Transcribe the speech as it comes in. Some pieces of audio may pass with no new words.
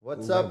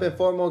What's up,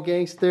 Informal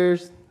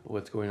Gangsters?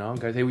 What's going on,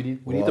 guys? Hey, we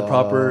need the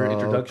proper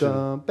introduction.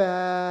 Welcome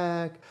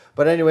back.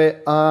 But anyway,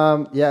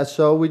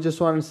 so we just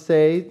want to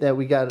say that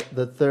we got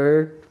the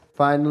third,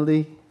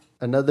 finally,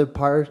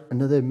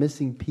 another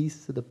missing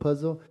piece to the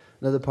puzzle,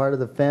 another part of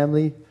the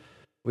family.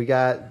 We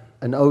got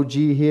an OG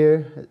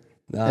here,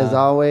 as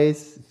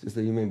always. It's just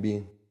a human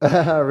being.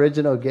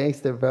 Original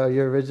gangster, bro.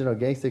 You're original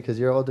gangster because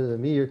you're older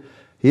than me.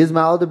 He is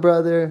my older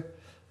brother,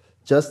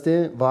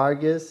 Justin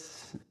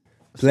Vargas.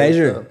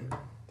 Pleasure.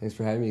 Thanks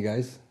for having me,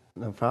 guys.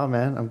 No problem,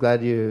 man. I'm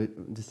glad you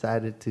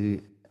decided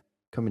to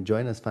come and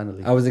join us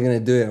finally. I wasn't going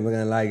to do it. I'm not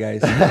going to lie,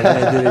 guys. I'm going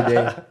to do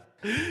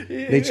it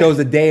today. They chose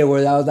a day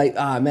where I was like,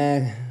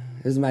 man,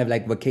 this is my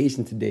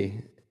vacation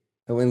today.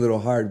 I went a little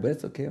hard, but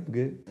it's okay. I'm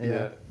good.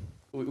 Yeah.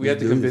 We had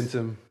to convince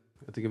him.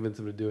 To convince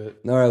him to do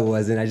it. No, I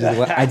wasn't. I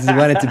just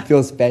wanted to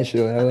feel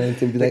special. I wanted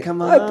to be like,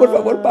 come on. Ay, por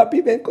favor, on.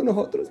 papi, ven con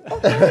nosotros.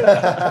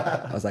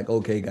 I was like,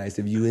 okay, guys,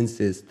 if you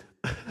insist,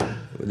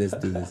 let's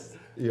do this.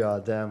 Yeah,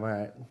 damn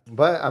right.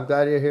 But I'm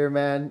glad you're here,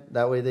 man.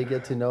 That way they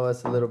get to know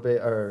us a little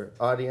bit. Our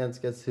audience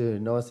gets to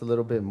know us a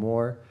little bit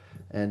more.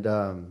 And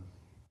how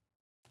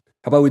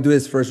about we do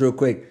this first real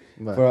quick?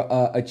 What?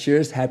 For a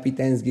cheers, happy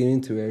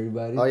Thanksgiving to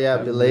everybody. Oh yeah,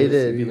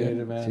 belated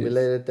man.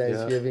 Belated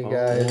Thanksgiving,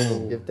 guys.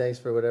 Oh. Give thanks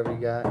for whatever you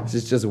got. This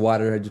is just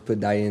water. I just put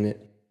dye in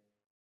it.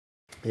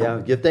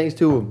 Yeah, give thanks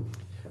to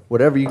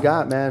whatever you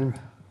got, man.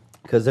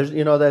 Because there's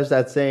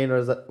that saying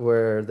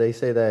where they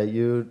say that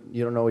you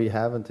don't know what you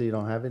have until you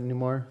don't have it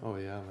anymore. Oh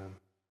yeah, man.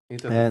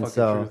 Ain't that And the fucking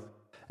so, truth?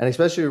 and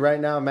especially right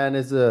now, man,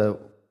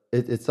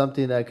 it's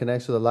something that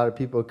connects with a lot of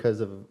people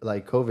because of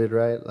like COVID,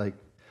 right? Like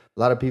a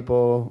lot of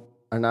people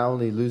are not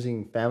only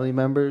losing family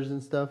members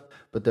and stuff,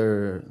 but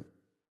we're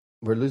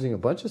losing a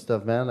bunch of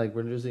stuff, man. Like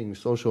we're losing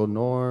social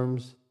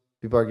norms.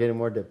 People are getting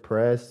more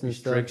depressed and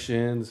stuff.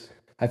 Restrictions.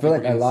 I feel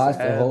like I lost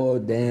sad. a whole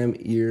damn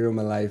year of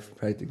my life,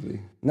 practically.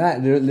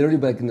 Not literally,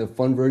 but like in the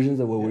fun versions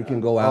of where we can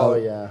go out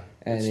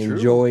and It's true.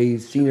 enjoy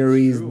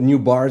sceneries, True. new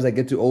bars that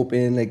get to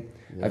open. Like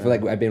Yeah. I feel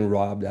like I've been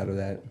robbed out of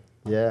that.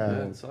 Yeah.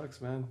 Yeah, it sucks,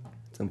 man.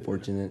 It's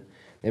unfortunate.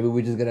 Maybe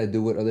we just gotta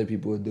do what other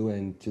people would do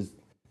and just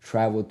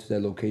travel to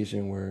that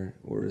location where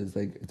it's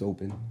like it's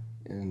open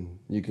and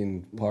you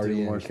can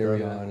party more and carry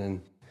stuff.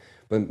 on.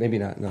 But maybe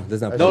not. No,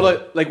 that's not. No,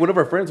 possible. like one of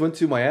our friends went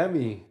to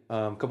Miami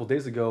a couple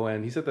days ago,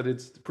 and he said that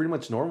it's pretty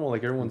much normal.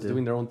 Like everyone's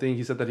doing their own thing.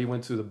 He said that he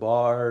went to the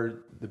bar,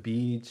 the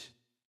beach,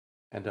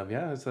 and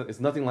it's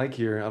nothing like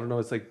here. I don't know.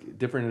 It's like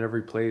different in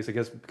every place. I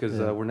guess because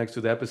we're next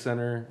to the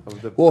epicenter of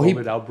the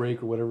COVID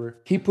outbreak or whatever.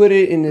 He put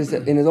it in his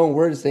own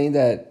words, saying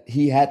that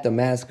he had the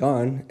mask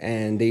on,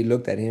 and they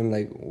looked at him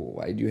like,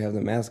 "Why do you have the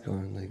mask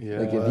on?" Like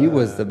if he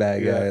was the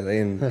bad guy,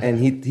 and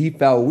he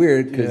felt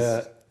weird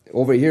because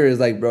over here is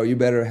like, bro, you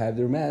better have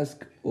your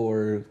mask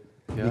or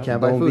You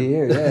can't buy don't food. be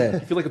here. Yeah, You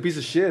feel like a piece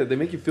of shit. They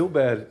make you feel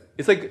bad.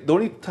 It's like the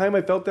only time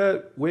I felt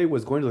that way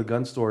was going to the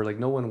gun store. Like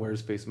no one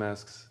wears face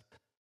masks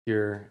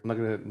here. I'm not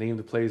gonna name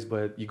the place,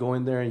 but you go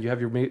in there and you have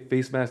your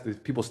face mask.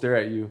 People stare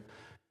at you,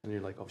 and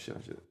you're like, "Oh shit!"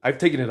 I've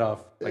taken it off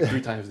like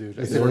 3 times, dude.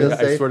 I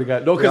swear to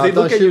God. No, because they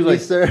look at you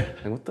like, sir.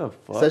 "What the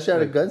fuck?" Especially at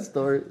a Like, gun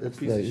store. It's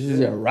piece like, of this shit. is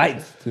your right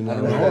to I know.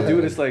 don't know,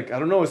 dude. It's like I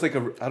don't know. It's like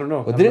I don't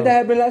know. Well, didn't that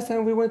happen last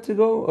time we went to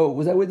go? Oh,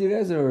 was that with you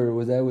guys or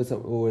was that with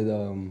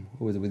who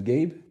was it with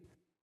Gabe?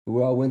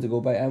 We all went to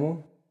go buy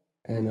ammo,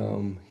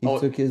 and he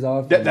took his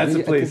off. That's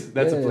the place.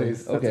 That's the Yeah,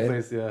 place. That's okay. the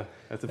place. Yeah,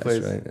 that's the That's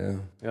place. right.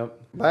 Yeah. Yep.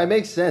 but it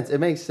makes sense. It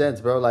makes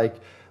sense, bro. Like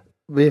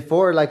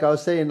before, like I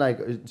was saying, like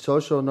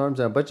social norms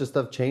and a bunch of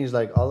stuff changed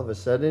like all of a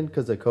sudden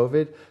because of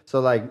COVID.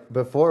 So like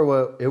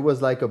before, it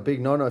was like a big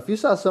no-no. If you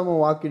saw someone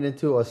walking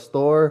into a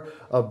store,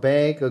 a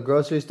bank, a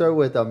grocery store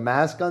with a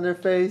mask on their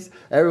face,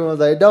 everyone's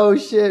like, "No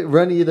shit!"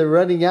 Either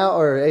running out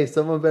or hey,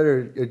 someone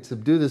better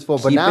subdue this fool.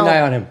 But Keep now, an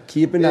eye on him.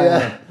 Keep an eye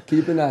on him.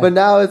 Keep an eye. But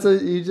now it's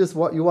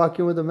you walk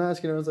in with a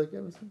mask and everyone's like, "Yeah,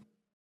 what's up?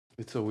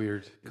 It's so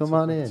weird. Come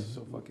on in. It's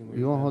so fucking weird.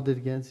 We won't man. hold it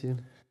against you."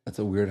 That's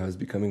so weird how it's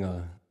becoming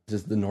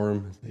just the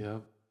norm. Yeah.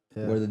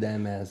 Yeah. Wear the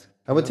damn mask.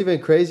 And what's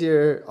even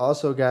crazier,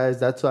 also, guys,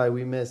 that's why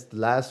we missed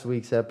last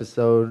week's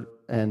episode,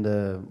 and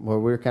where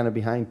we're kind of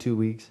behind 2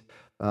 weeks,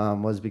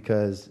 was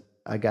because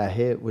I got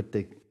hit with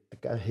that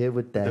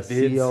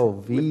vids.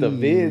 COV. With the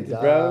vids,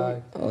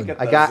 bro. dog. You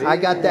I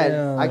got that.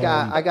 Damn,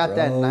 I got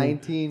that bro.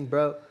 19,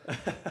 bro.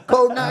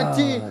 Code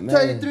 19,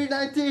 man.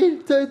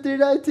 3319,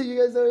 3319. You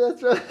guys know where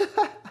that's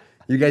from?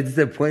 You guys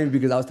disappointed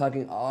because I was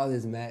talking all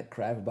this mad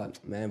crap about,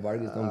 man,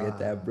 Vargas don't get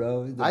that,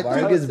 bro. The I thought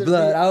Vargas it was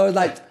blood. the- I was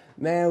like,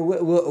 man,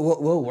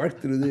 we'll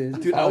work through this.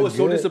 Dude, It's I all was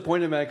so good.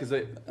 disappointed, man, because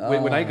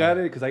when I got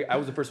it, because I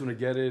was the first one to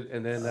get it,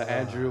 and then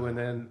Andrew, and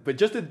then but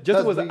Justin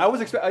was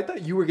I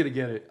thought you were gonna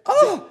get it.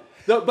 Oh!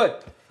 No,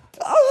 but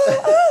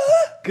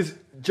because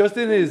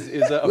Justin is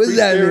a What's free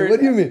that mean? spirit, What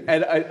do you mean?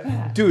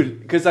 And dude,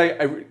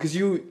 because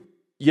you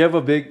have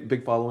a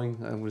big following.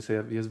 I'm gonna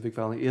say he has a big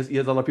following. He has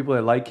a lot of people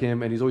that like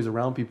him, and he's always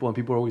around people, and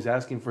people are always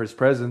asking for his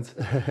presence.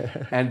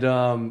 And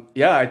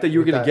I thought you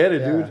were gonna get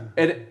it,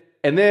 dude.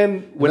 And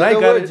then when In I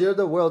other got words, it, you're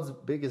the world's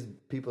biggest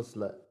people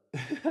slut.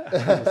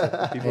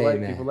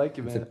 People like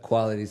you, man. It's a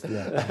quality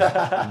stuff.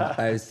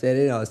 I said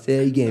it. I'll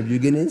say it again. If you're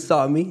gonna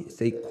insult me,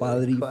 say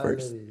quality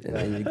first, and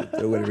then you can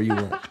throw whatever you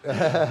want.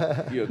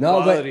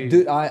 No, quality. but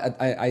dude,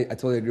 I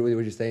totally agree with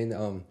what you're saying.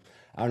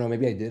 I don't know.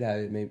 Maybe I did have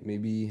it.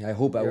 Maybe I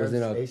hope I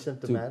wasn't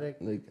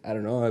asymptomatic. I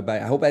don't know,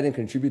 but I hope I didn't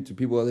contribute to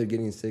people other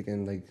getting sick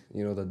and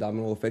the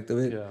domino effect of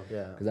it.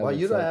 Yeah. Well,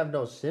 you don't have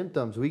no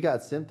symptoms. We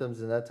got symptoms,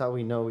 and that's how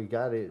we know we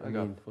got it. I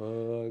mean,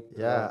 fucked.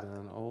 Yeah.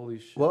 Man. Holy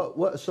shit.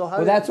 What? So how?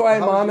 Well, that's why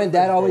mom and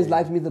dad always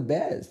liked me the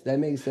best. That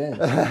makes sense.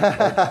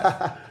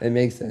 It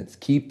makes sense.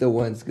 Keep the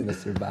ones gonna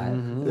survive.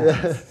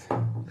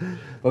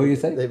 What were you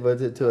saying? They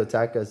wanted to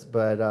attack us,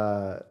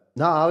 but.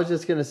 No, I was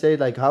just gonna say,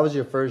 like, how was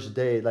your first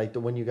day? Like,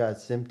 when you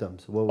got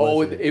symptoms, what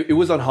was it? It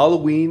was on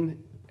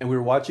Halloween, and we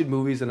were watching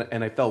movies,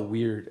 and I felt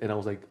weird, and I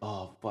was like,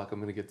 oh fuck,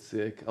 I'm gonna get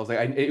sick. I was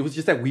like, it was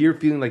just that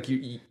weird feeling, like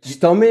you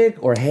stomach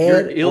or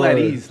head, you're ill at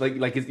ease,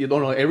 like it's, you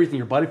don't know everything.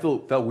 Your body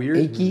felt weird,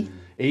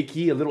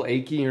 achy, a little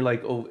achy, and you're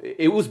like, oh,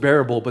 it was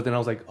bearable, but then I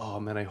was like, oh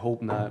man, I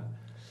hope not.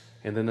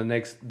 And then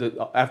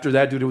after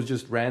that, dude, it was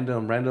just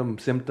random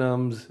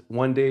symptoms.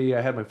 One day,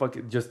 I had my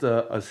fucking just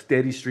a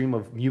steady stream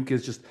of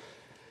mucus, just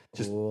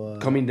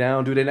coming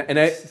down, dude, and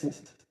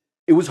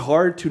it was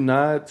hard to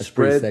not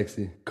spread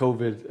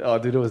COVID. Oh,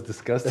 dude, it was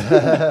disgusting.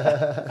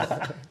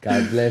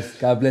 God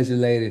bless you,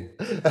 lady.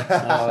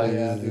 Oh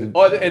yeah, dude.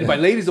 Oh, and my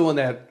lady's the one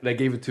that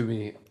gave it to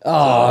me.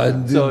 Oh,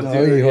 dude,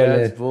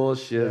 it's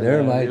bullshit.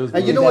 Never mind.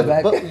 And you know what,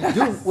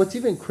 dude? What's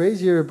even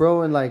crazier,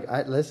 bro? And like,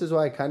 this is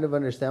why I kind of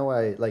understand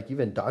why, like,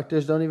 even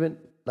doctors don't even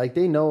like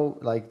they know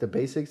like the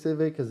basics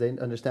of it because they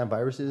understand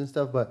viruses and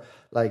stuff. But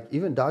like,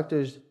 even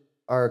doctors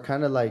are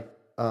kind of like.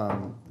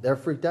 They're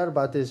freaked out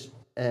about this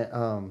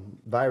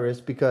virus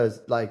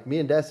because, like, me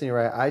and Destiny,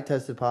 right? I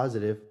tested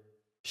positive.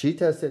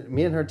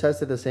 Me and her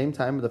tested the same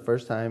time the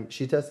first time.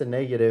 She tested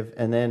negative,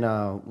 and then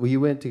we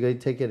went to go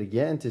take it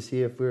again to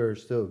see if we were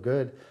still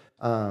good.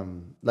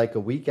 Like a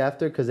week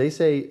after, because they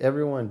say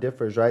everyone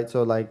differs, right?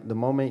 So, like, the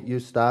moment you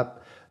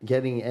stop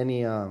getting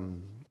any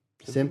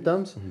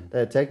symptoms,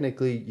 that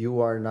technically you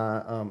are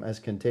not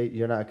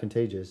you're not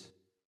contagious.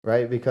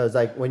 Right, because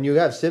like when you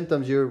have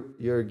symptoms,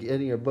 you're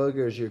getting your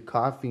boogers, you're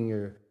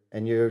coughing,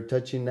 and you're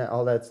touching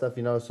all that stuff,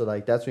 So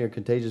like that's when you're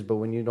contagious. But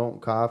when you don't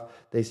cough,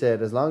 they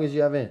said as long as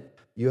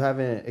you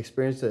haven't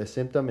experienced a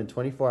symptom in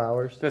 24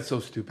 hours. That's so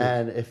stupid.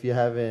 And if you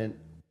haven't,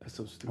 that's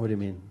so stupid. What do you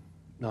mean?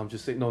 No, I'm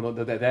just saying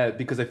that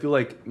because I feel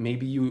like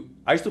maybe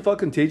I still felt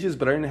contagious,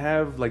 but I didn't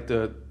have like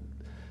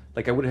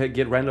I would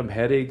get random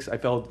headaches. I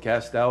felt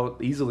gassed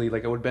out easily.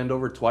 Like I would bend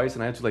over twice,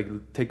 and I had to like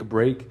take a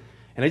break.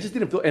 And I just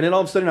didn't feel, and then all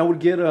of a sudden I would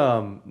get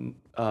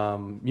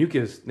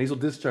mucus, nasal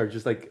discharge,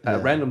 just like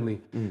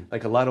randomly,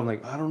 like a lot. I'm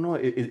like, I don't know,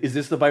 is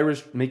this the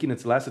virus making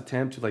its last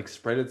attempt to like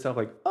spread itself?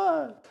 Like,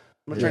 I'm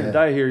not trying to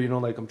die here,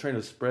 like I'm trying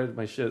to spread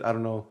my shit. I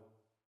don't know.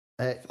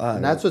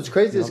 And that's what's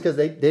crazy is because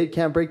they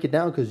can't break it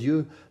down because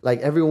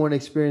everyone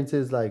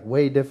experiences like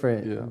way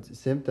different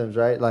symptoms,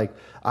 right? Like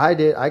I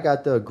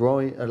got the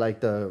growing or like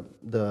the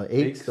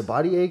aches, the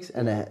body aches,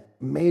 and a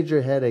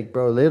major headache,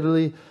 bro.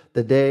 Literally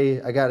the day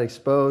I got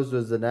exposed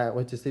was the night I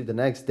went to sleep. The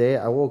next day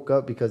I woke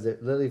up because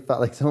it literally felt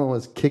like someone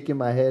was kicking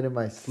my head in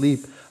my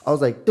sleep. I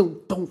was like,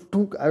 dunk, dunk,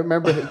 dunk. I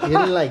remember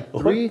hitting like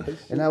 3,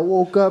 and I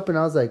woke up and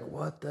I was like,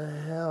 what the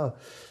hell?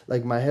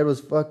 Like my head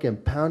was fucking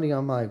pounding.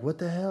 I'm like, what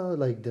the hell?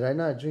 Like, did I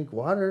not drink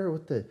water?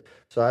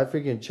 So I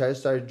freaking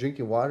started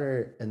drinking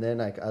water, and then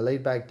like I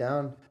laid back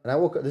down and I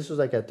woke up. This was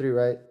like at 3,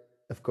 right?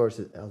 Of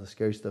course, all the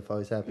scary stuff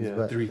always happens. Yeah,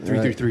 but 3.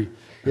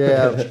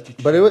 Yeah,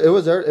 but it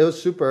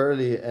was super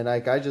early, and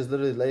like I just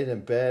literally laid in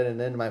bed, and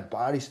then my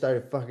body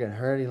started fucking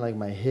hurting, like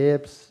my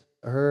hips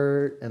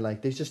hurt, and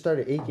like they just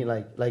started aching,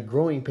 like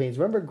growing pains.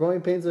 Remember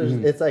growing pains?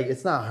 It's like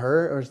it's not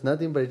hurt or it's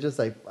nothing, but it's just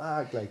like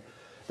fuck, like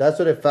that's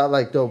what it felt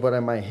like though. But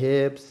on my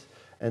hips,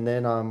 and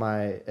then on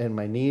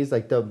my knees,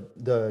 like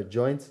the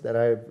joints that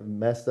I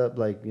messed up,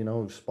 like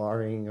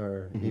sparring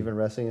or even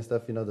wrestling and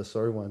stuff, the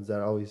sore ones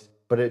that always.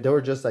 But they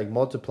were just like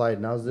multiplied,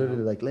 and I was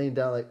literally like laying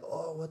down, like,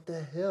 oh, what the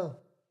hell?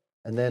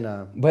 And then,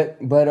 but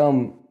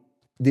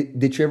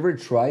did you ever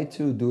try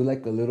to do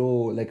like a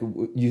little like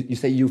you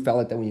say you felt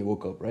like that when you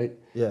woke up, right?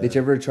 Yeah. Did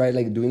you ever try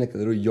like doing like a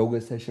little yoga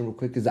session real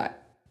quick? Because I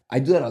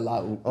do that a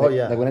lot. Oh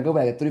yeah. Like when I go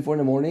back at 3, 4 in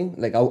the morning,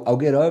 like I'll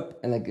get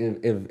up and like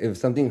if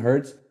something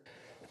hurts,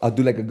 I'll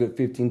do like a good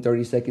 15,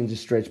 30 seconds,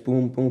 just stretch,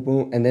 boom, boom,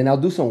 boom. And then I'll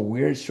do some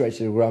weird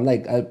stretches where I'm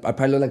like, I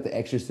probably look like the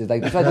Exorcist.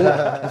 Like, that's why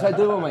I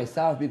do it by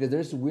myself, because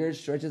there's weird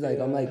stretches like,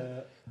 I'm like,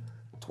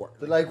 twerk.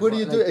 Like, what do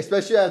you do?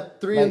 Especially at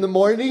 3 in the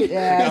morning?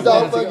 Yeah. He's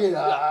all fucking...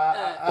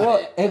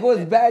 Well, it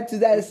goes back to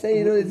that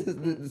saying,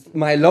 it's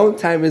my alone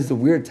time is the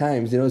weird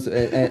times, so,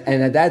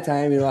 and at that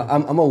time,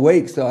 I'm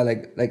awake, so I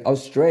like I'll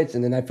stretch,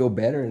 and then I feel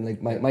better, and like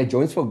my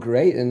joints feel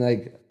great, and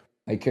like,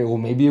 I care, well,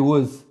 maybe it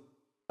was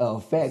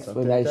effects,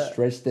 but I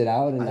stretched it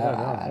out, and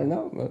I don't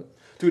know. But.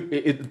 Dude,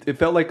 it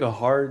felt like a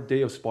hard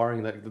day of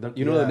sparring. Like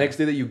the next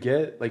day that you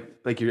get,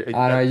 like you're. I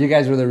don't know. You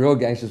guys were the real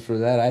gangsters for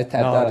that. I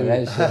tapped out of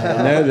that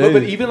shit.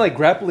 But even like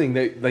grappling,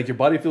 like your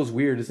body feels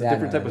weird. It's a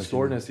different type of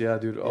soreness. Yeah,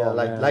 dude. Oh, yeah,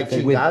 like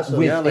fuck.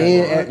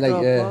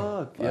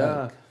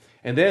 Yeah.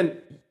 And then,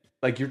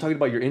 like you're talking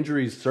about, your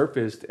injuries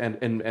surfaced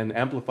and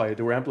amplified.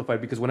 They were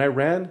amplified because when I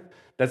ran,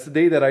 that's the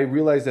day that I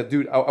realized that,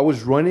 dude, I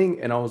was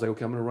running and I was like,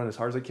 okay, I'm gonna run as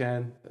hard as I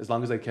can, as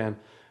long as I can,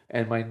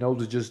 and my nose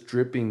was just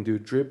dripping,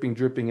 dude,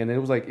 dripping, and it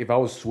was like if I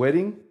was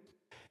sweating.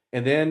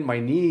 And then my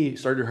knee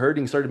started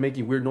hurting, started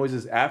making weird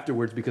noises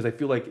afterwards because I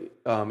feel like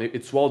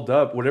it swelled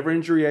up. Whatever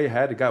injury I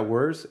had, it got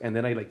worse. And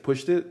then I like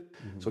pushed it.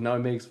 So now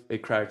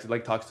it cracks. It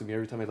like talks to me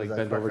every time I like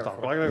bend over.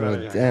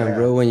 Oh, damn,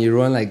 bro. When you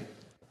run like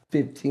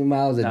 15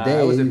 miles a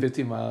day. I was at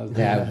 15 miles.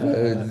 Yeah,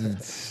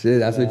 shit.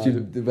 That's what you.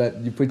 But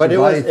you put. But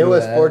your body it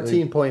was that.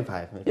 14.5.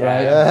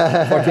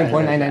 Right.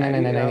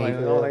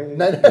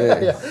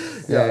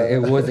 14.99999. Yeah,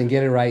 it wasn't.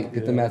 Get it right.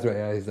 Get the math right.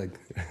 Yeah, he's like,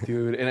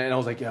 dude, and I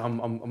was like, yeah,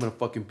 I'm gonna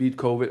fucking beat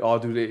COVID. Oh,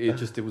 dude,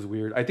 it was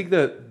weird. I think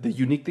the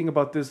unique thing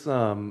about this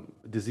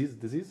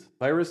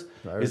virus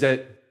is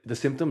that the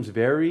symptoms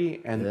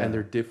vary and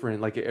they're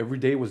different. Like every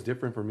day was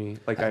different for me.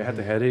 Like I had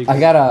the headache. I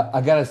got a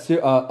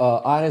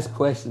honest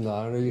question though.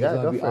 I don't know if you guys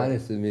want to be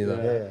honest with me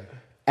though.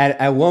 Yeah.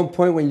 At one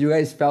point when you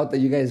guys felt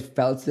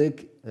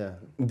sick,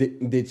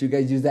 did you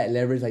guys use that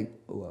leverage like,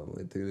 oh, I'm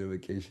gonna take a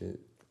vacation?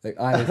 Like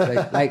honest,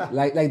 did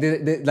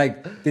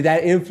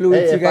that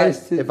influence you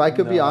guys? If I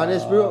could be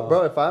honest,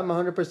 bro, if I'm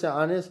 100%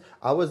 honest,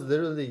 I was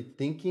literally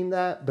thinking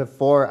that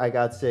before I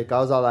got sick. I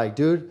was all like,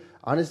 dude,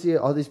 honestly,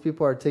 all these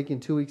people are taking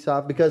 2 weeks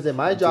off because in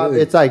my job,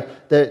 it's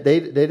like they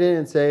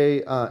didn't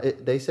say.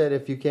 They said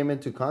if you came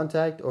into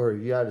contact or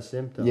if you had a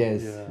symptom.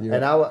 Yes,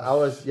 and I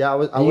was.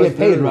 You get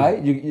paid,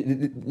 right?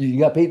 You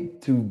got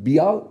paid to be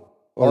out.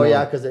 Oh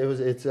yeah, because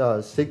it's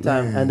sick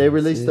time, and they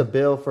released a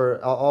bill for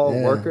all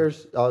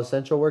workers, all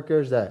essential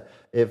workers, that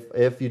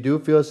if you do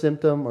feel a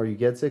symptom or you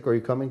get sick or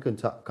you come in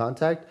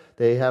contact,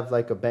 they have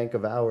like a bank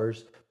of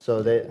hours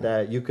so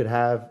that you could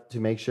have to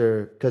make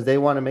sure, because they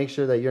want to make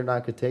sure that you're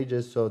not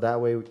contagious, so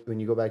that way when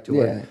you go back to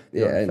work,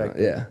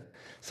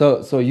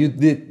 So you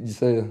did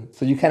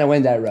so you kind of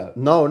went that route.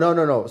 No.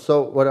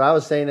 So what I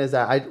was saying is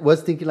that I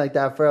was thinking like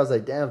that first. I was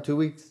like, damn, 2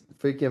 weeks.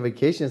 Freaking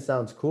vacation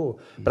sounds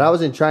cool, but I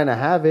wasn't trying to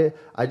have it.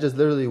 I just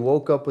literally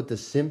woke up with the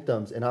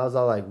symptoms, and I was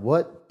all like,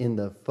 "What in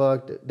the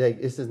fuck?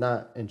 Like, this is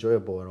not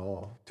enjoyable at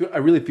all." Dude, I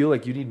really feel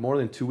like you need more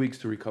than 2 weeks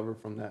to recover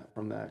from that.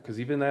 Because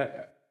even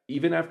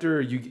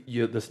after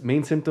you the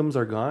main symptoms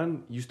are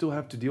gone, you still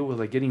have to deal with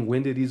like getting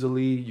winded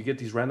easily. You get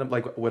these random,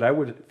 like what I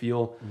would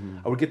feel.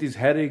 I would get these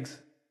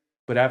headaches.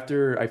 But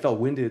after I felt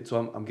winded,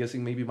 so I'm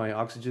guessing maybe my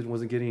oxygen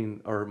wasn't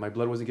getting, or my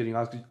blood wasn't getting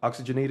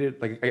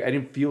oxygenated. Like I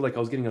didn't feel like I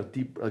was getting a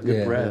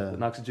good breath,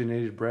 an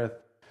oxygenated breath.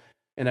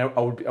 And I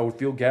would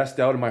feel gassed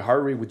out, and my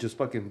heart rate would just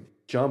fucking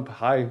jump,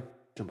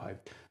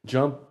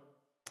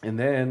 and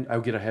then I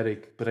would get a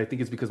headache. But I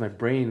think it's because my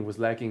brain was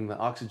lacking the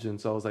oxygen.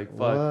 So I was like,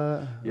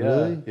 fuck,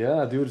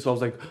 yeah, dude. So I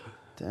was like,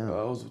 damn,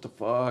 what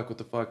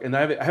the fuck? And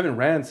I haven't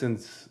ran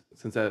since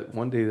that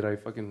one day that I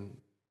fucking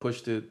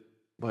pushed it.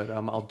 But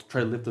I'll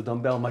try to lift the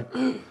dumbbell. I'm like,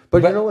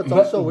 but you know what's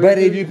also weird? But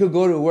if you could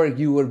go to work,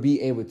 you would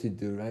be able to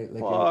do, right?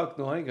 Like, fuck,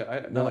 no,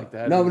 not like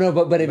that. No,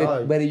 but if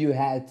you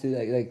had to,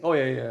 like. Oh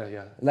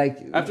yeah. Like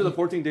after the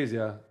 14 days,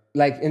 yeah.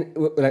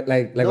 What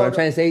I'm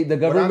trying to say, the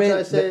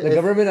government, the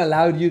government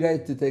allowed you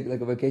guys to take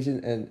like a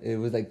vacation, and it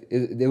was like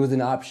it was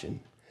an option.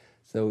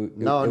 So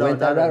not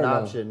an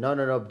option.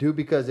 No, dude,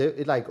 because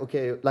it like,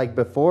 okay, like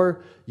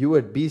before you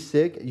would be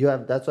sick,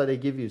 that's why they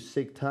give you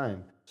sick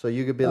time. So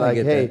you could be like,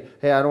 hey,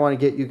 I don't want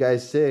to get you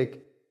guys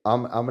sick.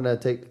 I'm gonna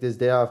take this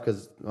day off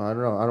because I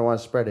don't know, I don't want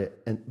to spread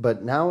it.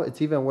 But now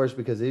it's even worse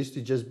because it used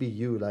to just be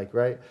you, like,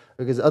 right?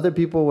 Because other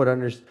people would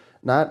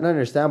not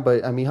understand.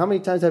 But I mean, how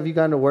many times have you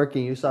gone to work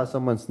and you saw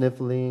someone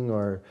sniffling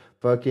or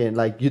fucking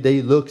like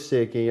they look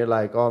sick and you're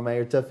like, oh man,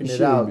 you're toughing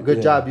it out.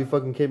 Good job, you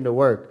fucking came to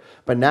work.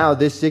 But now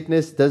this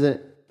sickness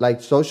doesn't. Like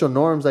social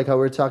norms, like how we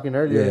were talking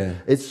earlier,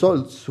 it's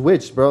so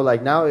switched, bro.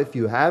 Like now, if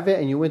you have it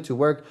and you went to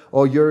work,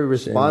 you're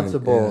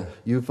irresponsible.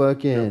 You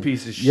fucking you're a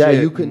piece of shit. Yeah,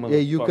 you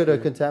could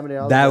have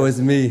contaminated all that.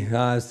 Was me.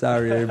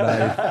 Sorry,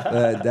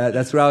 everybody.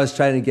 That's what I was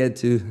trying to get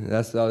to.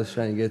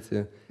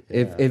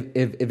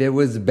 If it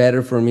was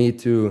better for me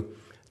to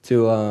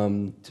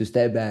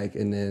step back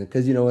and then,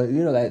 because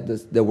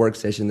that the work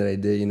session that I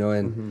did,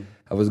 and.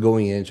 I was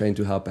going in trying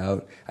to help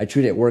out. I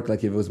treated work like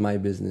if it was my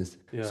business.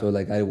 Yeah. So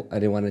like I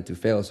didn't want it to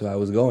fail, so I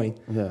was going.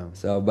 Yeah.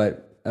 So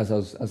but as I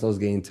was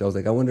getting to, I was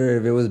like, I wonder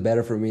if it was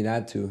better for me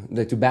not to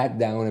back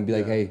down and be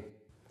like, hey,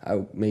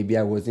 maybe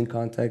I was in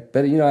contact,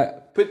 but I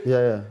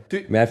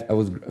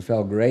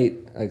felt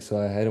great. Like so,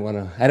 I didn't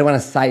want to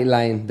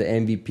sideline the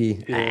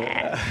MVP.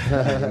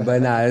 Yeah.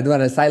 But I didn't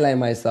want to sideline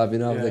myself. I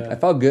was like, I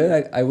felt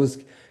good. I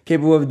was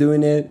capable of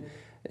doing it.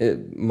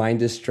 Mind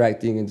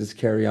distracting and just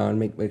carry on,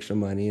 make extra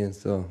money, and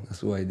so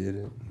that's why I did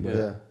it.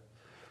 But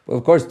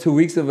of course, 2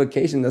 weeks of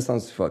vacation, that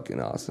sounds fucking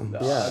awesome.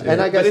 Yeah,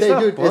 and like I say,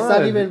 dude, it's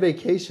not even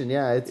vacation.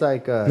 Yeah, it's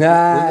like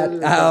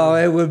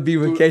it would be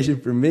vacation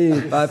for me,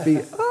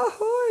 papi.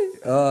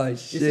 Oh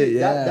shit! See,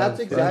 that's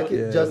exactly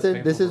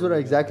Justin. This is what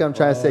exactly I'm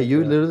trying to say.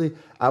 You literally,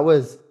 I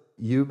was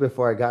you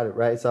before I got it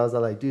right, so I was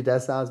like, dude,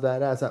 that sounds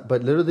badass.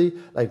 But literally,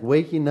 like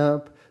waking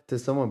up to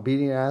someone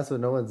beating your ass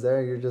when no one's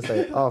there, you're just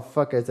like, oh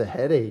fuck, it's a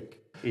headache.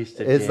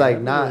 it's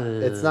like not,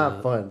 it's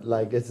not fun.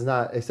 Like it's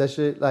not,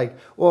 especially like,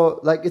 well,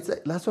 like it's,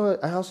 that's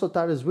what I also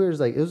thought is weird. Is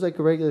like, it was like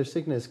a regular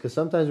sickness. Cause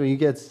sometimes when you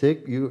get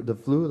sick, the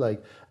flu,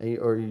 like,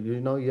 or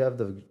you have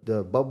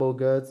the bubble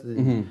guts,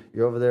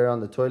 you're over there on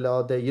the toilet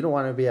all day. You don't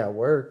want to be at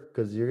work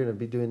cause you're going to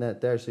be doing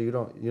that there. So you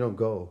don't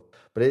go,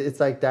 but it's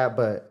like that.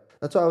 But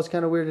that's why I was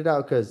kind of weirded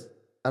out. Cause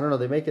I don't know,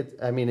 they make it,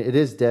 I mean, it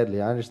is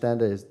deadly. I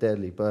understand that it's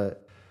deadly,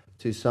 but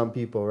to some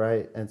people,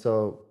 right? And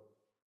so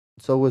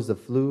was the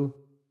flu.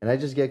 And I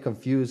just get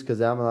confused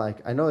because I'm like,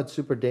 I know it's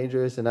super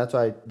dangerous, and that's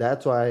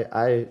why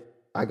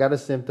I got a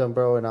symptom,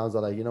 bro, and I was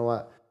like, you know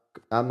what,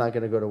 I'm not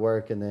gonna go to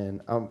work, and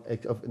then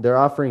they're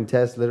offering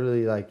tests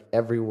literally like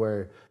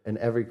everywhere in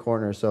every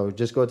corner, so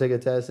just go take a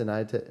test, and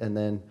and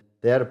then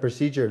they had a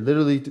procedure,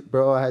 literally,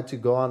 bro, I had to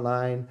go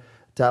online,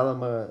 tell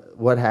them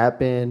what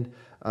happened.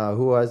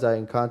 Who was I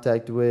in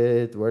contact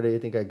with? Where do you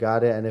think I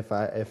got it? And if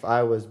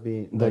I was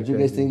being, don't you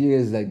guys think you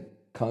guys like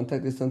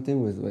contacted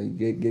something with like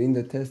getting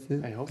the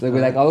tested? I hope like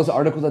with like all those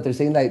articles that they're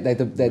saying that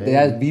they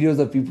have videos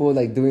of people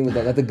like doing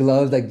with the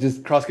gloves, like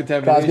just cross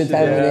contamination.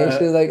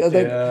 Yeah. Like I was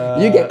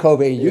like, you get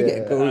COVID, you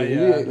get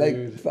COVID,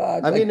 like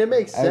fuck. I mean, it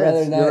makes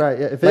sense. You're right.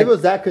 Yeah. If it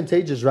was that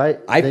contagious, right?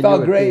 I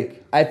felt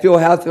great. I feel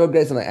healthy, feel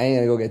great. So I'm like, I ain't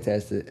gonna go get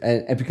tested.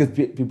 And because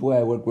people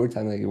at work were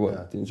telling me, like,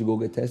 well, didn't you go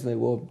get tested? I'm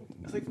like, well,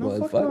 like,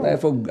 no, fuck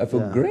no. I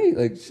feel great.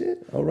 Like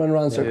shit, I'll run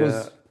around in circles.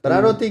 Yeah. But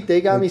I don't think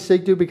they got me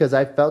sick, dude, because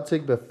I felt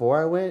sick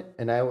before I went,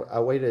 and I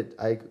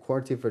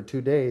quarantined for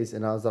 2 days,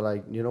 and I was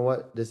like, you know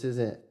what, this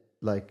isn't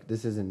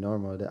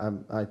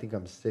normal. I think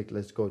I'm sick.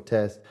 Let's go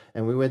test.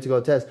 And we went to go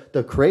test.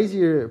 The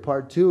crazier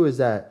part too is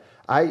that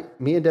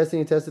me and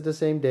Destiny tested the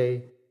same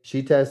day.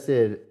 She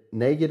tested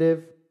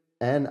negative,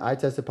 and I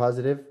tested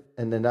positive.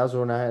 And then that was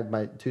when I had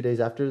my 2 days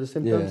after the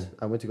symptoms. Yeah.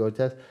 I went to go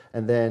test,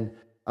 and then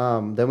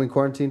we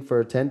quarantined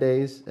for 10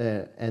 days,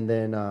 and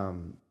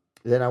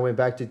then I went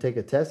back to take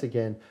a test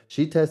again.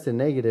 She tested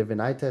negative and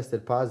I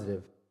tested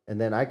positive. And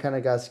then I kind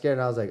of got scared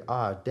and I was like,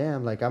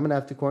 damn, like I'm going to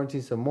have to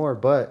quarantine some more.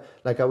 But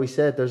like how we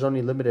said, there's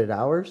only limited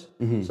hours.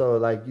 Mm-hmm. So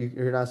like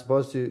you're not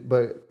supposed to.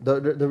 But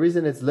the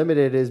reason it's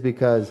limited is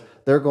because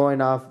they're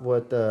going off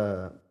what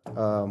the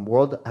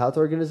World Health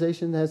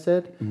Organization has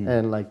said. Mm-hmm.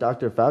 And like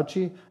Dr.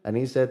 Fauci. And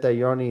he said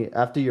that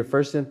after your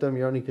first symptom,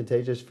 you're only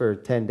contagious for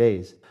 10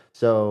 days.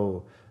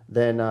 So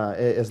then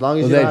as long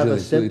as you don't have a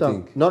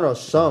symptom.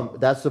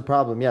 That's the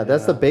problem. Yeah,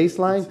 that's the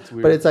baseline. It's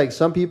but it's like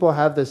some people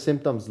have the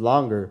symptoms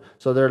longer.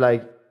 So they're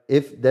like,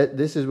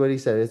 this is what he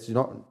said. It's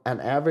an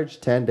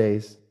average 10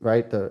 days,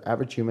 right? The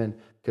average human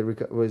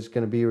was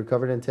going to be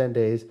recovered in 10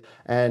 days.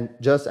 And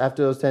just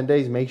after those 10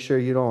 days, make sure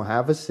you don't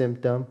have a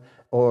symptom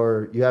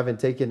or you haven't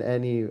taken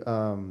any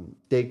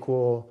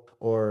Dayquil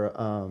or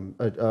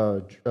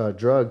a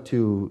drug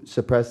to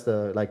suppress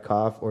the like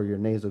cough or your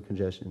nasal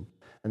congestion.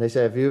 And they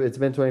say it's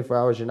been 24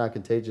 hours, you're not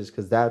contagious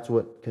because that's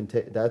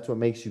what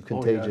makes you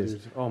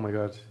contagious. Oh my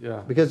God,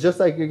 yeah. Because just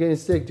like you're getting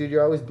sick, dude,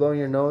 you're always blowing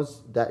your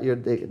nose.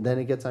 Then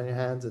it gets on your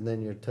hands, and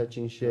then you're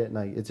touching shit. And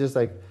like it's just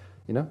like,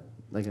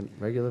 like a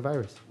regular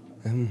virus.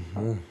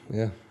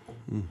 Yeah,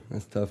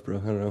 that's tough, bro.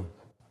 I don't know.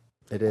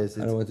 It is.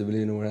 I don't know what to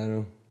believe anymore. I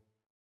don't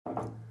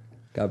know.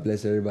 God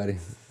bless everybody.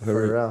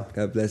 For real.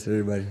 God bless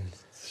everybody.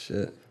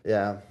 Shit.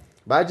 Yeah.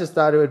 But I just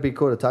thought it would be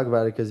cool to talk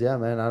about it because, yeah,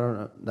 man, I don't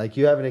know. Like,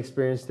 you haven't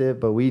experienced it,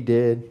 but we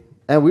did.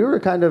 And we were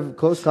kind of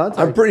close contact.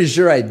 I'm pretty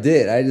sure I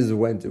did. I just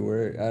went to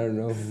work. I don't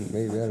know.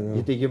 Maybe, I don't know.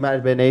 You think you might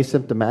have been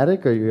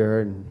asymptomatic or you were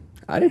hurting?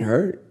 I didn't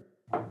hurt.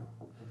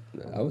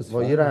 I was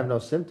fine. You don't have no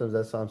symptoms.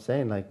 That's what I'm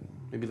saying. Like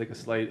maybe like a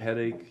slight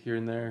headache here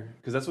and there.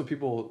 Because that's what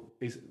people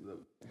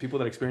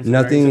that experience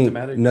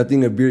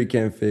nothing a beard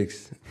can't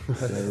fix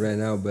right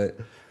now, but...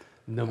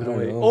 No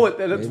way. Oh,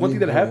 that's one thing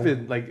that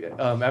happened. Like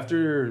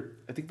after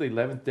I think the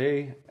 11th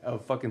day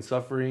of fucking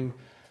suffering,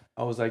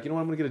 I was like, you know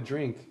what, I'm gonna get a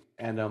drink,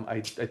 and I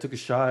took a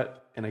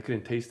shot and I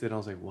couldn't taste it. And I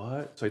was like,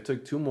 what? So I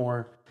took 2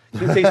 more.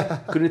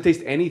 Couldn't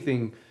taste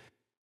anything,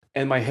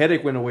 and my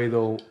headache went away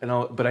though.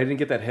 But I didn't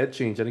get that head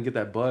change. I didn't get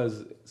that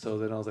buzz. So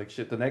then I was like,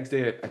 shit. The next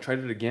day I tried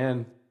it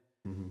again,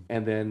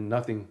 and then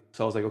nothing.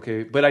 So I was like,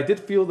 okay. But I did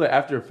feel the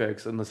after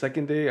effects. On the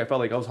second day, I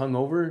felt like I was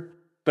hungover.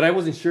 But I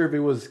wasn't sure if it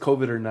was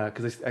COVID or not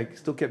because I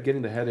still kept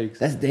getting the headaches.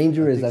 That's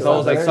dangerous. So I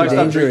was like, so I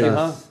stopped drinking,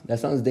 huh? That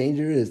sounds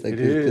dangerous. Like,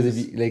 because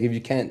if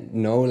you can't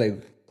know,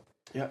 like,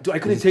 yeah, dude, I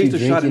couldn't taste the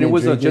shot, and it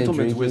was a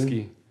gentleman's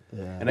whiskey.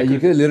 Yeah, and you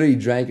could literally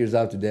drank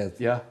yourself to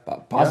death. Yeah,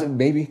 possibly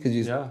maybe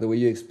because the way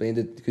you explained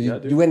it, because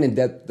you went in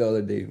depth the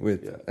other day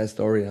with that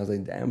story, and I was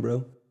like, damn,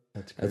 bro,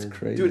 that's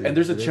crazy, dude. And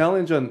there's a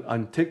challenge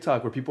on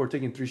TikTok where people are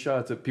taking 3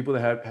 shots of people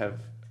that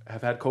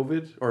have had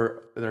COVID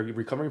or they're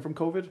recovering from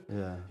COVID.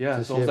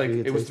 Yeah. So I was like,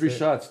 it was 3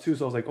 shots too.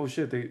 So I was like, oh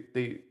shit,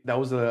 that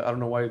was I don't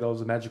know why that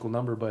was a magical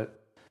number,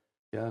 but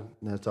yeah,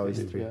 that's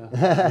always 3.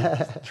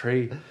 Yeah,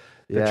 Trey,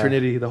 the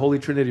Trinity, the Holy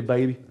Trinity,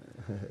 baby.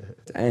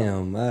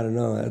 Damn, I don't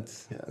know.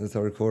 That's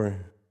hardcore,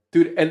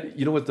 dude. And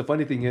you know what the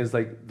funny thing is,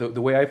 like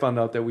the way I found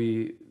out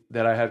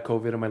that I had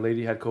COVID and my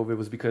lady had COVID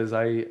was because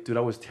I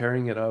was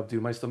tearing it up,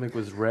 dude. My stomach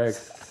was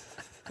wrecked,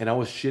 and I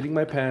was shitting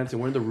my pants,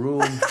 and we're in the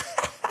room,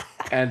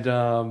 and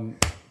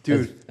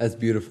dude, that's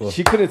beautiful.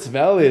 she couldn't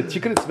smell it.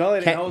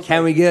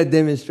 Can we get a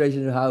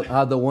demonstration of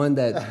how the one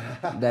that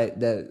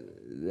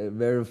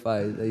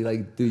verified that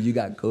like, dude, you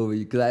got COVID?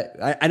 Because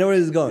I know where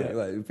this is going. Yeah.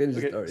 Like, finish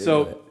the story.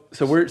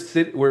 So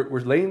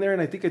we're laying there,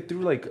 and I think I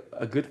threw like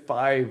a good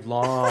 5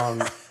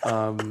 long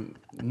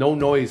no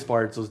noise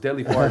farts, those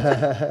deadly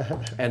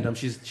farts. And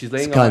she's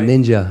laying it's called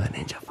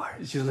ninja fart.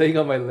 She's laying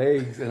on my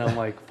legs, and I'm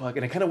like, fuck.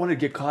 And I kind of wanted to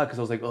get caught because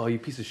I was like, oh, you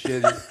piece of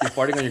shit, you're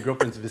farting on your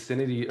girlfriend's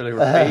vicinity or her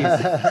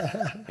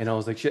face. And I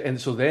was like, shit. And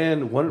so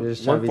then one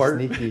fart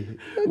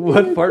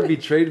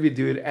betrayed me,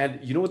 dude. And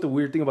you know what the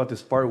weird thing about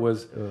this fart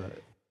was?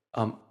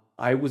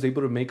 I was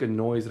able to make a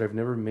noise that I've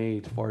never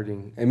made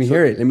farting. Let me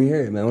hear it,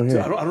 man. I want to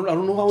hear it. I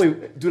don't know how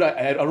dude.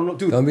 I don't know,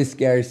 dude. Don't be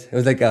scared. It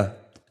was like a,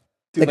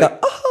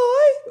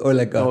 or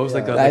like a. No, it was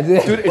like a.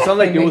 Dude, it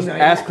sounded like it was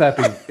ass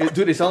clapping.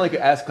 It sounded like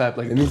an ass clap,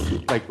 like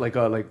weird. I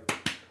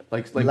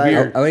want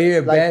to hear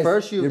your best.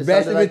 First your it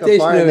best sounded like a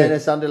fart, and then it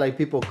sounded like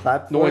people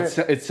clapped. No,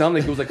 it sounded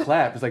like it was a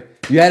clap. It's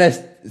like you had a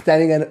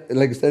standing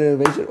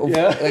ovation.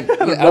 Yeah.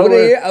 I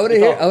want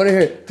to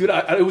hear. Dude,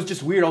 it was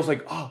just weird. I was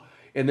like, oh.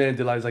 And then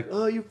Delilah's like,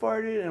 oh, you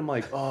farted? And I'm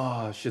like,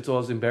 oh, shit. So I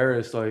was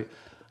embarrassed. So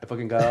I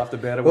fucking got off the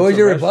bed. What was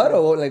your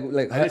rebuttal? Like,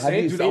 I didn't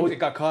say it, dude. I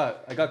got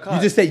caught.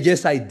 You just said,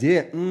 yes, I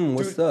did.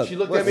 What's up? She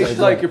looked at me. She's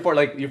like, you're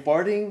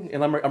farting?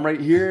 And I'm right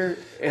here.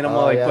 And I'm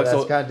like, yeah,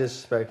 that's kind of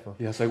disrespectful.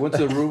 Yeah, so I went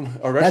to the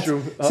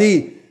restroom.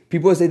 See,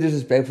 people say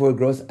disrespectful or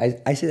gross.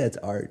 I say that's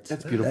art.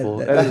 That's beautiful.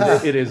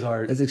 It is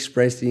art. That's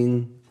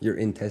expressing your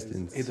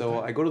intestines.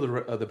 So I go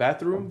to the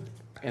bathroom,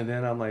 and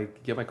then I'm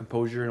like, get my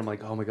composure, and I'm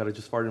like, oh my God, I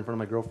just farted in front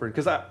of my girlfriend.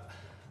 Because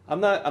I'm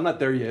not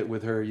there yet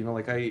with her, you know.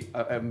 Like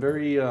I'm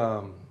very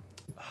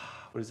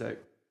what is that?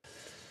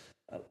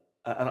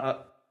 I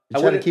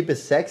want to keep it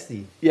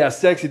sexy. Yeah,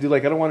 sexy, dude.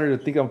 Like I don't want her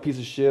to think I'm a piece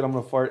of shit. I'm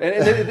gonna fart,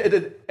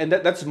 and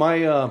that's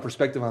my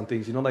perspective on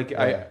things. You know, like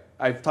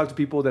I've talked to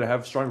people that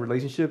have strong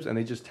relationships and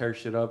they just tear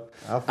shit up.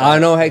 I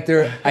don't know,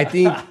 Hector. I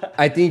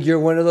think you're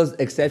one of those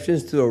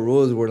exceptions to the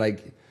rules where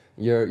like.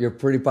 You're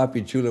pretty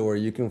papi chulo where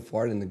you can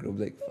fart in the group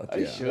like fuck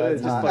yeah. I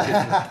should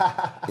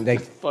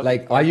just fucking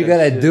like all you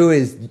gotta do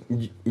is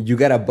you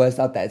gotta bust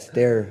out that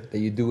stare that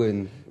you do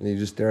and you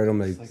just stare at them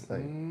like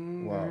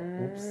wow.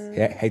 Oops.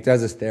 Yeah, Hector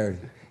has a stare.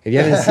 If you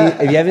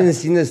haven't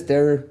seen the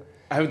stare,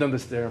 I haven't done the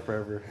stare in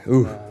forever.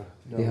 Ooh.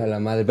 No. La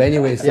madre. But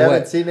anyways, if you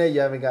haven't seen it, you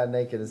haven't got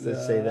naked. Let's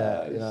just say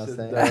that. You know what I'm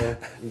saying?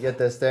 You get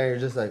that stare, you're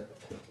just like,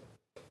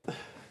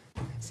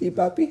 sí,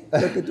 papi,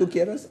 lo que tú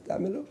quieras,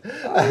 dámelo.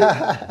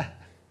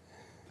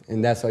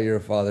 And that's why you're a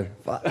father.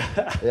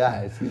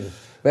 Yeah.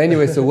 But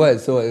anyway, so what?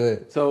 So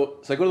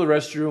I go to the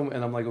restroom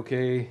and I'm like,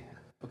 okay,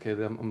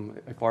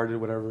 then I farted,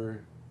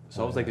 whatever.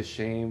 So I was like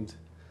ashamed,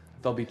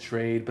 felt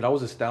betrayed, but I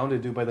was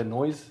astounded, dude, by the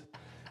noise.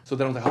 So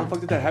then I was like, how the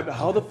fuck did that happen?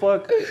 How the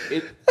fuck?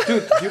 Dude, do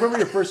you remember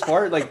your first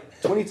fart? Like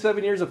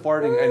 27 years of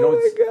farting. I know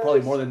it's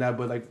probably more than that,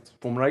 but like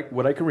from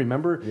what I can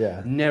remember,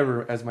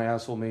 never as my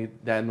asshole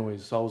made that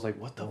noise. So I was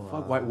like, what the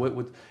fuck? Why?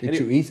 What? Did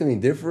you eat something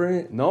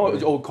different? No, it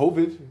was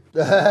COVID.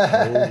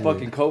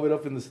 Fucking COVID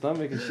up in the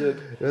stomach and shit.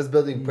 It was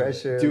building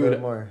pressure, dude. A little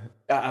more.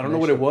 I don't know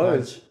what it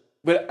was. Punch.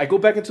 But I go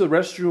back into the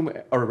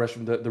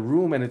the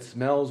room, and it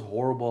smells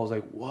horrible. I was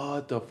like,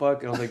 what the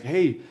fuck? And I was like,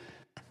 hey,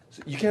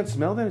 you can't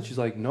smell that? And she's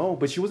like, no.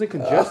 But she wasn't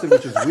congested,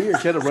 which is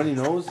weird. She had a runny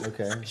nose.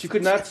 Okay. She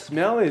could not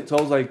smell it. So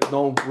I was like,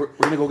 no, we're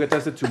going to go get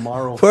tested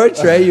tomorrow. Poor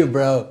Treyu,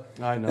 bro.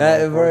 I know.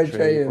 Poor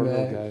Treyu,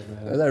 man.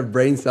 Those are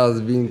brain cells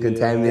being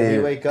contaminated.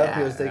 He wake up,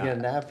 he was taking a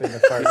nap in the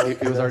fart.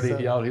 He was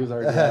already out. He was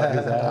already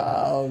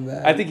out. Oh,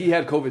 man. I think he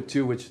had COVID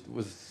too, which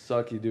was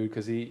sucky, dude,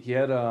 because he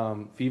had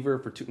fever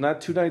for not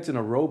 2 nights in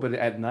a row, but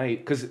at night.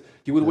 Because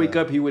he would wake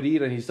up, he would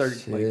eat, and he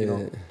started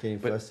getting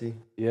fussy.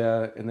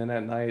 Yeah, and then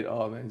at night,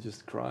 oh man,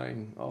 just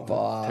crying. Oh,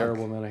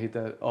 terrible, man. I hate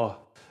that. Oh,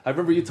 I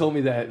remember you told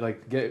me that.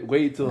 Like,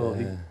 wait till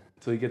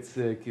he gets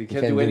sick. He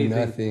can't do anything.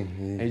 Nothing.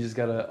 And you just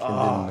gotta.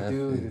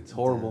 Dude, it's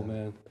horrible,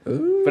 man.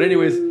 Ooh. But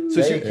anyways,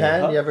 so you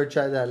can. You ever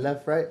try that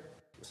left, right?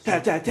 Nah,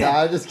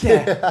 I'm just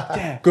kidding.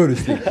 Go to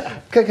sleep.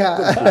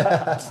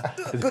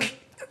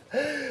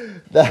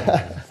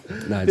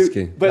 Nah, just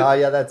kidding. But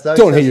that sucks.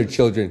 Don't hate your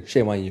children.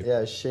 Shame on you.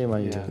 Yeah, shame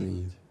on you.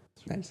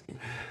 Nice.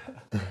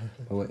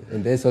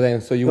 And then,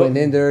 so you went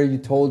in there, you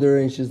told her,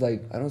 and she's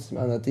like, I don't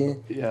smell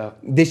nothing. Yeah.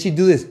 Did she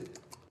do this?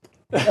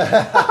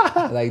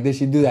 Like, did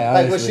she do that?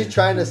 Like, was she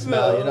trying to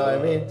smell? You know what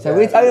I mean? So what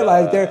are you talking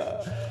about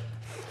there?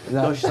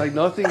 No, she's like,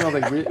 nothing. I was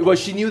like, really? Well,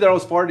 she knew that I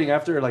was farting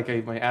after, like,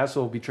 my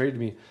asshole betrayed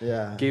me.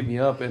 Yeah. Gave me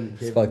up and...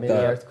 It's fucked up.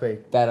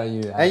 Earthquake. Bad on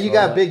you. And you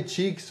got big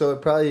cheeks, so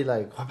it probably,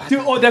 like...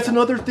 Dude, that's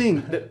another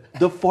thing.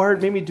 The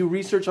fart made me do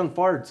research on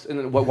farts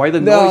and why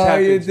the noise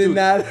happens. No, you did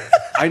not.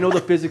 I know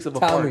the physics of a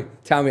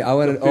fart. Tell me. I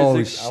want to...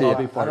 Oh, shit.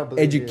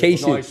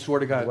 Education. No, I swear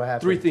to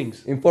God. 3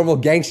 things. Informal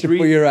gangster for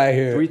you right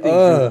here. 3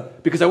 things.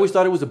 Because I always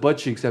thought it was the butt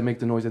cheeks that make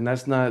the noise, and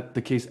that's not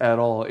the case at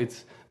all.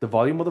 It's the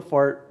volume of the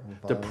fart,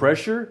 the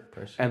pressure,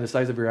 and the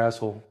size of your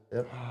asshole.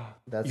 Yep.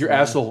 That's your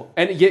asshole.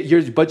 And yet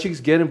your butt cheeks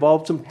get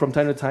involved from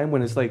time to time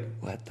when it's like...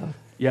 What the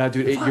Yeah,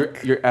 dude,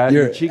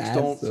 your cheeks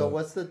don't. So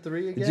what's the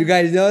 3 again? Did you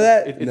guys know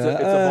that? It's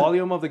the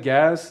volume of the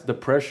gas, the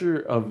pressure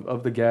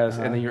of the gas,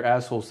 and then your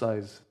asshole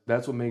size.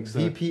 That's what makes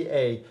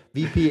VPA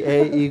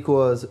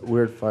equals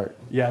weird fart.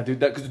 Yeah, dude.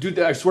 Dude,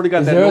 I swear to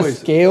God, Is that there noise. a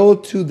scale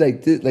to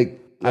like?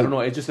 I don't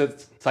know. It just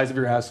says size of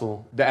your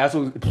asshole. The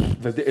asshole.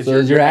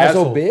 Is your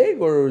asshole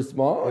big or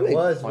small? It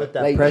was with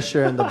that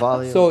pressure and the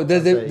volume. So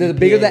the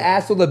bigger the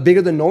asshole, the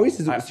bigger the noise.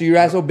 So your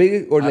asshole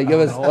big, or like you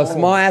have a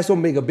small asshole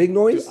make a big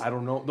noise? Dude, I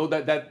don't know. No,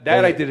 that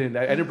I didn't.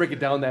 I didn't break it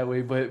down that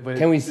way. But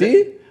can we see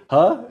it?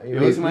 Huh? You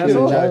want to see my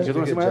asshole? You want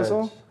to see my judge.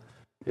 asshole?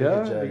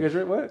 Yeah. You guys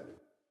right? What?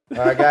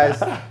 All right,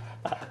 guys.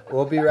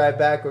 We'll be right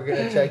back. We're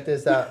gonna check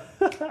this out.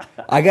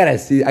 I gotta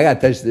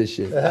touch this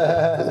shit.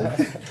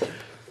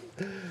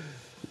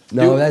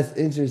 No, that's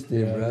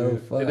interesting, bro.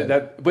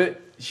 Fuck. But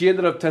she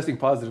ended up testing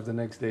positive the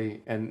next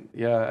day, and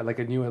yeah, like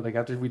I knew it. Like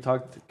after we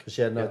talked,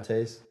 she had no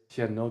taste. She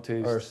had no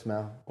taste or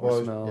smell.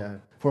 Yeah.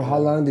 For how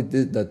long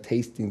did the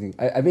tasting thing?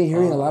 I've been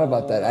hearing a lot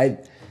about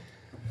that.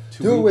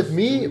 Dude, with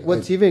me,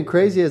 what's even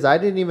crazy is I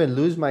didn't even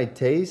lose my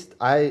taste.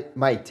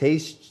 My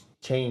taste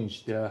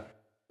changed. Yeah.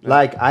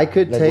 Like I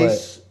could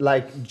taste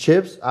like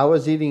chips. I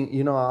was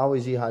eating, I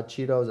always eat hot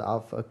Cheetos.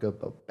 I'll fuck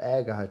up a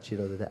bag of hot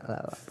Cheetos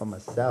for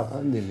myself.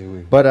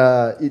 But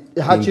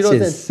hot Cheetos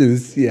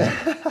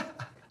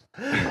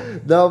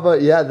and no,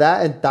 but yeah,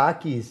 that and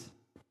Takis.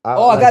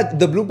 I got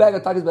the blue bag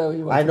of Takis by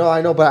you. I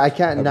know, but I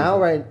can't not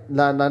right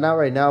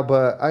now.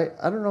 But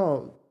I don't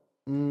know.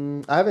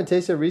 I haven't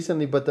tasted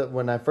recently, but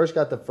when I first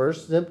got the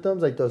first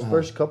symptoms, like those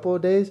first couple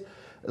of days.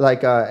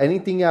 Like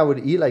anything I would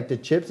eat, like the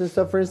chips and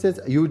stuff, for instance,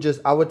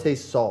 I would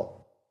taste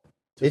salt.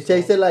 It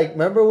tasted like,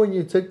 remember when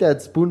you took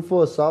that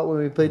spoonful of salt when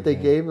we played the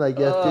game, like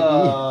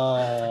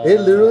yesterday?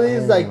 It literally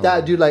is like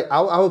that, dude. Like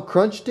I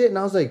crunched it and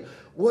I was like,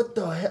 what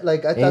the heck?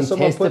 Like I thought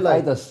someone put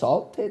like the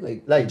salt,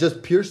 like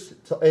just pure.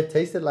 It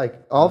tasted like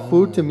all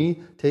food to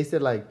me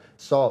tasted like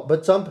salt,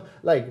 but some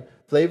like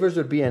flavors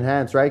would be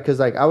enhanced, right? Because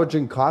like I would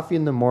drink coffee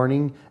in the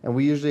morning, and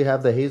we usually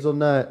have the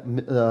hazelnut.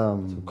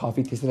 So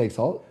coffee tasted like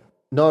salt.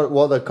 No,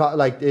 well,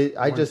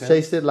 I just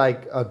tasted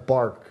like a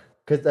bark.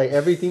 Cause like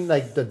everything,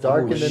 like the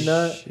dark in the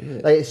nut,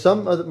 like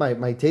some of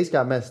my taste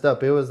got messed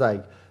up. It was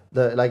like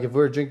if we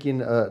were drinking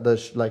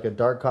like a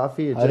dark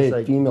coffee, it How just did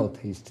like female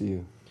taste to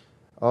you?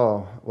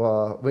 Oh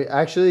well, we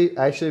actually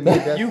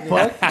made that. You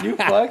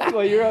fucked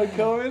while you're on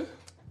COVID.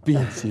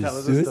 Tell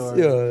us a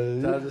story.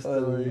 Tell us a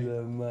story.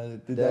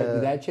 Did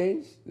that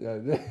change?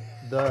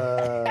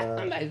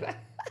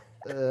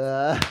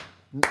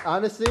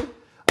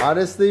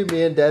 Honestly,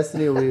 me and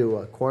Destiny, we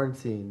were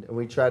quarantined and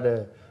we try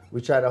to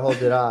hold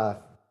it off,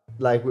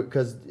 like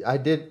because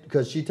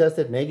she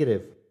tested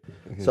negative,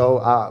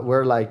 so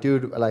we're like,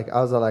 dude, like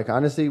I was like,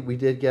 honestly, we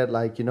did get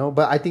like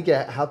but I think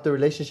it helped the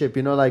relationship,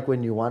 like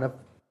when you want to.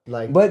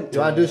 But you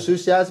want to do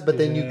sushis, but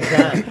then you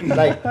can't.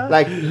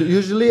 like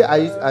usually,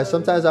 I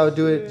sometimes I would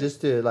do it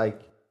just to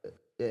like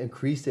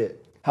increase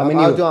it. I would do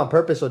it on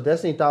purpose. So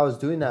Destiny thought I was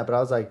doing that, but I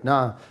was like,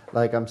 nah,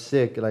 like I'm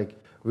sick. Like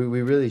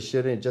we really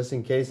shouldn't, just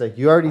in case. Like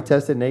you already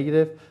tested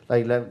negative.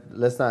 Like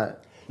let's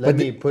not. Let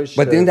me push.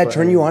 But didn't that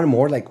turn you on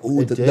more? Like,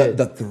 oh,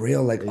 the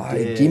thrill. Like,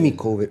 give me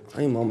COVID.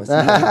 I'm almost.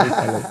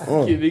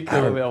 Give me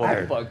COVID. I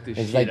will fuck this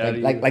shit out of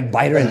you. Like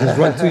bite her and just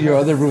run to your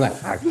other room. Like,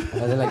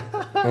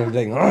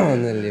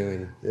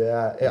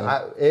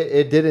 yeah.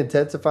 It did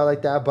intensify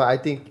like that, but I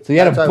think. So you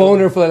had a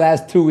boner for the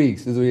last 2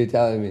 weeks, is what you're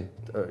telling me.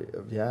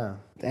 Yeah.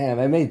 Damn,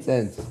 that made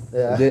sense.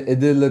 Yeah. It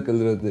did look a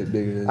little bit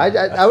bigger.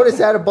 I would have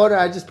said a boner.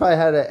 I just probably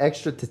had an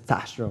extra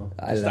testosterone.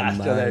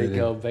 There you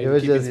go, baby. It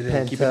was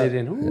keeping it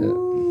in.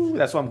 Ooh,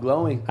 that's why I'm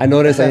glowing. I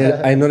noticed on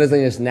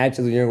your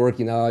snatches when you're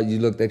working out, you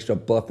looked extra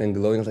buff and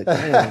glowing. I was like,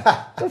 damn,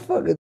 what the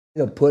fuck is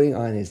putting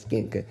on his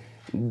skin?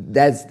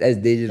 That's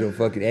digital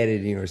fucking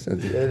editing or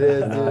something. It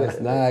is, dude. It's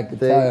not. I can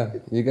tell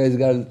you. You guys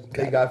got.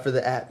 Thank God for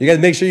the app. You guys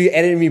make sure you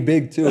edit me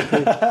big too.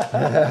 Okay?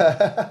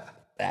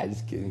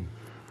 Just kidding.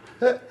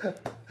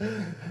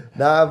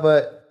 Nah,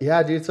 but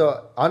yeah, dude.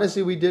 So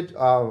honestly, we did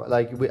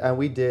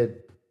we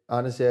did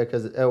honestly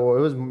because it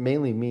was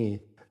mainly me,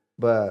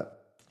 but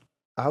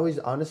I always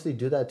honestly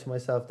do that to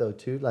myself though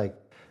too. Like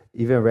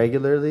even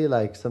regularly,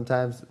 like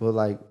sometimes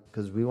we'll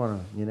because we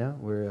want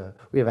to,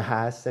 we have a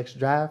high sex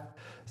drive.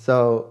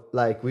 So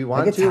like we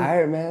want to. I get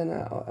tired, man.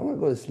 I want to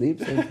go to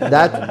sleep.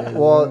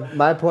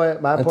 My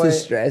point. I'm too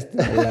stressed.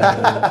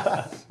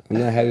 I'm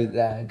not having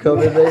that.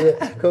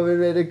 COVID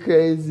made it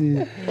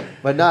crazy.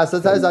 But nah,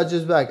 sometimes I'll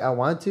just be like, I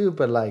want to,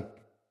 but like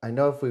I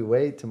know if we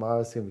wait,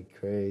 tomorrow's gonna be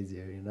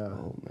crazier.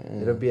 Oh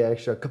man, it'll be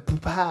extra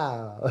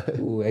kapow.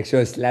 Ooh,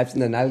 extra slaps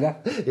in the nalga.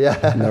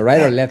 Yeah. In the right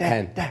or left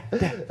hand?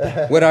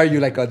 What are you,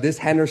 like a this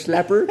hander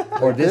slapper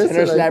or this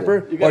hander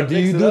slapper, or do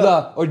you do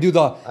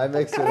the? I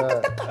mix it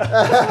up.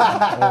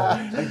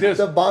 Like this.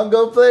 The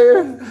bongo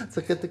player. Do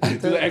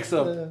the X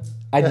up.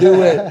 I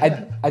do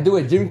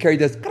it. Jim Carrey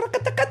does,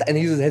 and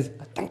he uses his.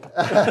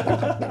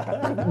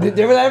 Did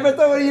you ever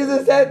time when he uses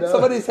his head? No.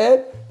 Somebody's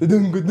head.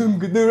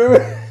 Remember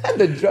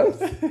the drums?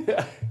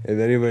 If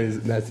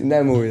anybody's not seen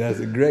that movie, that's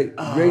a great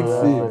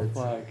scene.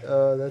 Fuck.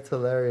 Oh, that's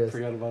hilarious.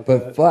 Forgot about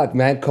But that. fuck,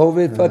 man,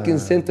 COVID fucking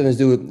symptoms,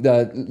 dude.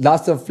 The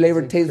lots of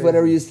flavor, taste, crazy.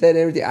 whatever you said,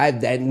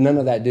 everything. None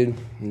of that, dude.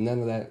 None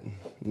of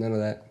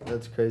that.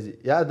 That's crazy.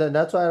 Yeah, then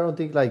that's why I don't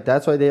think like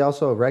that's why they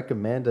also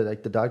recommended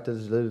like the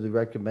doctors literally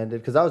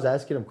recommended because I was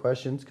asking them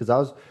questions because I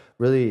was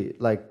really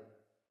like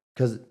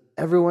because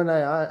everyone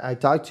I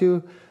talked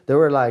to they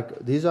were like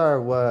these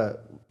are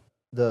what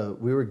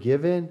we were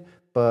given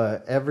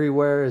but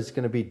everywhere is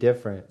gonna be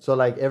different. So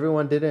like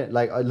everyone didn't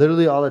like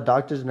literally all the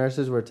doctors and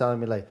nurses were telling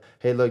me like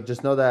hey look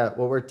just know that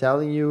what we're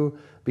telling you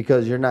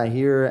because you're not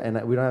here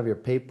and we don't have your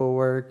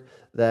paperwork.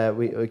 That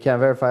we can't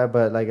verify,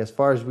 but like as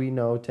far as we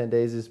know, 10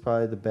 days is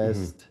probably the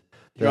best.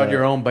 You're on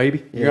your own,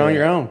 baby. You're on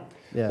your own.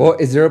 Yeah. Well,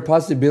 is there a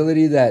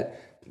possibility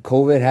that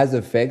COVID has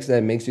effects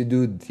that makes you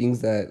do things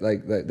that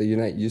that you're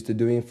not used to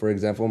doing? For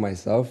example,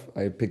 myself,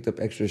 I picked up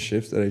extra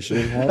shifts that I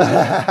shouldn't have,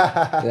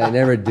 that I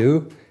never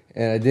do,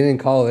 and I didn't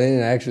call in.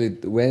 And I actually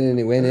went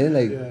in.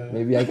 Like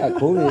maybe I got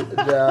COVID.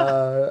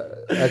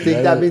 I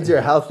think that means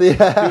you're healthy.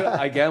 Dude,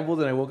 I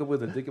gambled and I woke up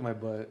with a dick in my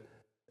butt.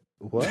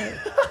 What?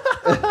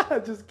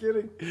 Just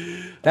kidding.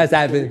 That's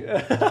happened.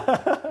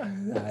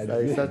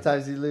 Like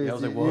sometimes you lose. Yeah, I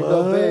was like, you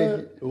go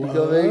big. You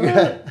go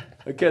big.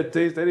 I can't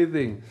taste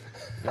anything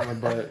in my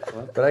butt.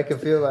 What? But I can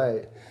feel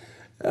like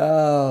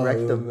Oh,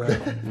 rectum.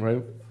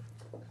 Right?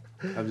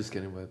 I'm just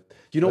kidding, but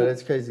you But know,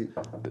 it's crazy.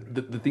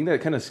 the thing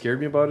that kind of scared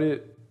me about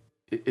it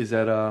is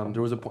that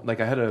there was a point, like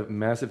I had a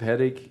massive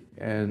headache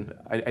and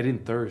I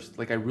didn't thirst.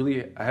 Like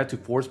I had to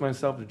force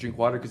myself to drink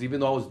water because even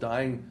though I was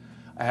dying,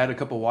 I had a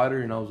cup of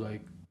water and I was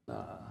like,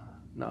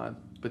 nah.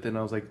 But then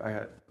I was like,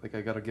 I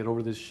gotta get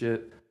over this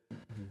shit.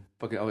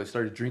 Fucking, I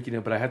started drinking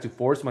it, but I had to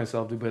force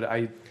myself to. But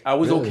I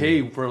was Really?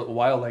 okay for a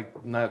while,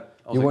 like not.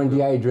 I was you like, weren't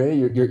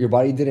dehydrated. Your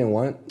body didn't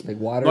want like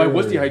water. No, I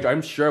was or- dehydrated.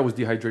 I'm sure I was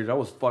dehydrated. I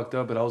was fucked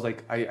up, but I was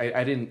like,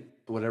 I didn't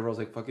whatever. I was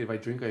like, fuck it. If I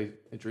drink, I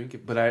drink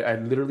it. But I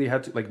literally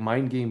had to like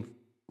mind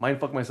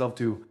fuck myself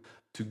to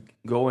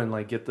go and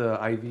like get the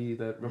IV.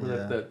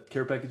 That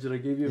care package that I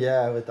gave you.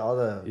 Yeah, with all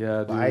the Yeah,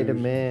 dude.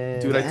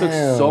 vitamins. Dude, I took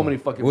so many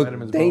fucking Well,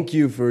 vitamins. Bro. Thank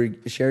you for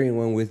sharing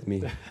one with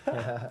me.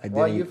 I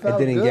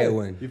didn't good. get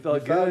one. You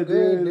felt You felt good,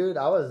 good, dude.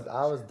 I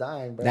was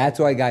dying, bro. That's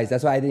why, guys.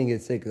 That's why I didn't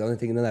get sick. Because I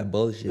wasn't taking none of that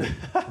bullshit.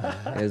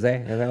 Is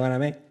that what I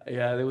mean?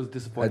 Yeah, it was A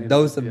disappointing.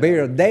 dose of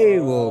beer a day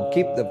will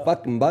keep the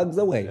fucking bugs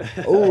away.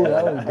 Oh,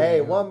 that was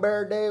Hey, one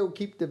bear a day will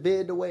keep the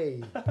vid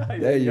away.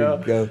 there you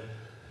go.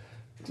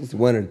 Just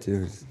one or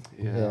two.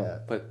 Yeah.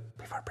 But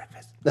Before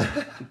breakfast.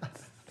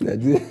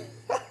 That's it.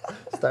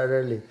 Start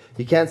early.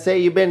 You can't say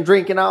you've been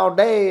drinking all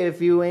day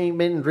if you ain't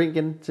been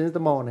drinking since the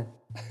morning.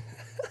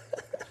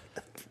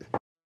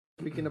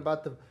 Speaking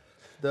about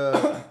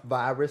the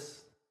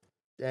virus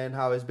and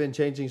how it's been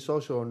changing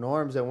social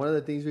norms, and one of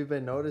the things we've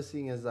been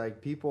noticing is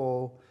like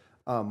people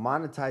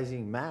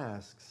monetizing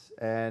masks,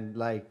 and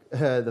like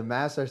the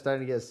masks are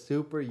starting to get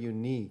super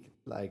unique,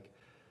 like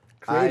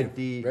Creative.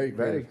 ID, Very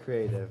very creative.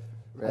 creative.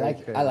 I Very like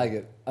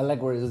creative. it. I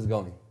like where this is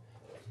going.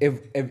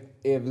 If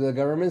the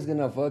government's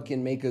gonna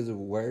fucking make us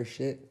wear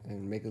shit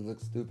and make us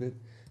look stupid,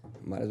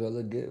 might as well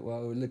look good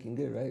while we're looking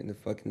good, right? And the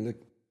fucking look.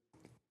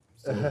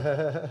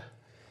 So.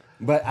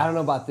 But I don't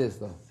know about this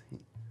though.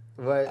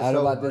 Right, I don't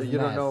know about this you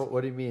don't mask. know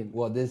what do you mean?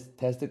 Well, this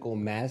testicle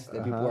mask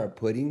that people are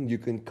putting, you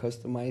can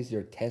customize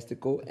your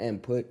testicle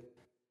and put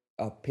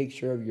a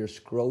picture of your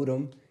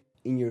scrotum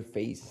in your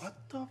face. what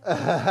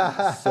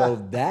the So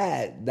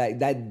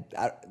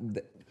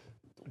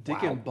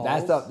dick and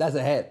balls? that's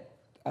a head.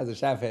 That's a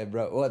shaft head,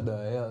 bro. What the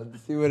hell?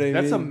 See what I mean?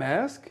 That's a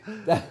mask.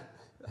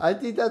 I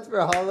think that's for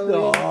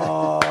Halloween.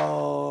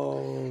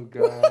 Oh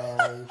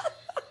gosh,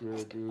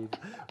 shit, dude.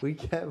 We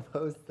can't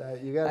post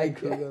that. You gotta I can't.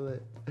 Google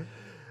it.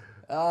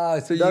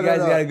 So you guys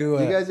gotta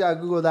Google You it. guys gotta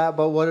Google that.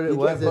 But what it You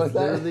was can't is post that?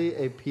 literally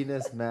a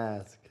penis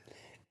mask.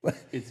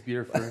 It's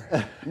beautiful.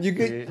 You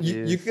could It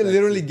you is could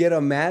literally get a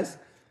mask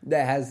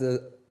that has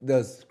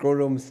the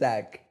scrotum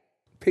sack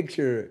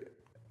picture.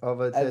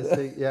 Of a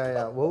testic.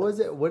 Yeah. What was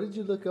it? What did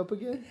you look up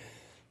again?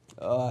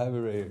 Oh, I have it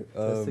right here.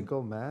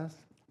 Testicle mask.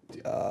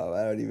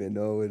 I don't even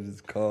know what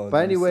it's called. But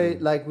Let me anyway, see.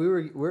 like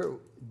we're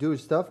dude,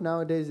 stuff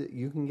nowadays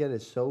you can get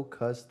it so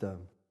custom.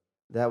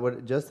 That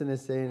what Justin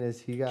is saying is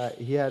he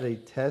had a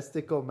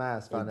testicle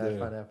mask. Find Right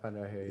that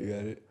there. right here. You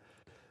got it.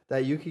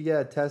 That you could get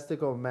a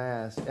testicle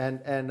mask, and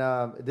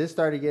this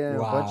started getting a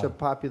bunch Wow. of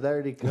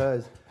popularity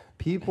because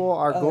people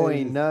are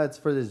going nuts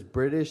for this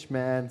British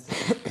man's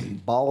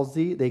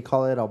ballsy. They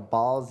call it a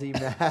ballsy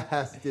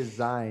mask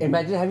design.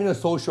 Imagine having a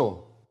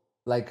social,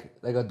 like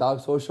a dog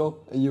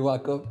social, and you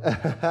walk up.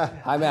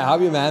 Hi man, how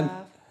are you, man?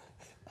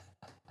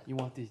 You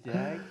want this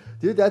jag?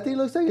 Dude, that thing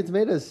looks like it's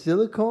made of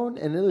silicone,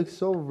 and it looks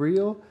so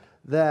real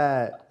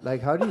that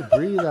like, how do you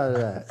breathe out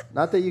of that?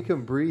 Not that you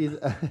can breathe.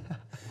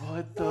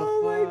 What the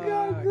Oh my fuck?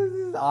 god, this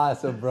is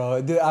awesome,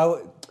 bro. Dude,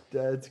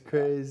 That's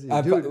crazy,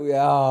 I dude.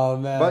 oh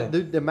man. But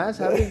dude, the masks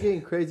have been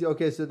getting crazy.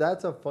 Okay, so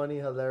that's a funny,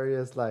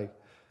 hilarious, like,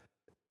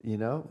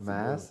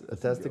 mask, a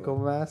testicle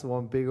mask,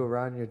 one big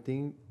around your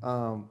thing.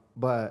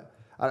 But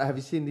have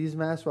you seen these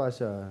masks?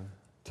 Watch,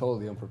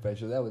 totally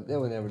unprofessional. They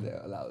would never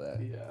allow that.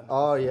 Yeah.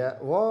 Oh yeah.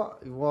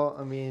 Well.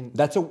 I mean,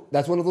 That's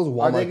one of those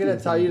Walmart. are they gonna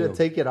things tell that you to do.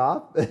 take it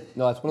off?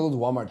 No, it's one of those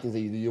Walmart things that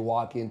you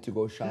walk in to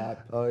go shop.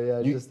 Oh yeah,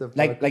 You, just the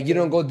like you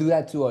don't go do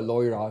that to a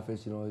lawyer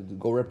office. You know,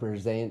 go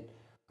represent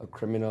a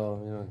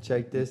criminal. You know,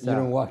 check this you out.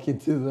 don't walk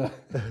into the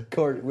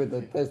court with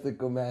a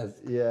testicle mask.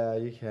 Yeah,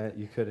 you can't.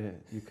 You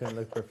couldn't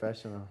look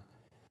professional.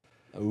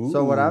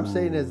 So what I'm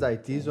saying is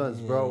like these ones,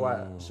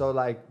 bro. So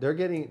like they're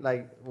getting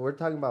like we're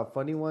talking about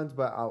funny ones,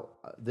 but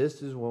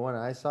this is one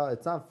I saw.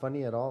 It's not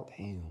funny at all.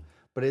 Damn.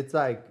 But it's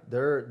like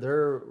they're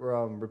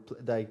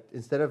like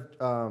instead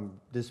of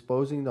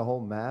disposing the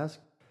whole mask,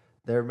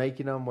 they're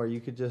making them where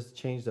you could just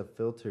change the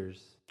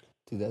filters.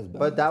 Dude, that's bad.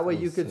 But that way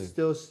you That's could sick.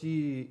 still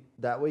see.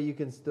 That way you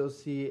can still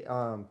see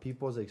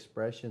people's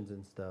expressions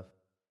and stuff.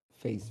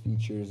 face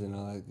features and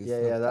all that good Yeah,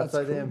 stuff. yeah. That's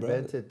why they cool, bro.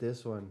 invented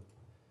this one.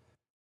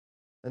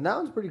 And that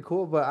one's pretty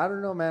cool. But I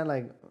don't know, man.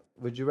 Like,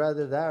 would you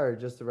rather that or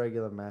just a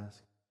regular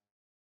mask?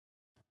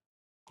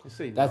 I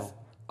say That's no.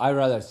 I'd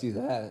rather see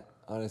that,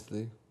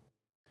 honestly.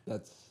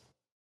 That's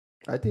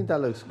I think that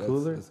looks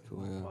cooler. That's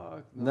cool, yeah.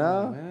 Fuck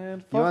No?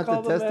 man. You want Fuck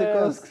all the the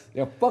testicles? masks.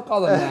 Yeah, fuck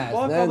all the masks,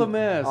 Fuck man. all the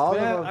masks, All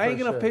of man. them I ain't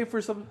for gonna sure. pay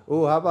for some.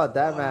 Ooh, how about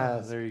that Ah,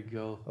 mask? there you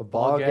go. A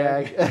ball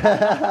gag.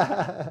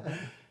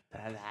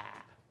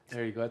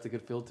 There you go. That's a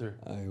good filter.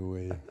 I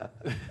wait.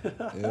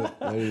 Yep,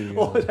 there you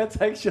Oh, go. that's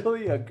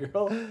actually a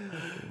girl.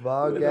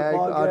 Ball With a gag,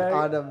 ball gag.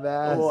 on a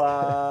mask.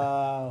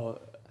 Wow.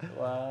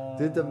 Wow.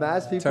 Dude, the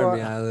mask people Turn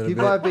me on a little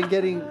people bit. have been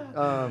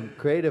getting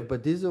creative,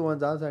 but these are the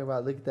ones I'm talking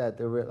about. Look at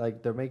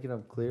that. They're making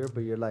them clear,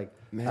 but you're like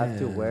have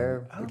to Man.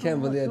 wear. I I don't can't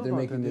know how believe feel they're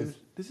about making that, this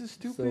dude. This is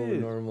so stupid.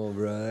 normal,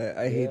 bro.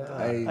 I hate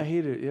Yeah. I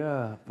hate it.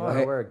 Yeah. You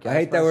wanna wear a gas I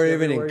hate that mask we're even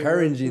everywhere you go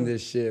encouraging to?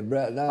 this shit,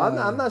 bro.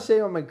 Nah. I'm not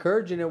saying I'm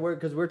encouraging it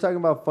because we're talking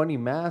about funny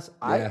masks.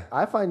 Yeah.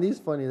 I find these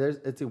funny.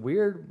 It's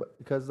weird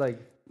because like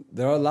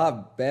They're a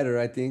lot better,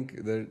 I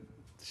think. They're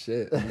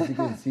shit. At least you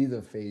can see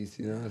the face,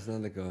 you know. It's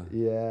not like a.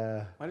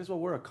 yeah, Might as well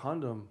wear a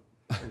condom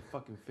on your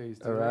fucking face.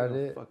 Dude. Around I ain't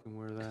gonna it. fucking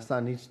wear that. it's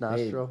on each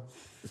nostril.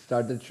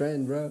 Start the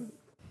trend, bro.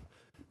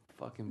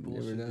 Fucking You never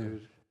bullshit, know.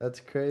 dude. That's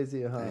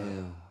crazy, huh?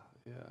 Damn.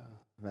 Yeah.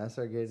 Masks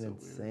are getting So weird.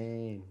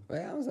 insane.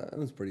 Well, that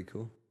was pretty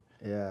cool.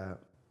 Yeah.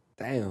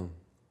 Damn.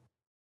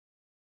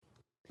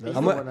 That's How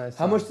the much? one I How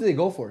saw. much do they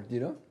go for? Do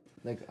you know?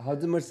 Like, how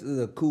much does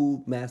a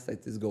cool mask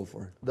like this go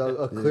for? A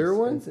Is it clear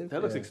one? expensive?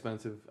 That looks Yeah.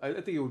 expensive. I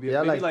think it would be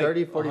Yeah, maybe like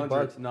 30, 40 100.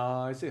 bucks.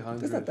 Nah, I say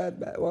 100. That's not that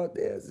bad. Well,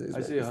 yeah,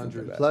 I say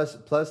 100. Plus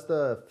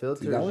the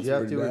filters. one's You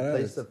have to pretty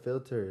replace badass. the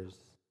filters.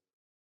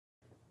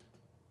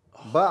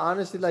 But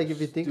honestly, like if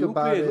you think Stupid.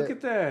 about it, Look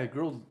at that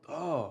girl.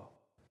 Oh,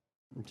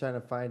 I'm trying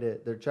to find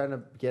it. They're trying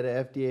to get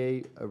an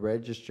FDA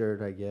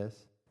registered, I guess,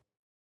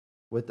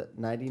 with a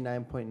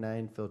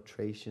 99.9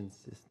 filtration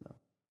system.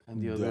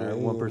 and the other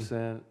Damn.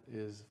 1%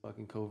 is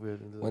fucking COVID.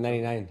 And the-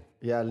 199.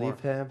 Yeah, More. leaf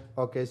hemp.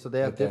 Okay, so they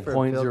have Okay. different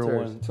 0.01.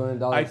 filters.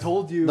 $200. I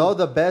told you. No,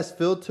 the best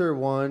filter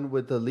one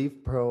with the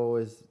Leaf Pro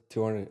is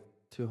 200.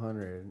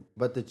 200,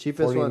 but the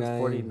cheapest one's 49.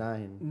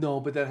 49. No,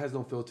 but that has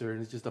no filter,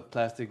 and it's just a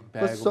plastic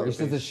bag. so- over It's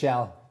your just a face.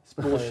 shell. It's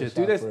bullshit,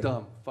 dude. That's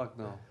dumb. Fuck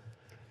no.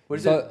 What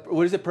is it?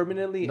 What is it?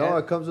 Permanently? No,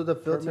 it comes with a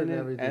filter and permanent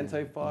everything.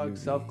 anti-fog,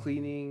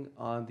 self-cleaning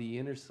on the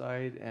inner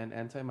side, and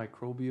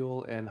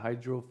antimicrobial and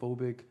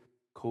hydrophobic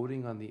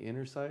coating on the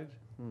inner side.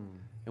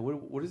 And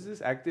what is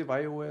this? Active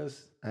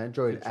iOS?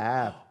 Android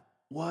app.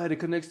 What? It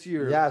connects to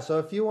your. Yeah, so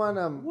if you want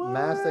a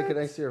mask that What?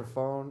 connects to your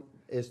phone,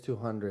 it's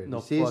 200. No,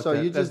 See, fuck so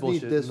that. you That's just need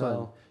bullshit. this No.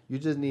 one. You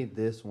just need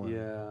this one.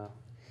 Yeah,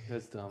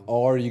 that's dumb.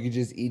 Or you could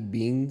just eat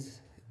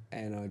beans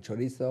and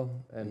chorizo.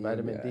 And you'll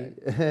vitamin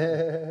be D.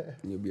 alright.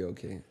 You'll be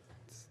okay.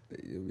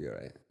 You'll be all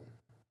right.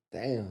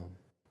 Damn.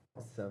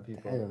 Some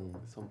people. Damn.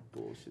 Some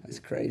bullshit. That's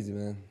dude. crazy,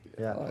 man.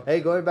 Yeah. Fuck. Hey,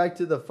 going back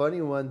to the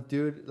funny one,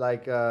 dude.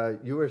 Like,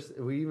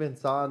 we even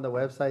saw on the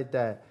website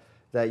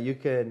that you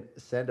can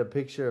send a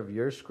picture of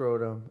your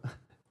scrotum,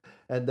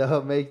 and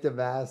they'll make the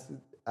mask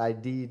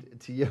ID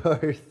to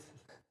yours.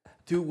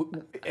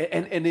 Dude,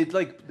 and it's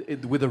like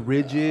with the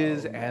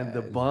ridges Oh, and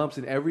the man. bumps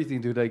and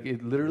everything, dude. Like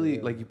it literally,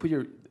 like you put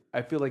your.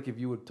 I feel like if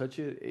you would touch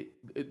it,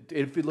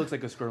 it looks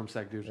like a scrotum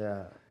sack, dude.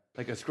 Yeah.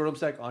 Like a scrotum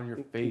sack on your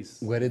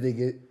face. Where did they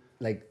get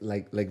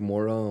like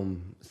more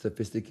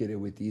sophisticated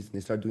with these? And they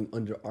start doing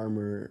Under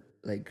Armour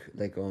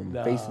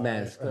face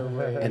masks,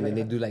 and then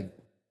they do like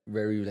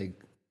very like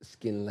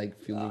skin like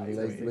feeling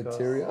like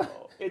material.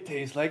 It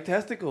tastes like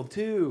testicle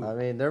too. I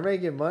mean, they're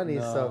making money,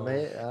 so No.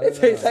 man. It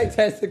tastes like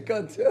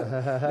testicle too.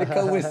 They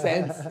come with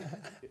scents.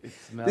 It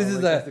smells This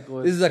is like a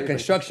testicle. this is It a tastes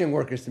construction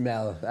worker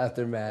smell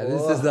aftermath.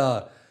 This is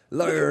a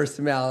lawyer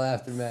smell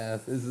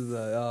aftermath. This is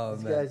a oh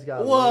These man. guys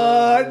got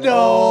What? No,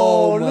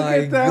 Oh look my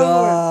at that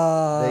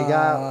god! They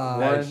got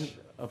That's one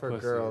a for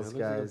pussy. girls, That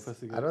looks like a guys.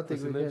 pussy. I don't think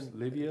Pussy we lips, can.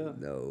 Labia.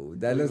 No,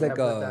 that looks like Put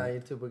that on a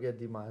YouTube will get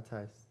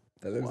demonetized.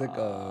 that looks like a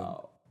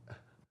Wow.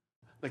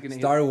 Like an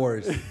Star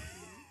Wars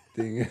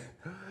thing.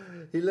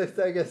 He looks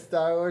like a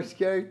Star Wars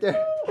character.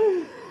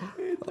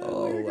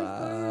 Oh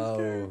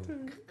wow!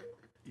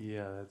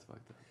 Yeah, that's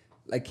fucked up.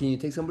 Like, can you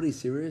take somebody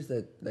serious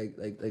that like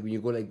when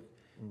you go like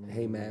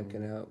Hey man,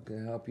 can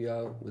I help you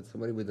out with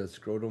somebody with a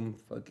scrotum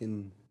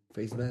fucking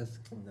face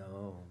mask?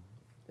 No.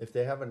 If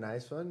they have a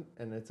nice one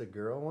and it's a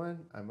girl one,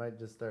 I might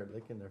just start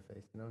licking their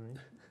face. You know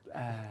what I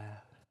mean?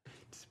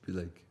 Just be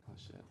like, Oh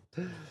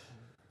shit.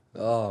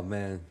 oh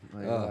man,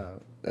 Like, wow.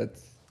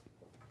 that's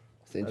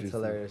interesting. That's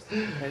hilarious.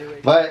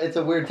 Anyway. But it's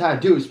a weird time.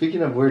 Dude,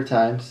 speaking of weird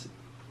times,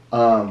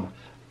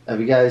 have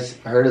you guys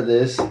heard of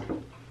this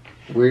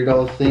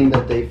weirdo thing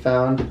that they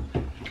found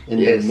in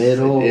the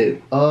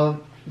middle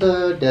of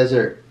the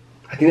desert?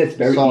 I think that's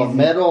very so easy. A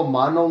metal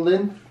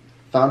monolith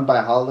found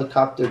by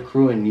helicopter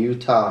crew in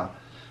Utah.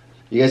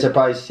 You guys have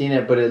probably seen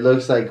it, but it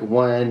looks like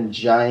one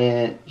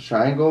giant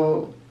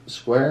triangle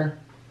square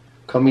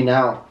coming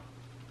out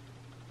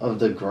of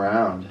the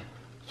ground.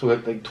 So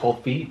like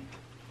 12 feet?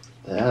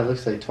 Yeah, it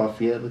looks like 12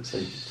 feet. It looks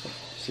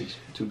like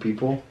 2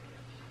 people.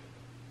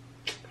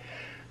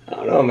 I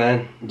don't know,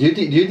 man. Do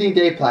you think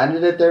they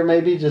planted it there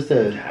maybe just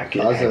to I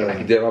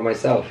could do it by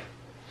myself.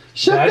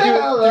 Shut the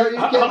hell up!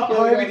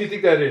 How heavy do you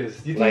think that is?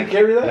 Do you think you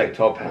carry that? Like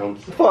 12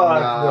 pounds. Fuck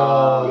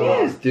no.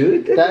 Yes,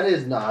 dude. That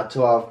is not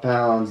 12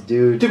 pounds,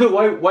 dude. Dude,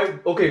 but why?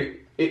 Okay,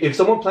 if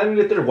someone planted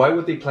it there, why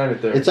would they plant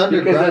it there? It's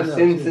underground. Because the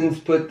Simpsons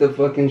put the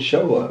fucking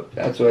show up.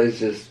 That's why it's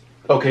just.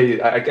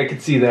 Okay, I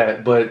could see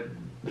that, but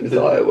That's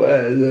all it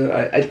was.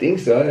 I think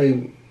so.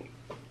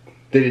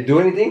 Did it do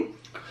anything?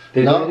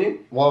 No.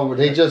 Well,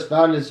 they just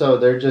found it, so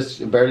they're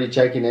just barely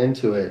checking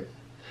into it.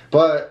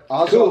 But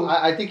also, Cool.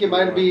 I think it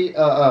might be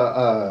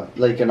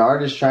like an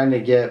artist trying to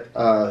get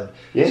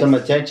some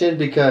attention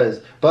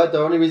but the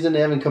only reason they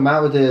haven't come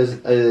out with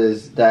it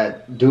is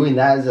that doing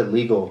that is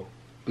illegal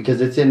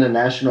because it's in a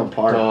national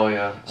park. Oh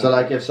yeah. So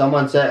like if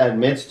someone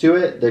admits to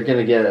it, they're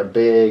gonna get a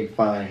big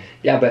fine.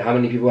 Yeah, but how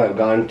many people have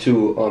gone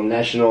to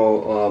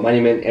national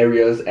monument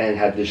areas and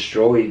have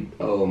destroyed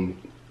an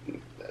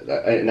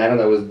island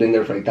that was been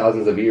there for like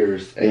thousands of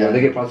years? And you know, they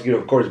get prosecuted,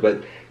 of course,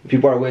 but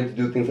people are willing to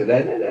do things like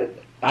that.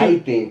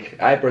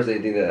 I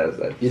personally think that's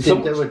like. You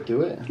think they would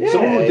do it? Yeah.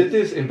 Someone who did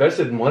this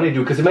invested money,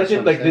 dude. Because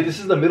imagine like this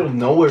is the middle of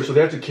nowhere, so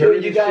they have to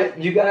carry. You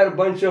got a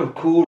bunch of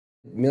cool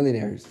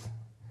millionaires.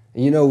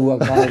 You know who I'm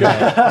talking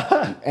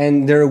about,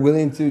 and they're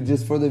willing to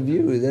just for the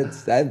view.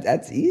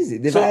 That's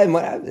easy.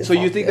 So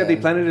you think that they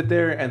planted it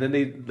there, and then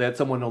they let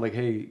someone know, like,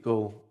 hey,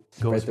 go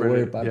spread the word,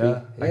 it. Bobby.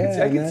 Yeah,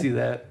 I can see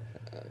that.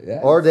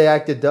 Yeah. Or they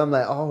acted dumb,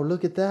 like, oh,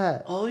 look at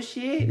that. Oh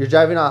shit! You're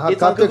driving a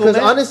helicopter because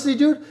honestly,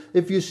 dude,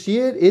 if you see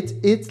it,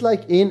 it's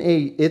like in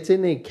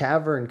a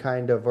cavern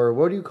kind of, or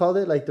what do you call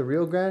it? Like the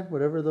Rio Grande,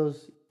 whatever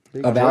those.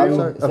 A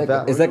valley.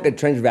 It's like a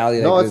trench valley.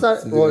 No, it's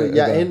not. Well,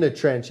 in the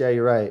trench. Yeah,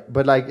 you're right.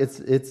 But like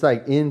it's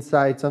like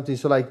inside something.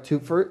 So like to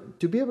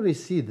be able to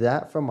see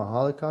that from a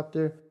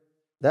helicopter,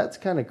 that's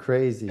kind of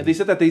crazy. And they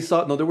said that they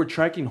were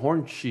tracking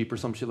horned sheep or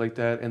some shit like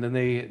that, and then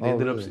they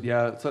ended up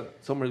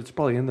somewhere. It's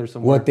probably in there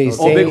somewhere. What they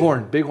say,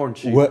 bighorn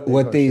sheep.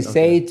 What they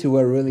say to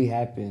what really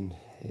happened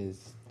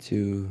is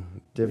two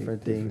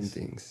different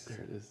things.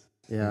 There it is.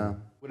 Yeah.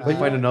 But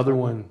find another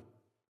one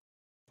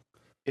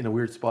in a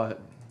weird spot.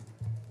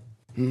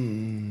 I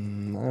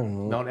don't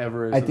know. Mount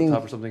Everest at the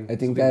top or something. I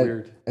think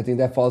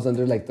that falls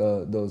under like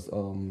those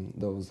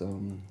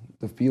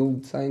the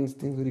field signs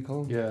things. What do you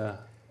call them? Yeah.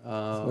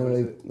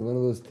 One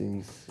of those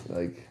things.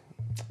 Like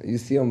you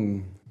see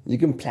them, you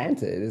can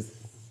plant it.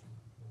 It's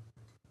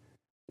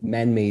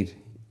man-made,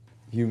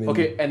 human.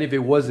 Okay, and if it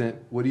wasn't,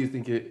 what do you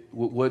think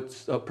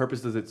what purpose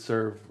does it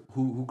serve?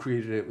 Who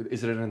created it?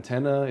 Is it an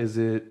antenna? Is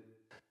it?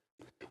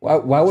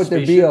 Why would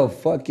there be a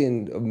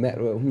fucking?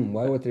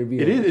 Why would there be?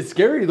 It's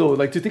scary though.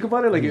 Like to think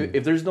about it. Like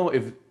if there's no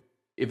if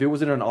it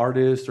wasn't an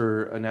artist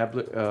or an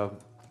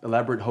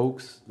elaborate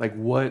hoax, like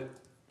what?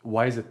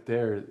 Why is it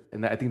there?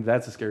 And I think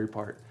that's the scary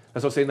part.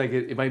 That's what I'm saying. Like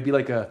it might be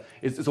like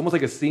it's almost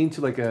like a scene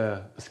to like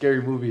a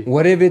scary movie.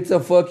 What if it's a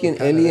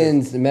fucking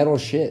aliens metal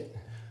shit?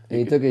 And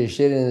he took his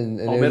shit and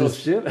metal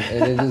shit,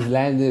 and it just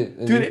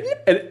landed. Dude,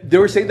 and they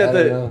were saying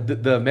that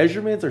the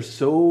measurements are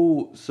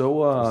so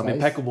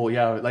impeccable.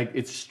 Yeah, like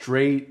it's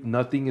straight.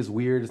 Nothing is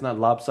weird. It's not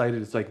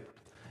lopsided. It's like,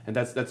 and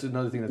that's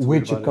another thing that's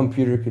which weird a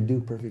computer could do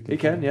perfectly. It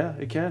can, yeah,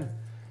 it can.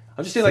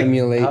 I'm just saying, like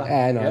simulate.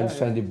 I'm just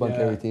trying to debunk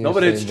everything. No,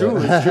 but it's true.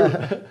 It's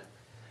true.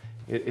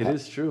 It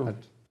is true.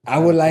 I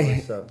would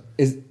like.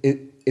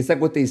 It's like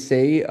what they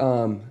say.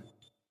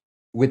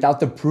 Without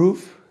the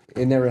proof,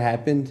 it never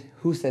happened.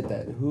 Who said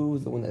that? Who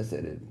was the one that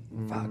said it?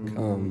 Fuck.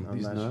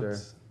 I'm not sure.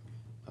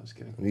 I'm just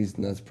kidding. These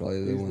nuts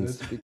probably the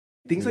ones.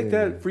 Things like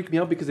that freak me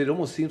out because it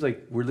almost seems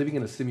like we're living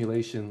in a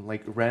simulation,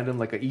 like random,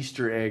 like an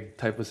Easter egg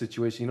type of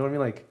situation. You know what I mean?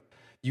 Like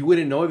you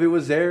wouldn't know if it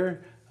was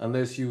there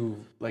unless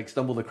you like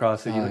stumbled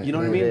across it. You know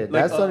what I mean? Like,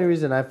 that's the only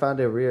reason I found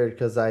it weird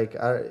because like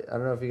I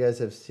don't know if you guys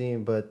have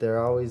seen, but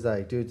they're always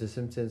like, dude, The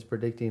Simpsons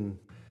predicting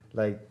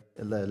like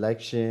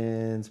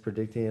elections,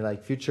 predicting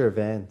like future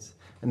events.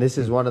 And this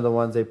is one of the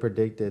ones they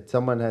predicted.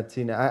 Someone had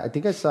seen it. I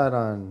think I saw it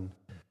on...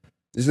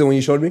 This is the one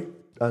you showed me?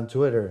 On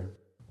Twitter.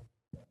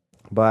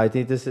 But I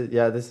think this is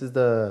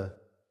the...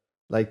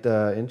 Like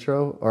the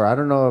intro. Or I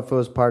don't know if it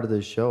was part of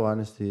the show,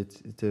 honestly.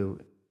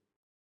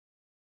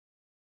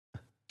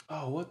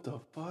 Oh, what the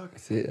fuck?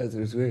 See, that's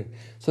what's weird.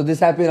 So this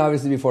happened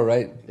obviously before,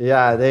 right?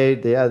 Yeah,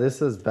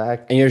 this is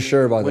back. And you're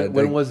sure about that?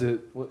 When was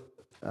it? What?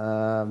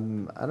 I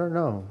don't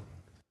know.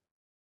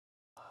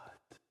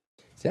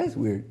 See, that's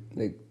weird.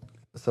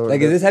 So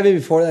Like, if this happened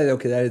before that,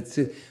 okay,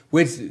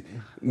 which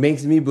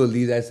makes me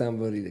believe that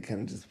somebody that kind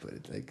of just put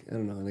it, like, I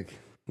don't know, like,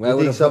 why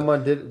would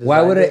someone did?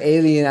 Why would an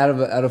alien out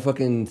of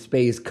fucking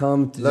space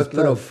come to just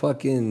put a look.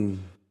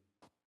 fucking?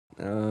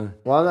 Well,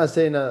 I'm not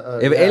saying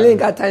If alien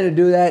got time to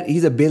do that,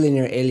 he's a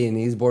billionaire alien.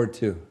 He's bored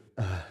too,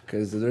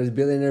 because there's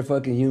billionaire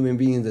fucking human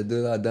beings that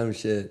do a lot of dumb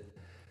shit.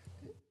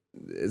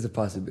 It's a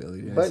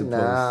possibility. But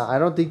nah, I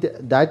don't think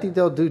that. I think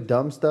they'll do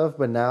dumb stuff,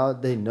 but now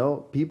they know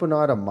people know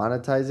how to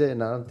monetize it,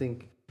 and I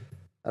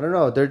don't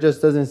know. There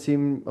just doesn't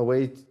seem a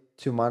way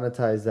to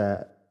monetize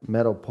that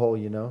metal pole,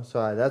 you know.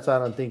 So that's why I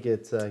don't think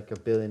it's like a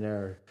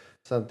billionaire or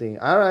something.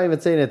 I'm not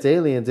even saying it's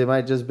aliens. It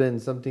might just been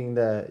something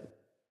that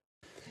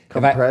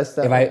compressed.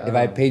 If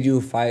I paid you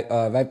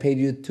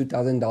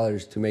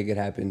 $2,000 to make it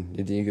happen,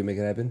 you think you could make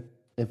it happen?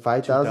 In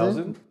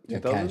 5,000? Yeah,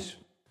 cash.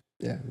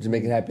 Yeah, just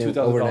make it happen $2,000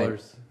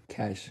 overnight.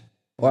 Cash.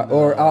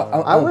 Or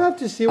I would have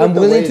to see what I'm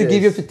willing to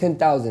give you for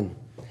 $10,000.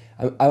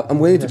 I'm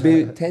willing to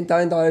pay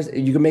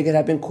 $10,000. You can make it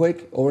happen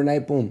quick,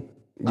 overnight, boom.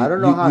 I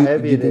don't know how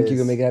heavy it is. You think you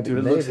can make it happen?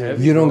 Dude, it looks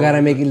heavy. You don't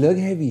gotta make it look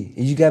heavy.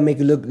 You gotta make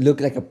it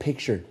look like a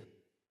picture.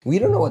 We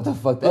don't know what the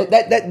fuck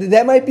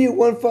that might be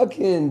one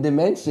fucking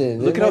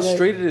dimension. Look at how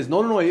straight it is.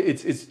 No.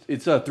 It's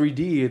a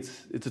 3D.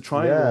 It's a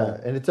triangle.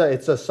 Yeah, and it's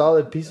a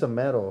solid piece of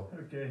metal.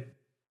 Okay.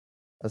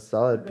 A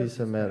solid piece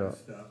of metal.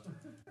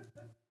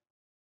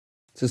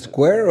 It's a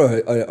square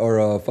or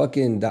a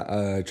fucking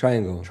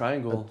triangle.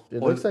 Triangle.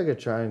 It looks like a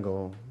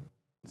triangle,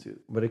 Let's see.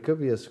 but it could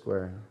be a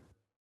square.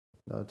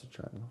 No, it's a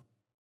triangle.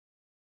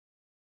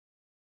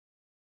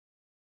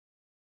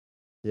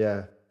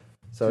 Yeah.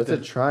 So Dude,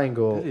 it's a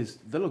triangle.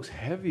 That looks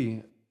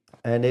heavy.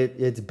 And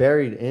it's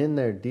buried in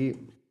there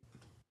deep.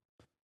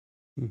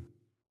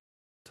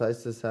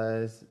 Twice the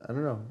size. I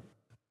don't know.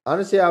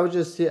 Honestly, I would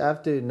just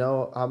have to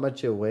know how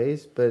much it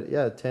weighs. But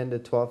yeah, 10 to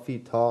 12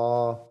 feet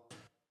tall.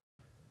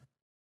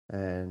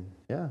 And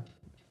yeah.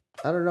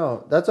 I don't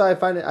know. That's why I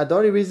find it. The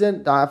only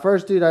reason, at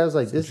first, dude, I was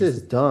like, this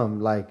is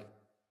dumb. I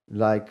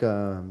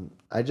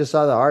just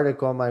saw the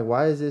article. I'm like,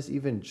 why is this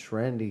even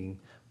trending?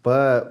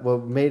 But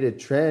what made it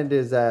trend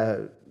is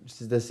that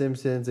The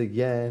Simpsons,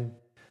 again,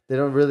 they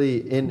don't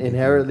really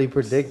inherently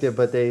predict it,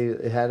 but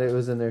it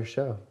was in their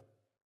show.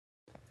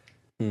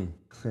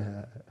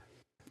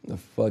 A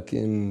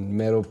fucking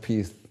metal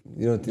piece.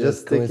 You don't think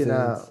Just that's sticking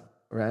coincidence? out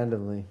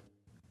randomly.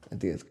 I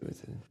think it's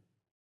coincidence.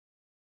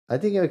 I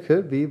think it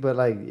could be, but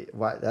like,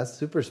 why? That's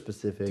super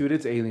specific. Dude,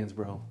 it's aliens,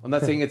 bro. I'm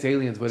not saying it's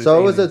aliens, but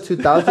So it's it was a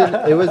 2000.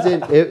 It was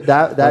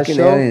that Fucking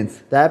show.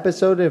 aliens. That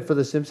episode for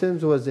The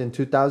Simpsons was in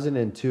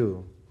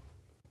 2002.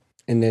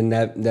 And then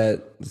I'm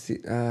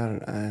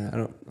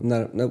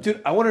not. Nope.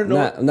 Dude, I want to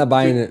know. I'm not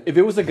buying it. If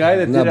it was a guy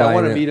that I'm did not it, I buying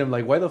want to it. meet him.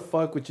 Like, why the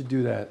fuck would you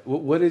do that?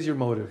 What is your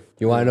motive?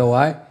 You want to know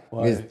why?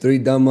 Why? Because 3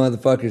 dumb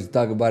motherfuckers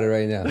talk about it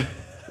right now.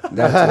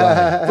 That's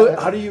why. But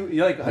how do you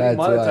That's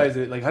monetize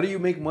it? Like, how do you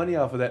make money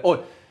off of that?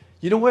 Oh,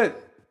 you know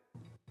what?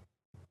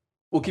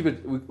 We'll keep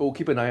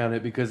an eye on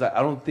it because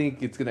I don't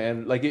think it's gonna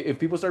end. Like, if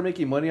people start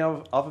making money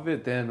off of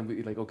it, then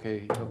we like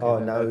okay. Oh,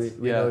 now we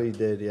know he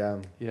did. Yeah.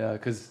 Yeah,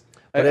 because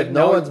But if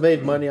no one's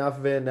made money off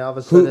of it, and all of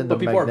a sudden but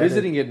people are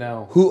visiting it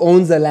now. Who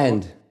owns the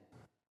land?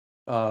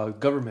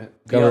 Government.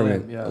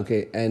 Government. BLM, yeah.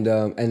 Okay, and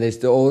they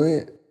still own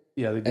it,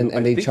 Yeah, they do. and I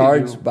they think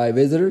charge do. by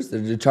visitors.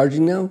 They're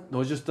charging now.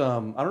 No, it's just I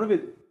don't know if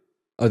it.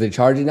 Are they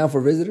charging now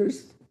for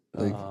visitors?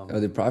 Like, are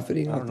they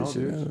profiting I off don't know, this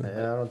shit? dude.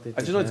 Yeah, I don't think.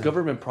 I just know it's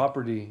government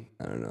property.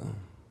 I don't know.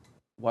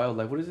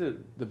 Wildlife. What is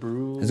it? The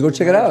Brew. Let's go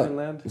check it out.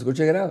 Land? Let's go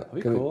check it out. That'd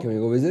be Can cool. we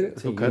go visit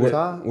it? go cut it.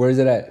 Utah? Where is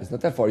it at? It's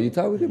not that far.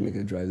 Utah. We can make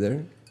a drive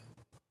there.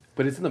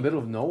 But it's in the middle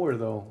of nowhere,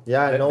 though.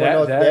 Yeah, no one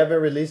knows. They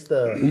haven't released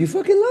the. You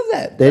fucking love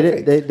that. They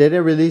Perfect.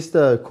 didn't release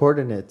the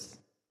coordinates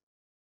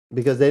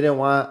because they didn't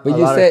want But a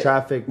you lot said of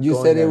traffic. you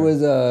going said there. it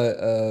was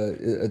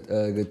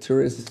a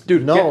tourist.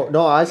 Dude,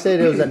 No, I said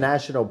it was a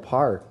national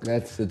park.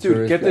 That's a Dude,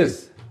 tourist. get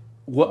place. this.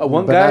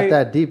 One But guy. not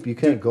that deep. You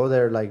can't go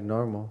there like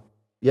normal.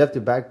 You have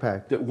to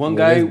backpack. One Well,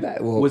 guy there's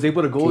was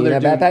able to Can go you there.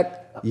 have Dude. backpack?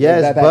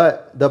 Yes, Backpack.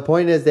 but the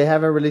point is they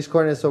haven't released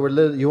coordinates, so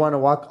we're you want to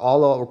walk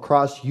all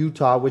across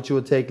Utah, which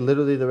will take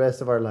literally the rest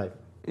of our life.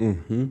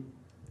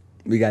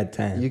 We got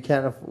time. We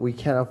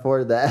can't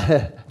afford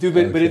that. Dude,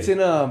 but it's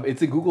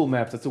in Google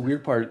Maps. That's the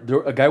weird part.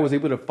 A guy was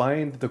able to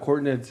find the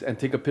coordinates and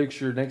take a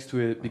picture next to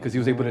it because he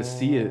was able to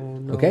see it.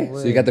 Okay,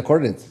 so you got the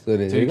coordinates. So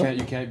there So you you go.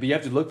 can't. But you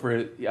have to look for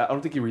it. Yeah, I don't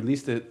think he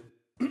released it.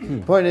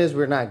 Point is,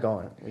 we're not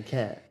going. We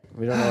can't.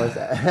 We don't know what's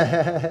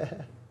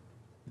that.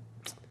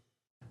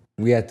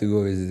 We have to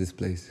go visit this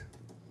place.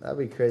 That'd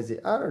be crazy.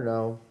 I don't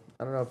know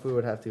if we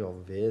would have to go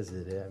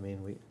visit it. I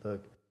mean,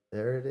 look,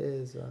 there it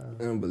is.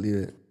 I don't believe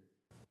it.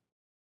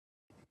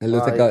 It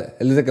looks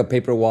like a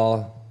paper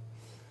wall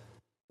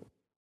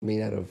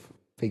made out of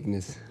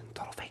fakeness.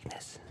 Total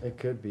fakeness. It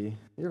could be.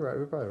 You're right.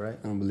 We're probably right.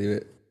 I don't believe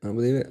it.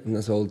 I'm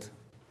not sold.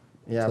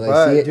 Yeah, Till but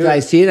I see it, dude, till I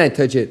see it, I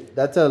touch it.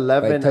 that's an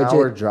If I touch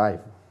 11-hour it- drive.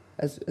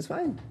 It's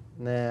fine.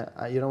 Nah,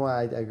 you know what?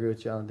 I agree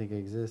with you. I don't think it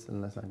exists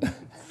unless I know.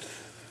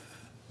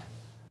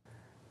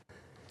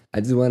 I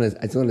just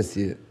wanna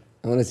see it.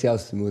 I wanna see how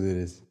smooth it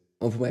is.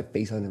 I want to put my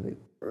face on it.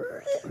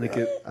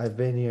 I've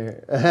been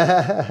here.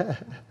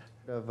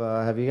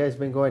 Have you guys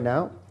been going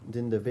out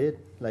in the vid,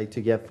 like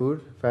to get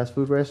food, fast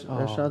food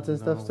restaurants and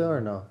stuff still,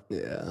 or no?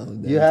 Yeah.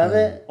 You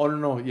haven't? Oh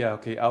no, yeah,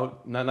 okay,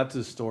 out not to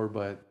the store,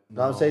 but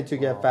No, I'm saying to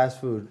get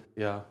fast food.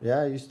 Yeah.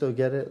 Yeah, you still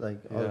get it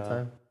like all the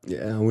time.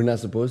 Yeah, we're not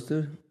supposed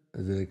to.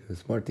 Is it like a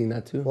smart thing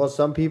not to? Well,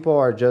 some people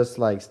are just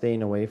like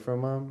staying away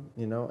from them,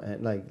 you know,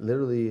 and like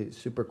literally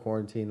super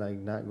quarantine, like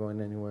not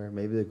going anywhere.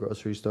 Maybe the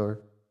grocery store.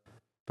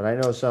 But I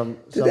know some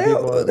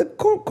people.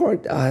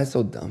 The that's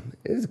so dumb.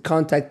 It's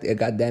contact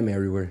goddamn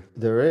everywhere.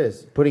 There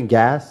is putting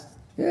gas.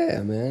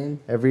 Yeah, man.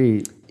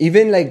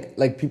 Even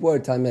like people are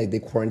telling me like they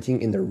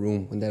quarantine in their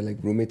room when they're like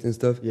roommates and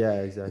stuff. Yeah,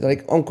 exactly. They're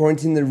like I'm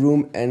quarantined in the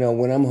room, and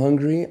when I'm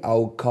hungry,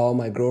 I'll call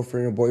my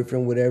girlfriend or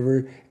boyfriend,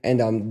 whatever, and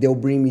they'll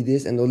bring me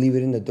this and they'll leave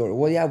it in the door.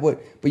 Well, yeah,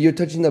 but you're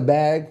touching the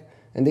bag.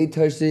 And they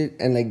touched it,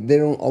 and like they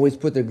don't always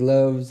put their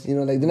gloves, you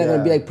know, like they're not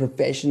gonna be like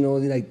professional.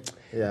 They're like,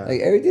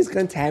 like everything's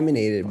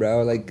contaminated,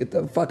 bro. Like get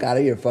the fuck out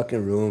of your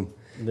fucking room.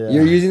 Yeah.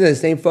 You're using the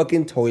same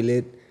fucking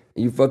toilet.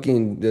 You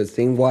fucking the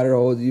same water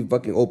hose. You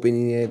fucking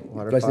opening it,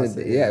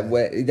 faucet,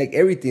 wet, like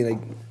everything.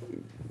 Like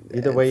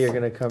either way, you're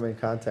gonna come in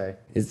contact.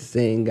 It's the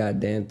same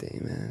goddamn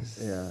thing, man.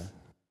 Yeah.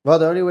 Well,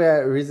 the only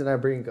reason I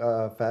bring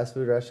fast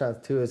food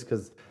restaurants too is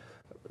because.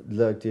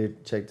 Look,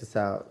 dude, check this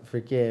out.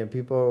 Freaking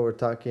people were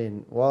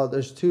talking. Well,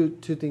 there's two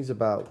things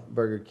about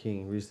Burger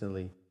King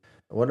recently.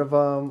 One of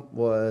them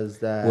was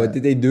that. What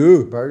did they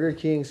do? Burger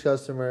King's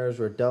customers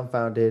were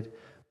dumbfounded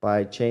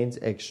by chain's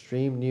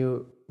extreme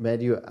new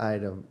menu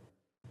item,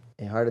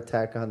 a heart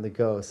attack on the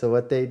go. So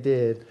what they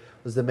did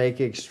was to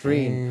make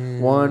extreme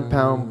 1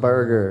 pound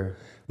burger.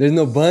 There's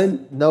no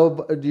bun?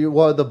 No,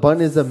 well, the bun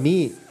is a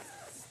meat.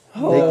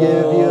 They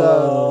give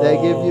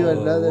you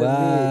another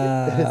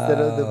meat instead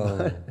of the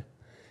bun.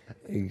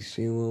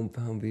 Extreme 1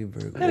 pound beef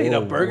burger. I need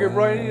a burger,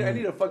 bro.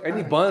 I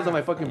need buns on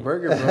my fucking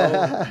burger, bro.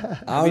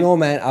 I don't know,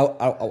 man.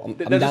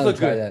 I'm down to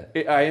try that.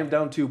 I am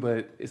down too,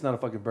 but it's not a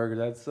fucking burger.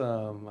 That's I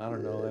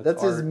don't know.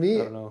 That's his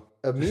meat. I don't know.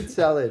 A meat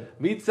salad.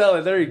 Meat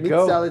salad. There you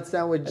go. Meat salad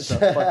sandwich. That's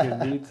a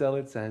fucking meat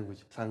salad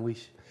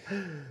sandwich.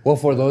 Well,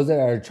 for those that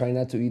are trying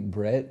not to eat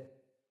bread.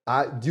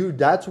 Dude,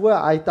 that's what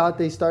I thought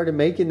they started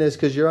making this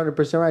because you're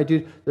 100% right,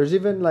 dude. There's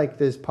even like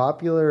this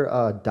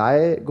popular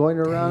diet going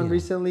around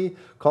recently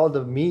called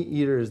the meat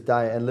eaters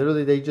diet, and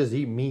literally they just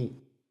eat meat.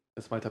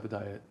 That's my type of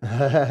diet.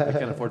 I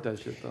can't afford that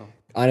shit though.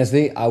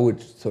 Honestly, I would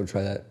so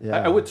try that.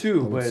 Yeah, I would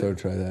too. I would so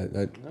try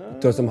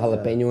that. Throw some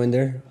jalapeno in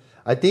there.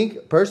 I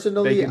think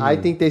personally, I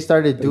think they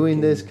started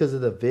doing this because of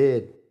the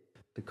vid,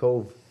 the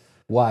Cove.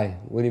 Why?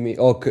 What do you mean?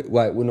 Oh,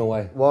 why? We know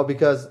why. Well,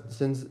 because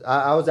since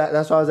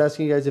that's why I was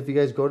asking you guys if you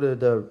guys go to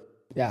the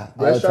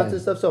restaurants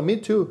and stuff. So me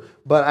too.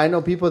 But I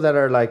know people that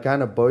are like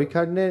kind of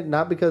boycotting it,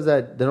 not because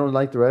that they don't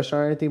like the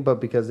restaurant or anything,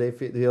 but because they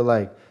feel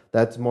like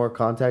that's more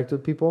contact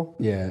with people.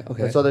 Yeah.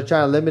 Okay. And so they're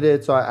trying to limit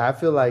it. So I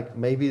feel like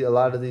maybe a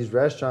lot of these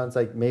restaurants,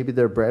 like maybe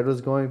their bread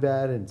was going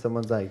bad, and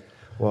someone's like,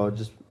 "Well,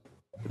 just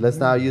let's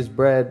not use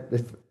bread.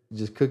 If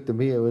just cook the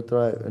meat, we'll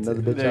throw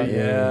another bitch out."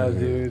 Yeah,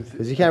 dude.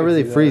 Because you can't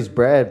really freeze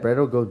bread. Bread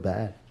will go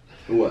bad.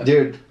 What?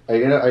 Dude, are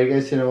you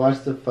guys gonna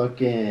watch the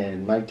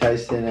fucking Mike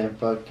Tyson and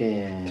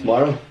fucking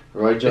tomorrow?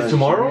 Roy Jones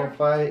tomorrow? Jr.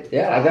 fight?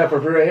 Yeah, I got it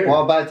for free right here.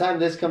 Well, by the time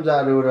this comes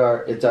out,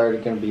 it's already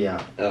gonna be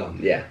out. Oh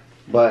yeah.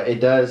 But it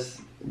does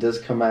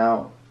come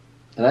out,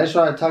 and I just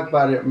want to talk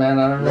about it, man.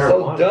 I don't know.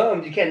 So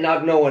dumb. You can't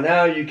knock no one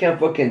out. You can't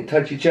fucking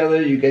touch each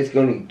other. You guys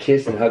gonna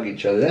kiss and hug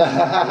each other.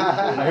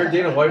 I heard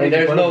Dana White. And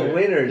there's no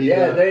winners.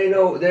 Yeah, there ain't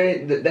no.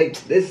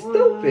 It's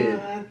stupid.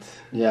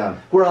 Yeah,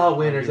 we're all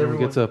winners.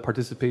 Everyone gets a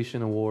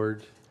participation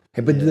award.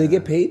 Hey, but do they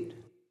get paid?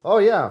 Oh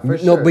yeah, for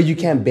sure. No, but you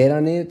can't bet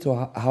on it.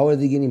 So how are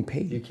they getting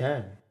paid? You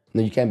can.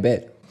 No, you can't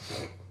bet.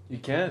 You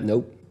can.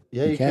 Nope.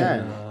 Yeah, you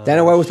can.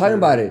 Dana White was talking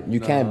about it. You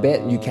can't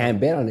bet. You can't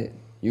bet on it.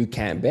 You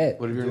can't bet.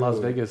 What if you're in Las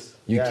Vegas?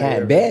 You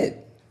can't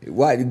bet.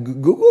 Why?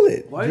 Google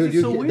it. Why is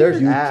it so weird?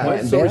 There's Why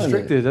is it so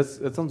restricted?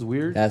 That sounds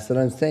weird. That's what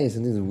I'm saying.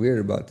 Something's weird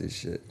about this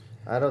shit.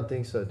 I don't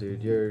think so,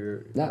 dude.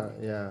 You're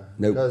yeah.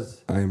 Nope.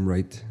 Because I am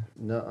right.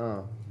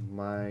 No,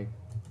 Mike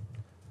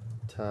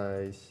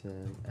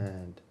Tyson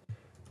and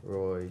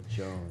Roy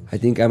Jones. I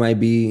think I might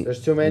be.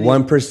 There's too many.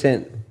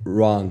 1%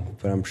 wrong,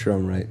 but I'm sure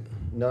I'm right.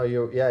 No,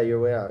 you're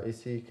way out. You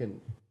see,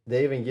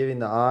 they even giving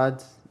the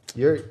odds.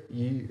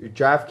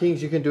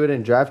 DraftKings, you can do it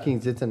in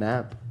DraftKings. It's an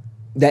app.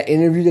 That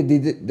interview that they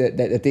did, the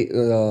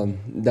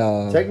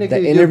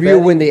interview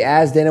when they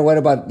asked Dana White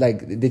about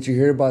like, did you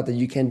hear about that?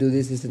 You can't do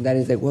this and that. And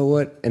he's like, well,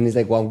 what? And he's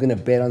like, well, I'm gonna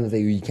bet on it.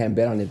 Like, you can't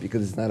bet on it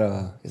because it's not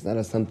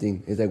a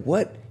something. He's like,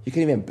 what? You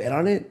can't even bet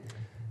on it?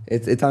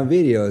 It's on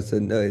video. So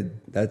no,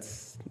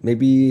 that's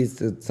maybe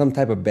it's some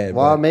type of bet.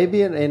 Well,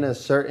 maybe in a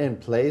certain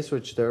place,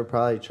 which they're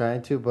probably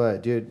trying to.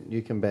 But dude,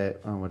 you can bet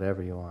on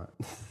whatever you want.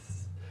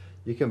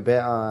 You can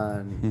bet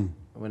on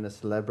when a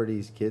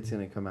celebrity's kid's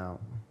gonna come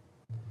out.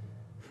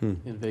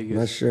 In Vegas.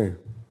 Not sure.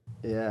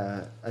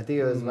 Yeah, I think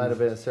it was might have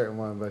been a certain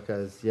one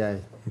because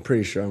I'm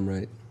pretty sure I'm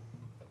right.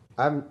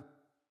 I'm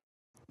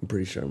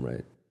pretty sure I'm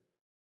right.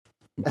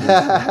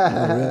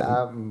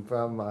 I'm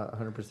from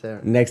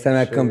 100%. Next time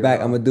I come back,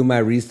 I'm gonna do my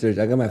research.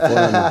 I got my phone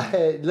on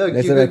me. Look,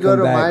 Next you time I can go come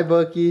to back-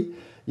 MyBookie.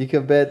 You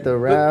can bet the But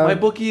round. my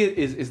bookie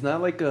is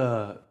not like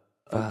a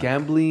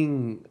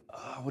gambling.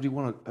 What do you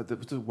want?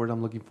 What's the word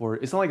I'm looking for?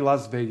 It's not like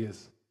Las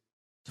Vegas.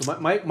 So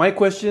my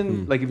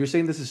question, like, if you're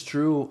saying this is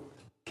true,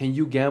 can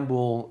you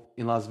gamble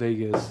in Las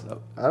Vegas?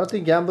 I don't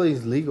think gambling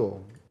is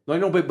legal, No, I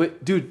know,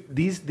 but dude,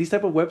 these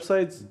type of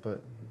websites,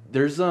 but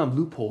there's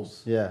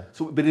loopholes. yeah.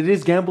 So, but it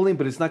is gambling,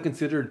 but it's not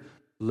considered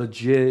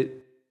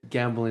legit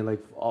gambling, like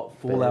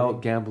full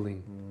out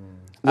gambling.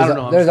 I don't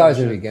know. There's always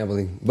gonna be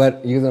gambling,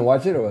 but you gonna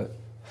watch it or what?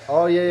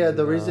 Oh yeah.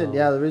 The reason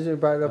you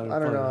brought it up, I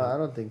don't know. I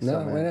don't think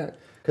so. No, why not?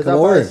 Because Come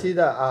I'll probably over. see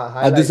the I'll do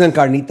highlights. some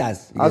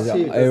carnitas. I'll because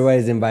see.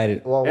 Everybody's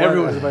invited. Well,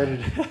 Everyone's invited.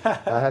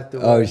 I have to.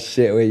 Oh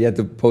shit! Wait, you have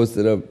to post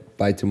it up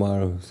by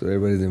tomorrow, so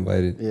everybody's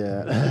invited.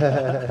 Yeah.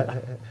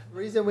 The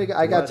reason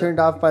I got turned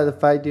off by the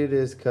fight, dude,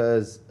 is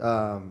because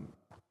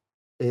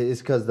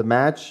the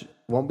match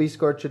won't be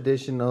scored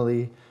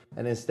traditionally,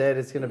 and instead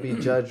it's going to be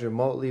judged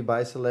remotely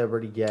by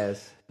celebrity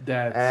guests,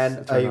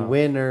 and a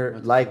winner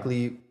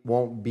likely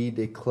won't be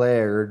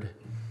declared.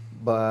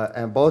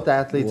 And both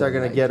athletes are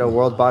going to get a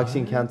World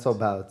Boxing Council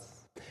bouts.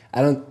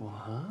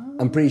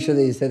 I'm pretty sure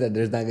they said that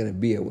there's not gonna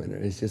be a winner.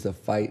 It's just a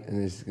fight,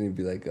 and it's gonna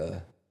be like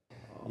a.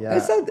 Yeah,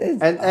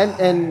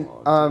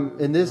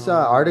 in this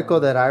article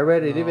that I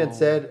read, it even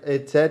said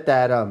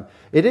that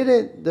it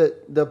didn't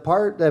the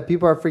part that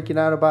people are freaking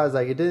out about is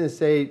like it didn't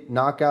say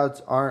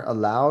knockouts aren't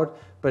allowed,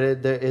 but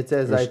it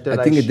says like they're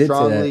like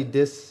strongly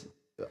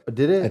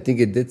Did it? I think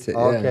it did say.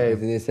 Okay. Yeah, I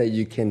think they said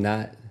you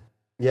cannot.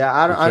 Yeah,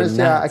 I don't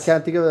honestly. I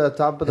can't think of the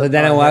top of the. But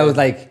then I was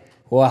like,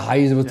 well, how are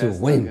you supposed to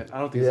win? I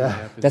don't think it's gonna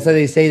happen. That's why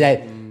they say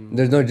that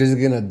there's no just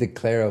gonna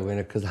declare a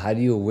winner, because how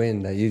do you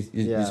win? That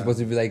you're supposed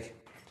to be like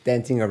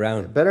dancing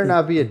around. Better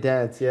not be a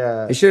dance.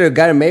 Yeah. They should have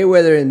got a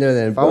Mayweather in there.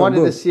 Then if I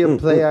wanted to see him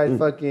play, I'd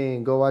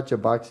fucking go watch a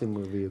boxing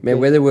movie. Okay?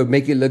 Mayweather would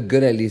make you look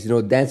good at least,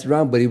 dance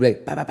around, but he'd be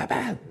like, bah, bah, bah,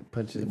 bah.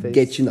 Punch in the face.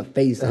 Get you in the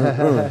face.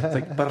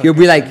 He'll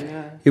be like,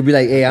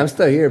 hey, I'm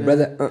still here,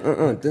 brother.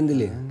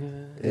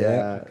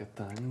 Yeah.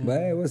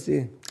 But we'll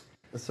see.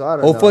 So I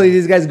don't Hopefully know.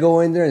 these guys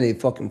go in there and they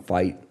fucking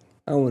fight.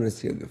 I want to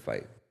see a good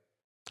fight.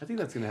 I think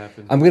that's gonna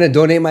happen. I'm gonna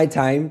donate my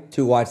time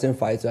to watch them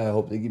fight, so I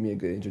hope they give me a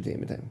good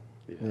entertainment time.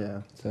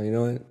 Yeah. So you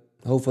know what?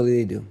 Hopefully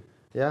they do.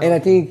 Yeah. And I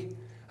think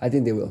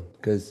they will,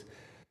 because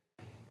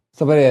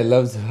somebody that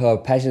loves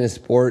passionate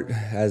sport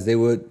as they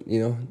would,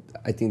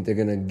 I think they're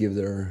gonna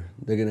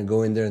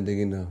go in there and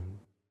they're gonna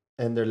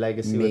end their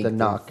legacy make with a them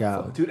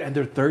knockout. Dude, and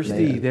they're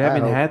thirsty. They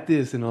haven't had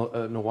this in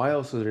a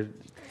while, so they're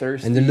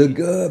thirsty. and they look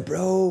good,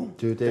 bro.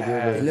 Dude, they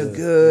They do. look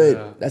good.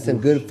 Yeah. That's some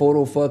good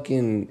photo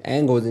fucking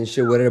angles and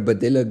shit, whatever. But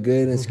they look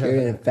good and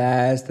scary and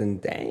fast and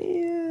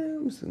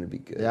damn, it's gonna be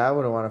good. Yeah, I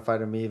wouldn't want to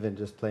fight him even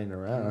just playing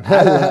around.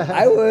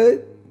 I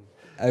would.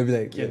 I'd be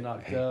like, get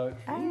knocked out.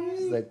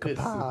 It's like,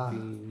 kapah.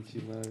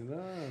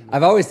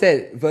 I've always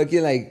said,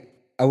 fucking like,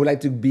 I would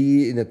like to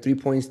be in a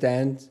 3-point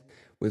stand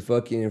with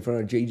fucking in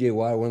front of JJ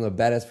Watt, one of the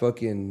baddest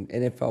fucking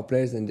NFL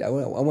players, and I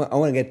want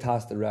to get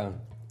tossed around.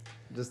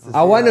 Just to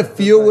I see want to how-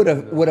 feel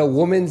what a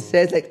woman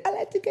says, like, I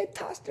like to get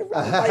tossed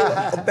around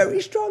by a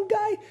very strong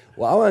guy.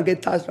 Well, I want to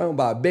get tossed around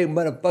by a big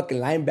motherfucking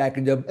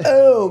linebacker, just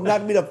boom,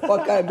 knock me the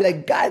fuck out, and be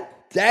like, God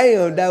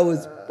damn, that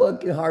was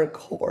fucking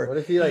hardcore. What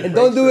if he, like, and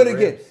don't breaks do your it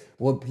again. ribs?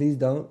 Well, please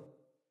don't.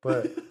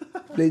 But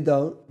Please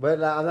don't. I'm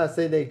not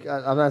saying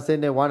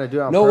they want to do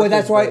it on No, well, purpose,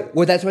 that's why. but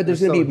Well, that's why there's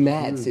they're gonna be so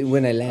mats huge.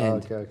 when I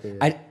land. Okay,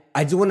 yeah.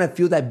 I just want to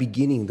feel that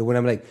beginning, the when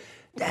I'm like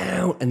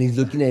down, and he's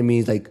looking at me.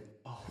 He's like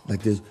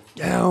this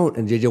down,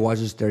 and JJ Watt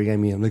is staring at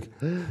me. I'm like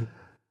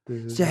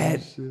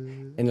sad,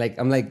 and like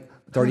I'm like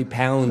 30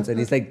 pounds, and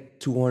he's like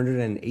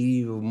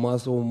 280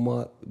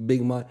 muscle,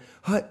 big muscle.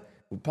 What?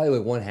 Probably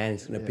with one hand,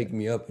 he's gonna pick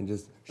me up and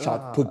just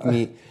shot put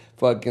me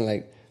fucking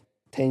like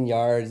 10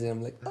 yards, and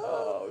I'm like,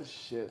 Oh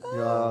shit.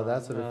 No,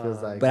 that's what it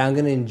feels like. but I'm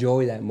gonna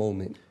enjoy that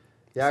moment.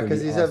 Yeah, It's because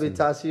be he's gonna be awesome.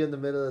 tossing you in the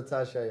middle of the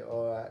touch.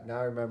 Like, now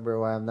I remember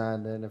why I'm not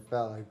in the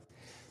NFL. Like,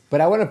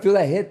 But I want to feel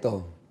that hit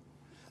though.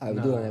 I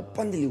would do it like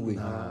Pandeli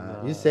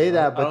way. you say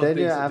that, I but don't then think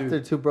you're so, after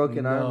dude. 2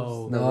 broken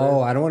arms.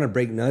 No, I don't want to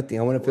break nothing.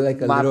 I want to feel like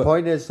My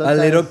point is a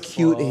little sometimes-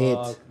 cute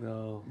hit.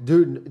 No.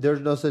 Dude, there's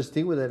no such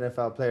thing with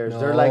NFL players.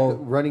 They're No. like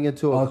running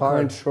into a car,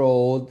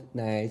 Controlled,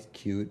 nice,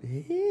 cute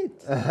hit.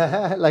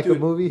 like a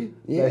movie.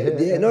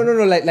 Yeah. No.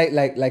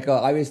 Like.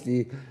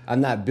 Obviously, I'm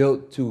not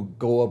built to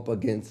go up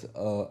against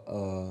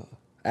a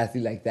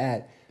athlete like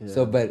that.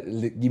 So, but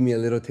give me a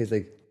little taste,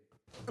 like,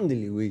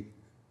 Pandeli way.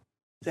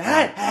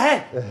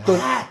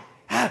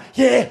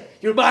 Yeah,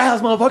 you're my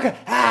house, motherfucker.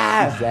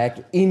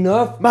 Exactly.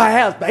 Enough. My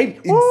house, baby.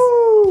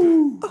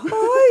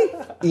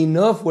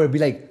 Enough where it'd be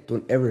like,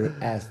 don't ever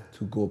ask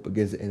to go up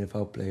against an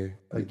NFL player.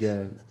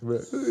 Again.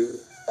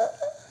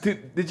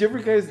 Did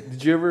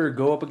you ever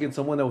go up against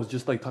someone that was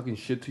just like talking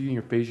shit to you in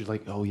your face? You're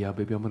like, oh yeah,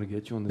 baby, I'm gonna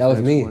get you on this. That was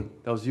next me. one.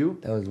 That was you.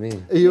 That was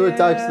me. You would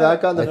talk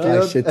smack on the I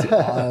field. talk shit to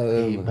all of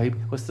Hey, them. babe,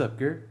 what's up,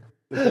 girl?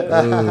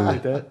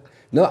 Like that.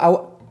 No,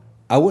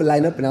 I would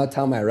line up and I would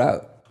tell my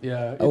route.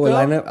 Yeah. I would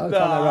line up. I would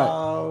tell my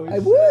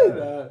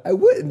route. I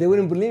would. They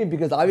wouldn't believe me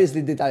because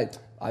obviously they thought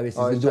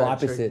obviously Oh, they he's do trying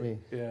to trick opposite. me.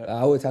 Yeah.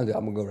 I would tell them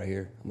I'm gonna go right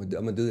here. I'm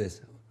gonna do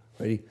this.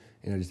 Ready?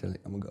 And I just tell them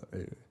I'm gonna go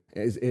right here.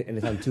 And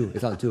it's on two.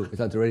 It's on two.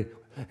 It's on two. Ready?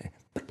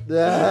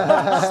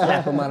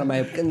 Slap him out of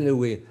my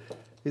way.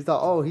 He's like,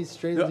 oh, he's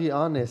strangely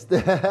honest.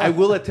 I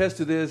will attest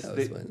to this. That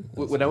was fun.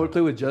 When I would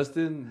play with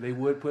Justin, they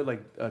would put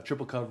like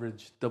triple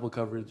coverage, double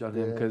coverage on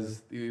him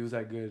because he was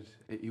that good.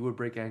 He would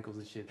break ankles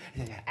and shit.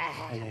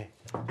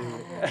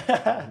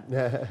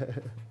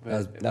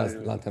 That was a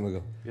long time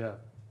ago. Yeah.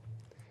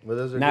 Well,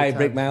 those are Now I good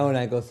break times. my own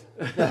ankles.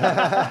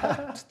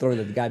 Just throwing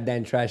the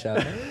goddamn trash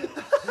out.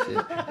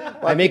 Shit.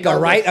 I make a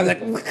right. I'm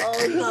like,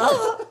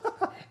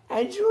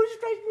 Andrew,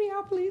 stretch me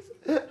out, please.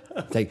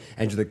 It's like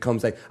Andrew that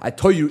comes like, I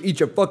told you to eat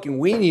your fucking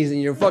weenies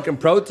and your fucking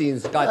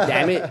proteins. God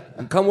damn it.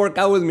 And come work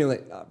out with me. I'm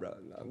like, nah, bro,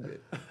 no, I'm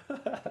good.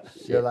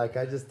 You're like,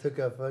 I just took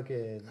a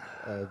fucking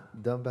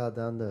dumbbell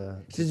down the.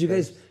 Since you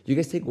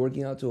guys take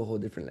working out to a whole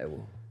different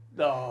level.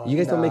 No. You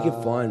guys don't make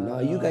it fun. No,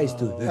 you guys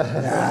do.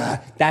 Nah,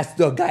 that's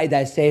the guy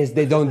that says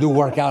they don't do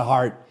workout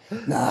hard.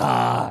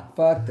 Nah,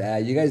 fuck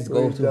that. You guys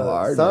go too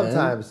hard.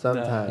 Sometimes.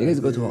 Man. You guys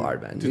go too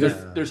hard, man. Dude,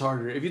 there's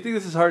harder. If you think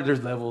this is hard,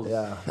 there's levels.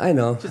 Yeah. I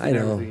know. Just I in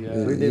know. everything,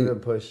 yeah. We didn't even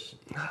push.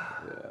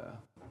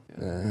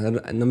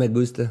 No me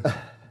gusta.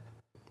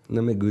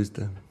 No me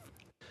gusta.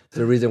 It's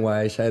the reason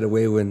why I shied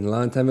away when a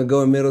long time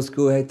ago in middle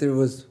school, Hector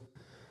was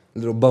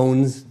little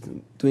bones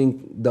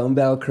doing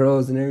dumbbell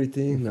curls and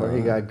everything. Or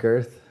he got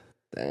girth.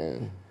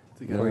 Damn.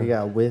 Or he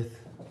got width.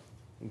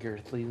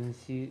 Girthly and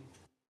shit.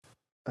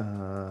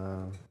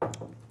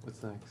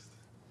 What's next?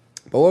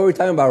 But what were we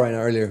talking about right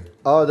now earlier?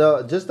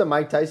 Oh, just the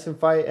Mike Tyson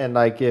fight, and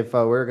like if we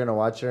were gonna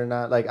watch it or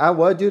not. Like I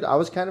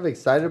was kind of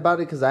excited about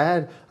it because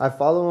I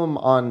follow him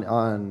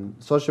on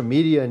social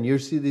media, and you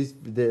see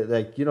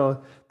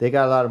they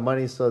got a lot of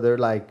money, so they're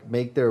like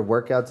make their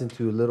workouts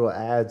into little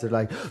ads. They're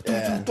like,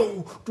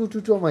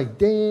 I'm like,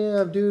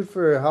 damn, dude,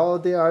 for how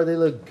old they are, they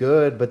look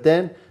good. But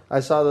then I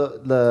saw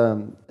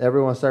the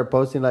everyone start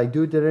posting like,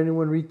 dude, did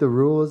anyone read the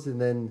rules? And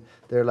then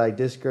they're like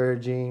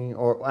discouraging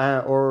or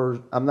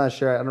I'm not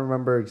sure. I don't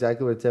remember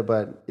exactly what it said,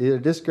 but either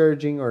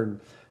discouraging or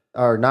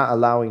not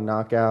allowing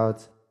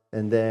knockouts.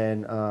 And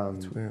then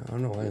It's weird. I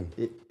don't know why.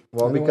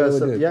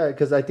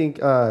 because I think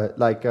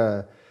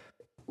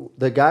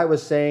the guy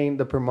was saying,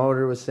 the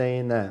promoter was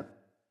saying that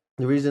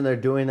the reason they're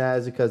doing that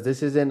is because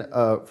this isn't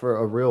for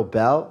a real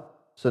bout,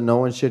 so no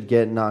one should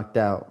get knocked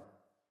out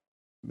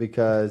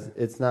because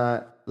it's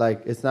not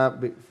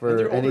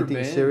for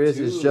anything serious.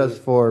 Too. It's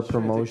just for They're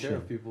trying to take care promotion.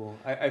 of people.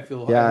 I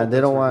feel. Yeah, I and they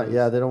hope don't that's want. what it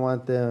Yeah, is. they don't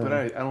want them. But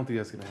I don't think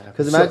that's gonna happen.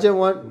 Because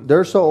imagine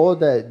they're so old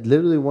that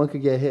literally one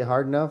could get hit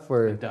hard enough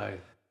where And die.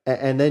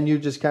 and then you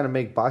just kind of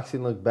make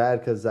boxing look bad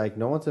because like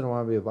no one's gonna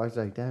want to be a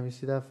boxer. Like, damn, you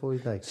see that fool?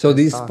 He's like, So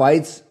these tough.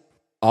 fights,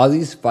 all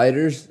these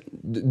fighters,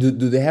 do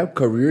they have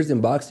careers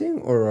in boxing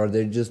or are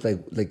they just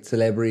like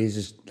celebrities,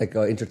 just like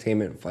an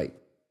entertainment fight?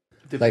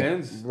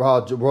 Depends.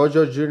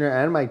 Rojo Jr.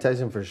 and Mike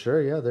Tyson for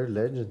sure. Yeah, they're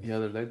legends. Yeah,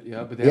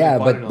 but they Yeah,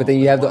 haven't fought in but a then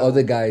you have the while.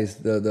 other guys,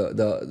 the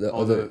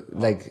other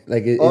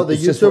The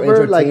it's just for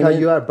YouTuber like how entertainment.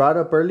 you had brought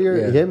up earlier,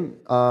 Yeah. him.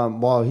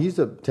 He's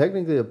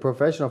technically a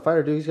professional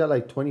fighter, dude. He's got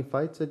like 20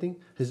 fights, I think.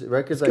 His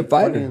record's He's a like good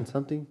 20 fighter. and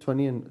something,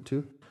 20 and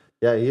 2.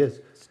 Yeah, he is.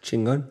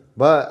 Chingon.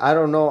 But I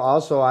don't know.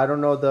 Also, I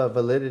don't know the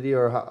validity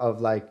of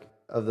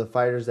the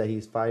fighters that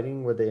he's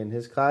fighting. Were they in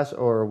his class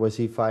or was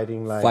he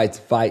fighting like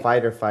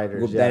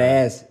fighters? Whoop Yeah. that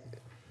ass.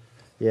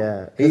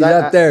 Yeah, 'Cause He's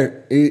up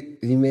there.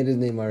 He made his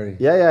name already.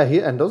 Yeah.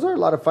 And those are a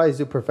lot of fights,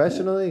 dude.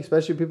 Professionally,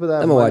 especially people that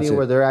have I'ma money watch it.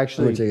 where they're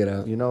actually, I'ma check it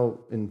out.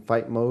 in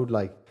fight mode.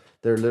 Like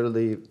they're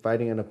literally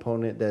fighting an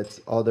opponent that's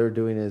all they're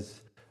doing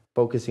is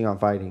focusing on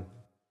fighting.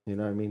 You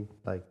know what I mean?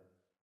 Like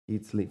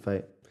eat, sleep,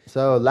 fight.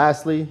 So,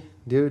 lastly,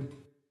 dude,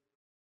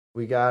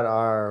 we got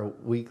our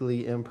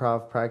weekly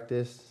improv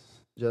practice,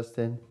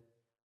 Justin.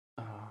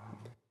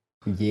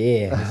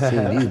 Yeah, I've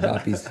seen these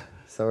boppies.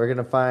 So we're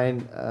gonna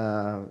find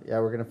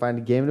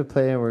a game to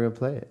play, and we're gonna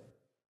play it.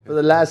 For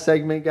the last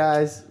segment,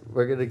 guys,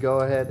 we're gonna go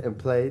ahead and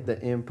play the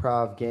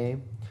improv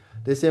game.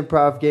 This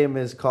improv game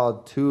is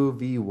called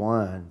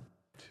 2v1,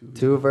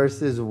 2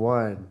 versus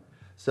 1.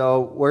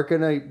 So we're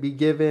gonna be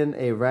given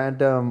a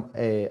random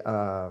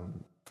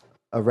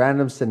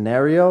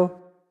scenario,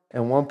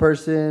 and one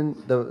person,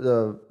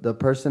 the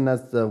person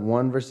that's the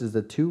 1 versus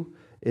the 2,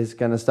 is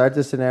going to start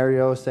the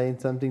scenario saying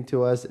something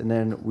to us, and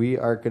then we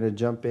are going to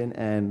jump in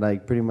and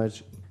like pretty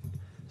much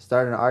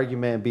start an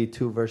argument and be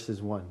 2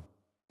 versus 1.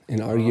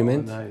 An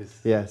argument? Nice.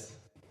 Yes.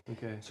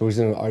 Okay. So we're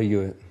going to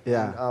argue it.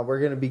 Yeah. We're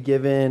going to be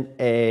given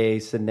a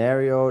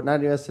scenario, not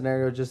even a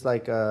scenario, just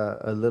like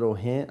a little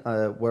hint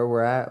where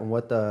we're at and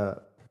what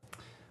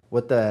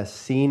the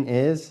scene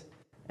is.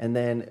 And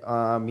then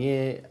not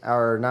me,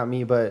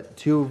 but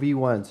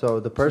 2v1. So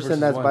the person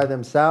versus that's by one.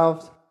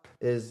 themselves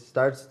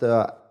starts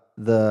the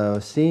the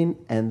scene,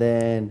 and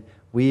then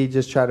we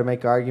just try to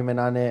make an argument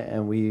on it,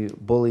 and we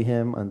bully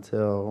him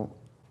until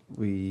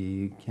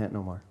we can't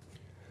no more.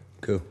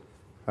 Cool.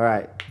 All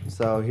right,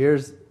 so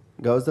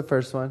goes the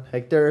first one.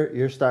 Hector,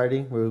 you're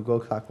starting. We'll go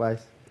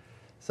clockwise.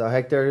 So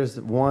Hector's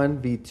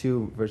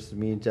 1v2 versus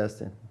me and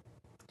Justin.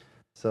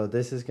 So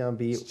this is gonna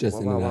be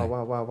Justin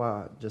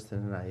Justin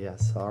and I. Yeah,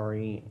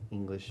 sorry,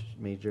 English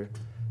major.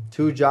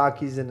 2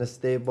 jockeys in the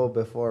stable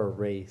before a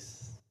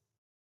race.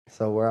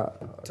 So we're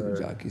out. 2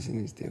 jockeys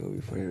in the stable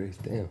before a race.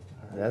 Damn.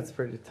 That's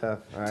pretty tough.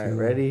 All right,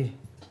 ready?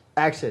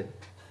 Action.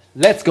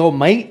 Let's go,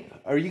 mate.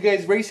 Are you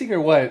guys racing or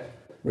what?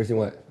 Racing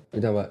what? You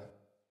talking about?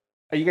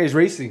 Are you guys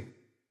racing?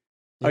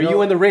 Are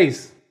you in the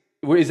race?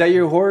 Is that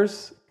your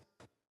horse?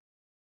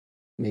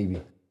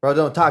 Maybe. Bro,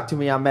 don't talk to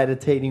me. I'm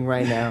meditating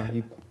right now.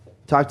 You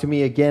talk to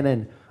me again,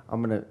 and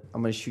I'm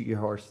gonna shoot your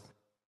horse.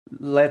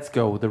 Let's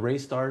go. The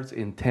race starts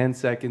in 10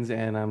 seconds,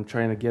 and I'm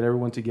trying to get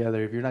everyone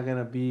together. If you're not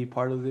gonna be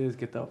part of this,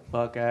 get the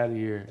fuck out of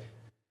here.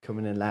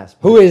 Coming in last.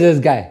 Who is this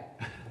guy?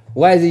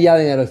 Why is he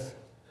yelling at us?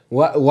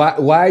 Why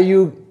are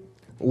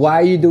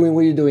you doing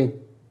what you're doing?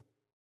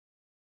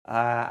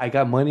 I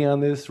got money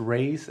on this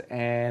race,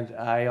 and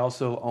I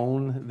also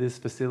own this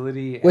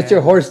facility. What's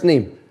your horse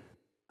name?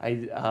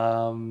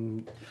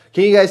 Can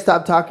you guys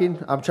stop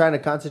talking? I'm trying to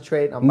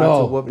concentrate. I'm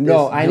about to whoop this.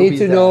 No, I need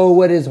to know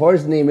what his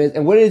horse name is.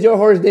 And what is your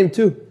horse name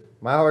too?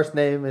 My horse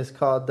name is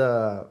called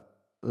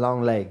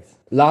Long Legs.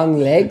 Long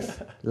Legs?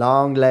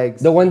 Long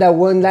Legs. The one that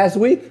won last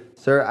week?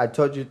 Sir, I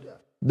told you.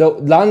 The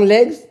Long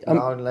Legs?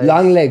 Long Legs.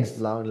 Long Legs.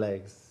 Long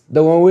Legs.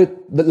 The one with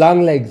the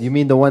long legs. You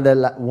mean the one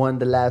that won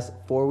the last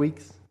 4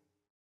 weeks?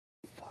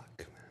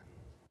 Fuck,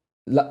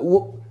 man.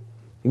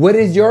 What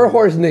is your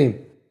horse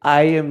name?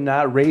 I am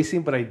not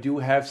racing, but I do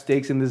have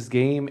stakes in this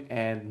game,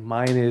 and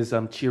mine is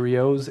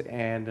Cheerios,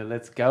 and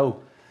let's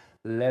go.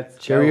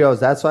 Cheerios.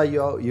 That's why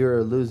you're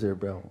a loser,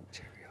 bro.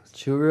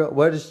 Cheerios.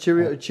 What is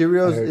Cheerios?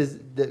 Cheerios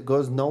that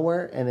goes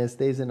nowhere, and it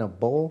stays in a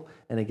bowl,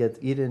 and it gets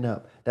eaten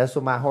up. That's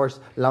what my horse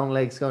Long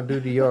Legs gonna do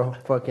to your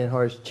fucking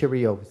horse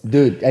Cheerios.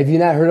 Dude, have you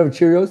not heard of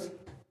Cheerios?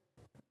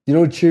 You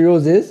know what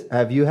Cheerios is?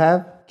 Have?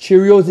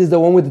 Cheerios is the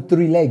one with the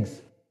 3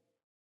 legs.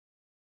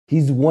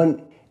 He's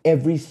won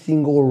every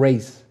single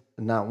race.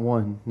 Not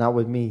one. Not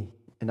with me.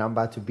 And I'm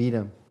about to beat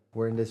him.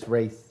 We're in this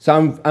race. So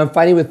I'm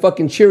fighting with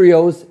fucking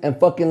Cheerios and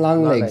fucking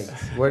long legs.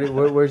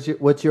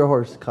 What's your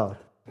horse called?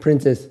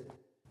 Princess.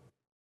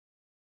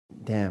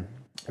 Damn.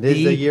 This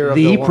is the year of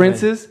the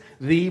princess.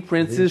 The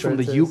princess from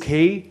the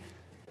UK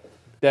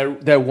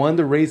that won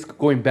the race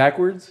going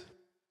backwards.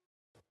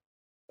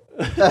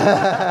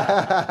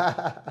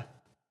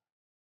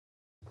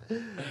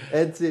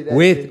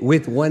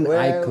 With one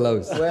eye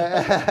closed.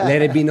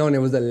 Let it be known it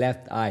was the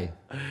left eye.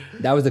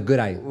 That was a good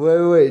eye.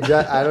 Wait.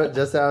 I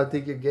don't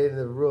think you're getting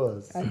the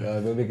rules. I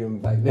know, don't make him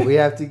back. We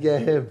have to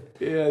get him.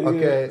 Yeah.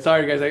 Okay.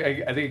 Sorry, guys.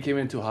 I think it came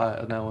in too hot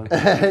on that one.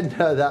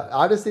 No,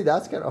 honestly,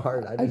 that's kind of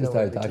hard. I just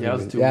started talking.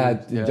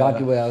 Yeah,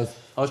 jockey way. I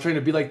was trying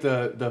to be like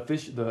the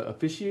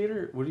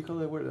officiator. What do you call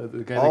that word?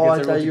 The guy that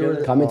gets everyone together.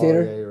 The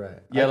commentator. Yeah, you're right.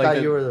 Yeah, I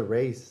thought you were the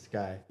race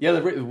guy. Yeah,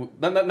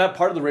 not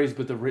part of the race,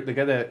 but the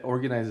guy that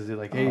organizes it.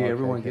 Like, hey,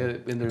 everyone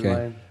get in their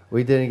line.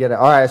 We didn't get it.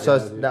 All right, so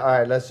all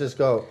right, let's just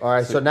go. All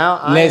right, so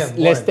now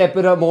let's step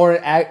it up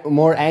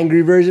more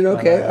angry version.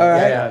 Okay, all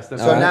right.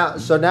 Yeah.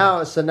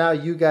 So now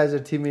you guys are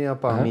teaming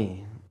up on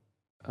me.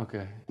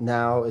 Okay.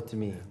 Now it's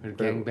me.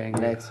 Gang bang.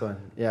 Next one.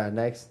 Yeah.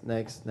 Next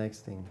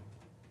thing.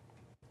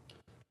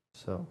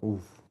 So,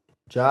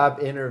 job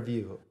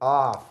interview.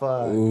 Oh,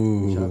 fuck.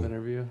 Ooh. Job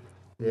interview.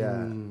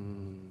 Yeah.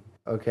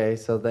 Okay.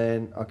 So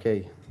then,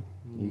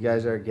 you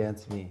guys are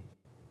against me.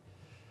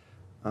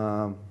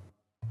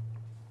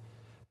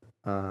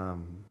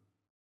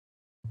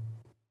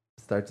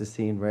 Start the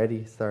scene.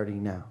 Ready?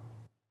 Starting now.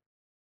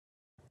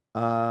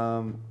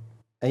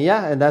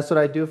 And that's what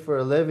I do for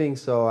a living.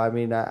 So I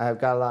mean, I've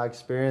got a lot of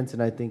experience,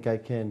 and I think I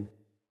can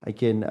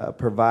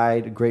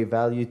provide great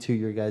value to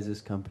your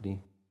guys' company.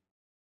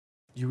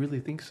 You really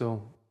think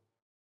so?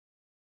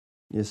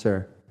 Yes,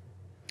 sir.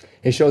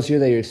 It shows here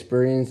that your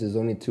experience is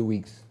only 2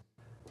 weeks.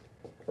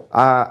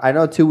 I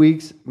know 2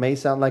 weeks may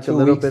sound like a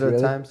little bit really?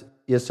 of times.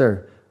 Yes,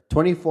 sir.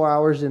 24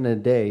 hours in a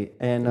day,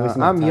 and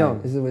I'm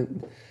young. This is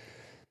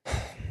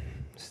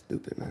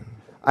stupid, man.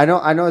 I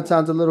know it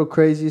sounds a little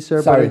crazy,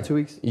 sir. Sorry. But in 2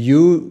 weeks,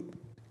 You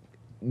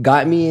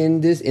got me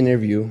in this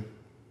interview.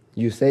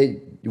 You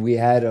said we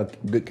had a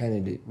good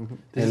candidate,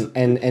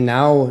 and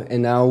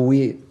now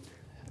we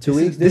 2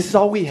 weeks. This is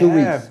all we 2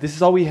 have. weeks. This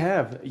is all we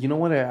have. You know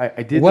what?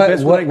 I did What the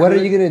best. what are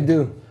you gonna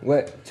do?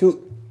 What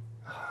two?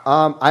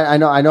 I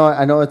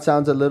know it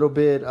sounds a little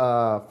bit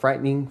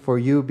frightening for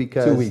you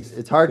because 2 weeks.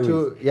 It's hard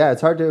 2 to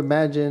it's hard to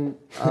imagine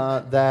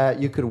that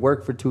you could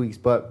work for 2 weeks.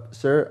 But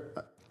sir,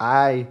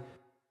 I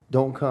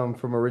don't come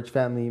from a rich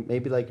family.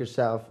 Maybe like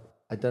yourself.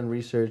 I've done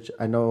research.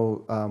 I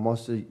know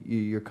most of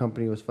your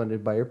company was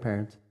funded by your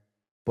parents,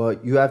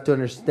 but you have to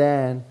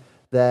understand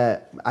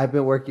that I've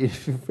been working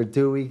for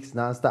 2 weeks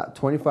nonstop,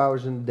 24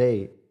 hours in a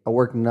day. I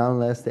work none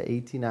less than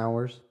 18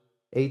 hours,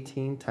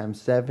 18 times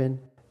 7.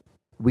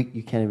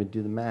 You can't even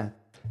do the math.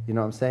 You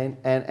know what I'm saying?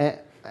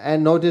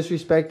 And no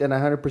disrespect, and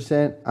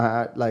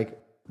 100%, like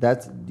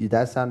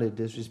that sounded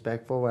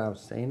disrespectful when I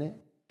was saying it.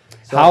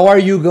 So, how are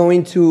you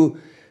going to,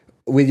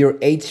 with your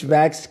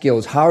HVAC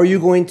skills, how are you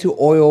going to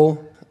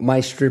oil my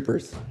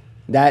strippers?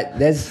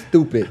 That's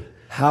stupid.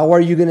 How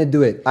are you gonna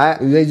do it?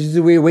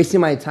 We're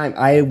wasting my time.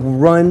 I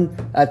run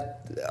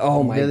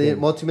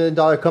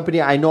multi-million-dollar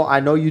company. I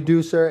know you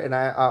do, sir, and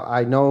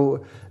I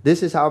know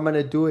this is how I'm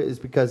gonna do it. Is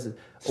because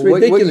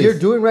what you're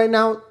doing right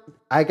now.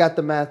 I got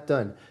the math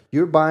done.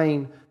 You're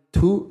buying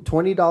two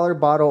 $20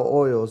 bottle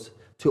oils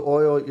to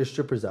oil your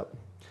strippers up,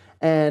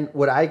 and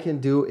what I can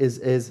do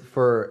is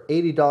for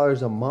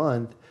 $80 a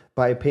month.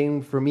 By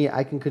paying for me,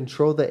 I can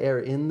control the air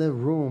in the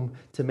room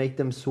to make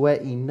them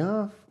sweat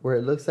enough where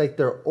it looks like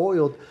they're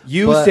oiled.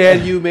 You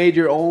said you made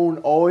your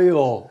own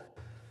oil.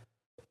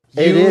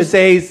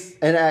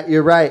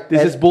 You're right.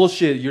 This is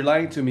bullshit. You're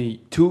lying to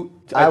me.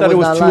 I thought it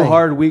was 2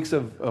 hard weeks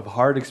of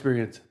hard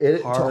experience.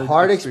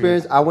 Hard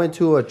experience. I went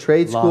to a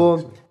trade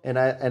school and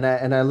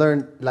I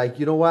learned, like,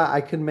 you know what? I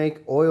can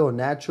make oil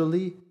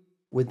naturally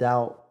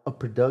without a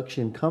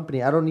production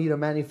company. I don't need a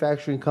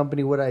manufacturing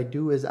company. What I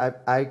do is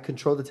I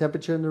control the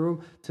temperature in the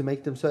room to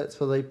make them sweat,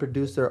 so they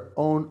produce their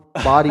own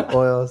body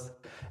oils.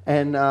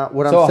 And how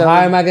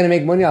am I going to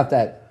make money off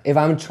that if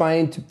I'm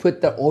trying to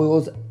put the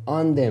oils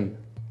on them?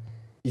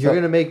 You're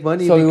going to make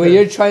money. So what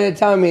you're trying to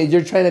tell me is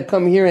you're trying to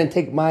come here and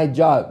take my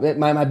job,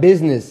 my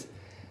business,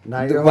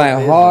 my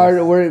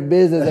hard work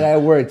business that I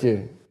worked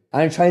here.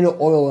 I'm trying to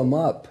oil them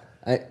up.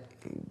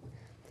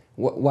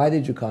 Why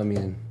did you call me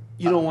in?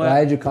 You know what? Why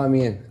did you call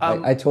me in?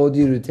 I told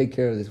you to take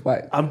care of this.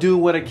 Why? I'm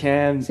doing what I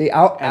can. See,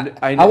 I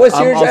was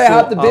here trying to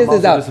help the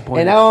business out,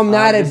 and now I'm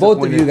not at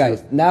both of you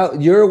guys. Now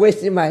you're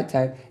wasting my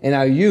time, and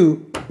now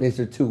you,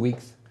 Mr. 2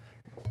 weeks,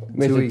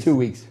 Mr. 2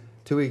 weeks.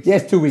 2 weeks.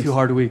 Yes, 2 weeks. 2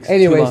 hard weeks.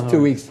 Anyways,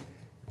 2 weeks.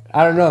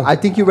 I don't know. I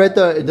think you read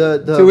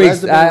the 2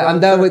 weeks.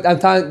 I'm done with. I'm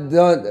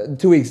done.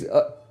 2 weeks.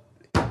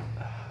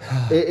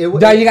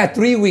 You got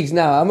 3 weeks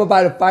now. I'm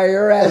about to fire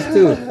your ass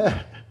too.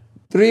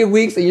 3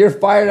 weeks and you're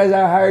fired as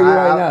I hire you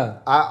right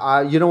now.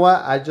 You know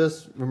what? I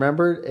just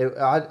remembered.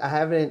 I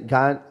haven't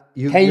gone.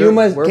 Can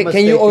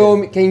you oil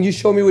me? Can you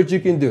show me what you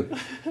can do?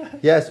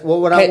 Yes.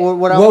 Well, what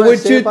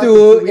would you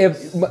do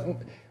if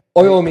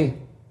oil me?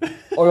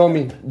 Oil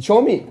me.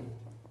 Show me.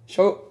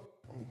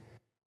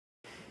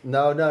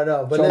 No.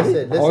 But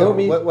listen.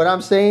 What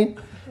I'm saying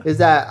is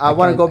that I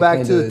want to go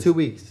back to the 2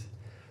 weeks.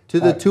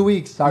 To the 2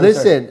 weeks.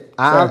 Listen.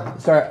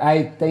 Sir,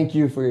 I thank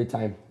you for your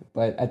time,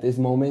 but at this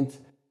moment,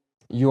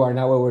 you are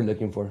not what we're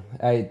looking for.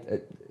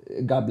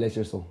 God bless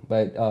your soul,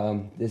 but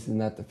this is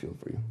not the field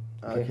for you.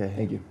 Okay.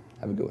 Thank you.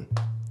 Have a good one.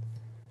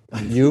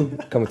 You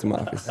come to my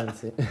office. I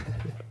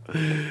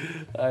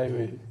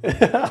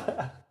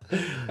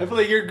feel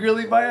like you're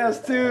grilling my ass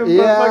too.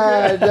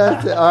 Yeah,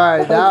 that's it. All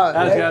right, now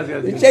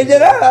change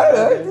it up.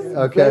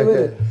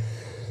 Okay.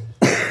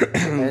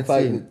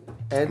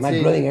 Am I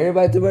grilling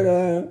everybody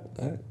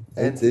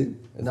too?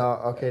 No,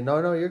 okay,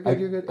 no, you're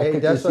good. Hey,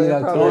 that's what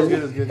improv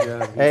is. Good.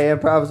 Yeah. Hey,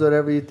 improv's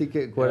whatever you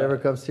think, whatever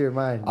comes to your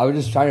mind. I was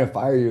just trying to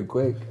fire you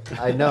quick.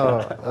 I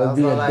know.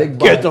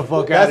 Get the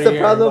fuck out of here. That's the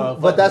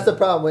problem. But that's the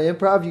problem with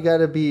improv. You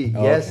gotta be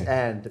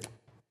and.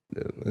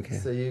 Okay.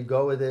 So you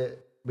go with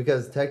it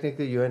because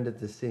technically you ended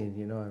the scene.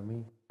 You know what I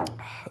mean?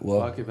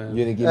 Well,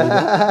 you didn't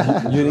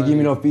give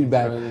me no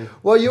feedback.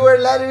 Well, you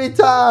weren't letting me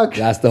talk.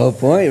 That's the whole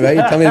point, right?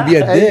 You're telling me to be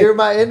a dick. You're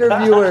my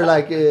interviewer,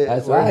 like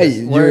that's right.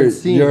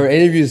 Your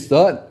interview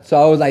sucked,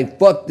 so I was like,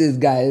 "Fuck this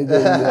guy." You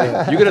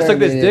gonna suck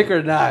this dick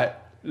or not?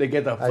 Like,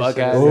 get the fuck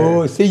out of here.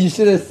 Oh, see, you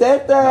should have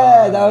said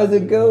that. That was a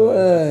good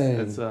one.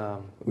 It's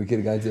we could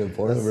have gone to the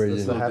porno version.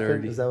 That's what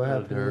happened? Is that what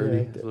happened?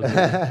 Dirty.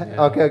 Yeah.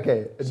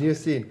 Okay. A new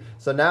scene.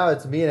 So now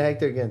it's me and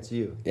Hector against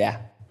you. Yeah.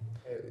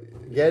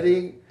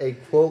 Getting a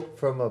quote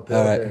from a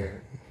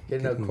builder.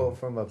 Getting a quote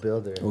from a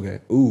builder. Okay.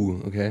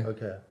 Ooh. Okay.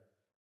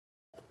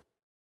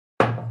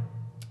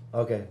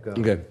 Okay. Go.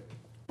 Okay.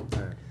 All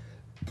right.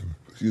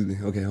 Excuse me.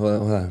 Okay.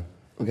 Hold on.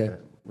 Okay.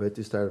 We have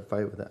to start a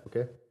fight with that.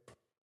 Okay.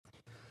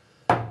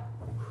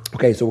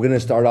 Okay. So we're gonna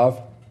start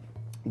off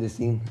this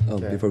scene.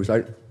 Before we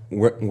start,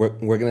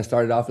 we're gonna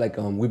start it off like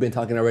we've been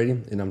talking already,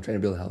 and I'm trying to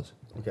build a house.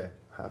 Okay.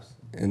 House.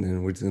 And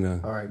then we're just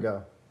gonna. All right.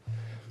 Go.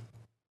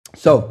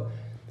 So.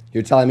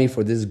 You're telling me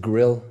for this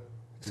grill,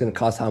 it's gonna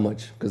cost how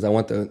much? Because I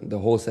want the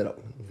whole setup.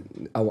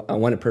 I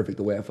want it perfect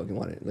the way I fucking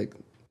want it. Like,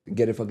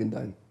 get it fucking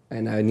done,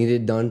 and I need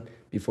it done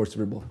before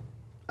Super Bowl.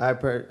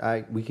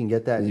 We can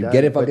get that. You done,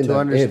 get it fucking to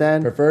done.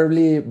 Understand,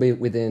 preferably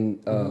within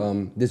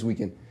this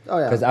weekend. Oh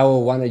yeah. Because I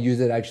will want to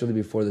use it actually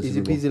before the Easy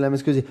Super Bowl. peasy lemon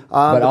squeezy.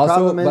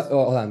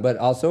 But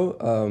also,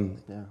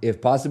 if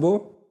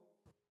possible.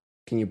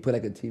 Can you put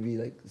like a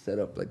TV set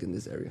up in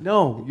this area?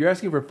 No, you're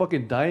asking for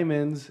fucking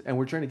diamonds, and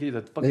we're trying to get you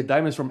the fucking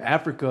diamonds from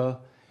Africa.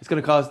 It's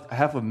gonna cost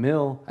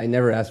 $500,000. I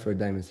never asked for a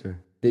diamond, sir.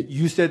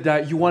 You said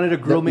that you wanted a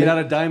grill made out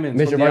of diamonds.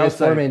 Mr. From the Vargas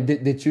outside. Foreman,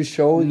 did you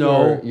show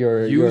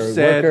your you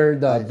said worker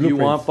the blueprints? you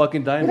want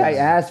fucking diamonds. I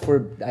asked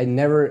for. I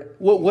never.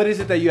 What is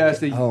it that you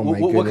asked? Oh my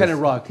what kind of goodness.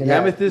 rock? Can I-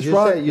 Amethyst you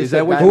rock? said- you Is said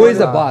that what? diamond Who is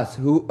the rock. boss?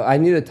 Who I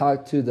need to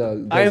talk to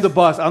the. I am the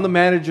boss. I'm the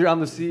manager.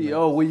 I'm the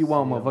CEO. What do you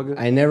want, motherfucker?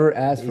 I never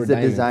asked for He's the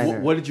diamonds. designer.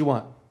 What did you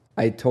want?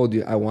 I told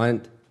you I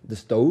want the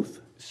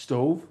stove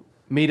Stove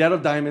made out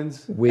of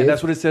diamonds, With- and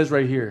that's what it says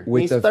right here.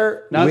 with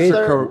Mister, Not with,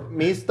 Sir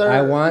Mister,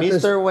 I want this-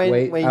 Mister.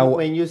 wait,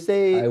 When you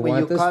say I when you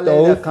want the call it a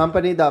stove.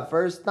 company the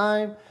first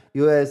time,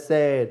 you had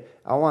said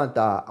I want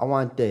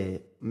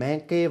the man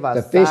cave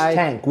outside. fish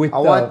tank with I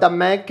want the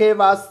man cave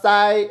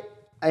outside,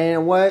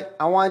 and what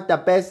I want the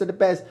best of the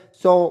best.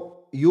 So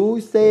you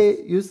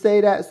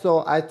say that.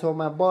 So I told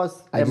my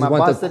boss, I and just my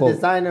want boss, the the quote.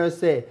 designer,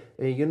 said,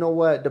 hey, you know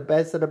what? The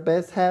best of the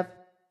best have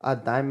a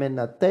diamond,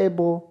 a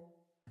table,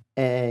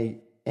 and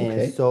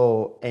Okay.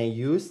 so and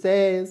you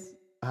says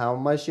how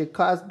much it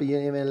costs, but you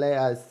didn't even let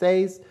us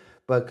say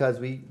because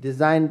we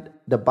designed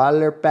the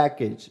bottler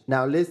package.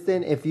 Now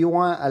listen, if you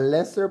want a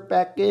lesser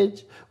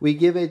package, we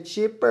give it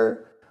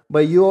cheaper.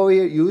 But you over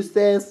here, you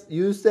says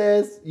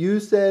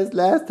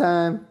last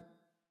time,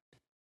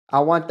 I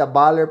want the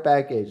baller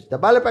package. The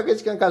baller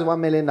package can cost $1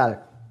 million.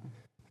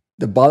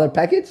 the baller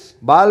package.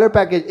 Baller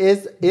package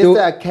is Do-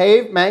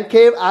 a man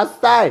cave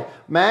outside.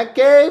 Man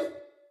cave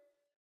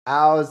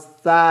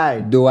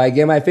outside. Do I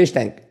get my fish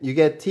tank? You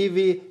get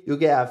TV, you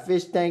get a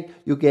fish tank,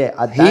 you get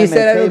a He diamond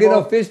said I don't get no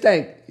table. fish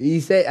tank. He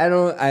said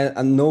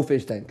I'm no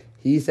fish tank.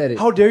 He said it.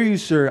 How dare you,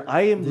 sir?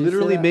 I am Did you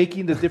literally say that?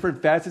 making the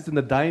different facets in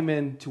the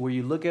diamond to where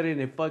you look at it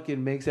and it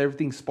fucking makes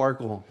everything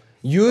sparkle.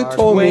 You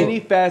told 20 me.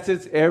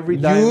 facets every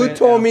You diamond.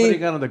 told and I'm me-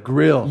 putting it on the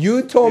grill.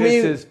 You told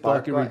me- This is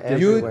fucking Sparkle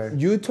ridiculous. everywhere.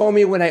 You told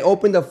me when I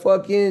opened the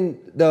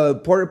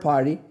porta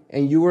potty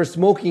and you were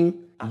smoking.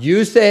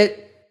 You said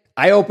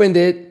I opened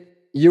it.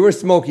 You were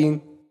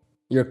smoking.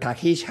 Your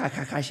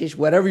kakishish,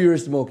 whatever you were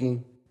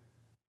smoking.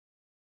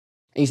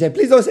 And you said,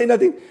 please don't say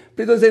nothing.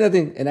 Please don't say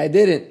nothing. And I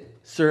didn't.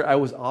 Sir, I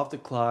was off the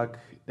clock.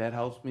 That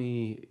helps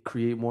me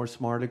create more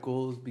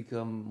smarticles,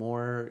 become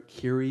more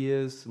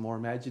curious, more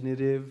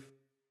imaginative.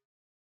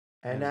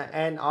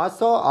 And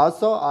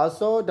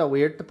also the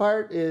weird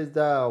part is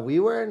we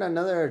were in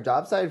another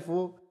job site,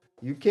 fool.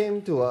 You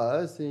came to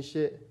us and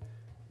shit.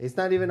 It's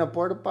not even a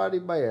porta potty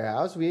by your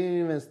house. We didn't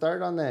even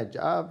start on that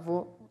job,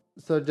 fool.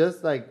 So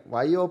just like,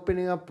 why you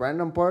opening up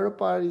random porta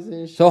potties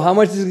and shit? So how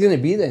much is it going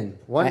to be then?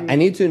 One- I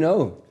need to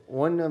know.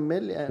 1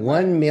 million.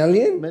 1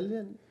 million?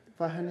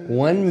 1,500,000.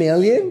 1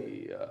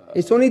 million?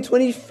 It's only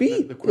 20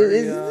 feet. The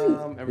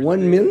aquarium,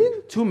 1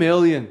 million? 2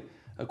 million.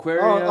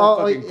 Aquarium,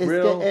 fucking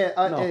grill. No,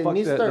 fuck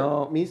that.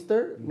 No.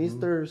 Mr.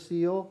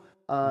 CEO,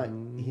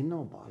 he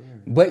no baller.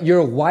 But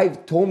your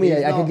wife told me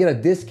He's I could no- get a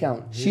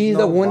discount. She's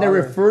no the one that baller.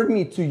 referred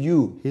me to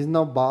you. He's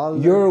no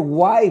baller. Your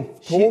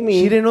wife told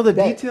me She didn't know the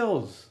that-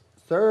 details.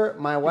 Sir,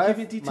 my give you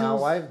wife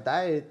details?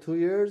 died 2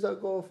 years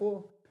ago,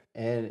 fool.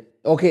 And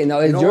Okay, now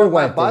you it's know your what,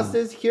 wife. my boss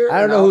then. is here. I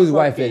don't and know I'll whose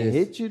wife it fucking is.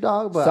 Hit you,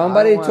 dog. But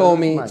Somebody I don't told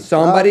wanna lose me. my job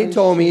Somebody and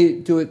told shit.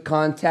 me to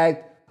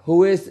contact.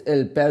 Who is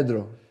El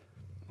Pedro?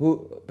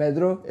 Who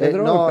Pedro?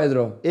 Pedro no, or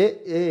Pedro?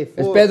 Is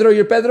Is Pedro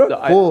your Pedro?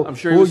 Fool, I'm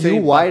sure he fool, was you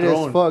saying white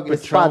patron, as fuck.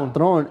 It's patron.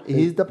 patron.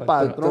 He's the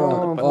patron.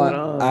 Oh,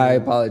 fool. I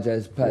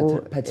apologize. Fool,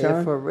 Patron.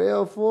 if for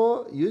real,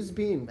 fool. You's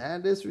being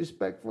mad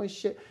disrespectful and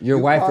shit. Your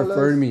You wife call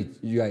referred us- me.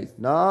 You guys.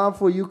 Nah,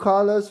 fool. You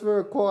call us for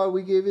a call.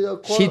 We gave you the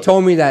call. She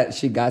told me that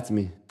she got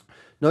me.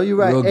 No, you're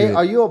right. Real Hey, good.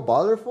 are you a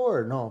baller for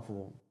or no,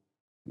 fool?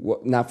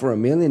 What, not for $1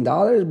 million,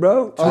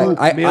 bro. Oh,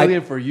 I-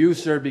 Million for you,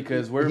 sir,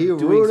 because we're He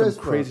doing rude some as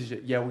fuck. crazy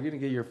shit. Yeah, we're gonna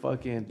get your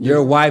fucking.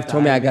 your wife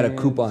told me I got a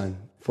diamonds. coupon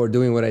for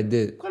doing what I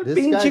did. ¿Cuál This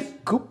pinche guy's-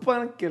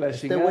 coupon que la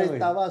Este chingada, güey güey?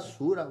 está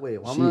basura, güey.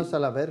 Vámonos a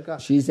la verga.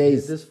 she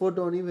says- This fool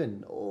don't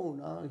even know.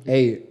 No,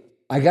 Hey,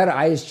 I got an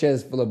ice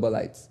chest full of Bud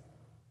Lights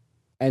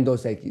and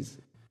Dos Equis.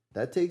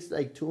 that takes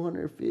like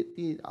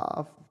 250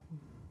 off.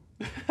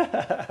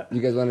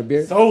 You guys want a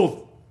beer?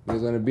 Sold. You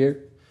guys want a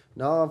beer?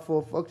 No,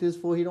 fool. Fuck this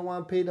fool. He don't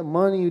want to pay the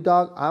money,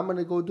 dog. I'm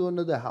gonna go do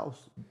another house.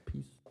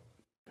 Peace.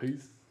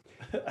 Peace.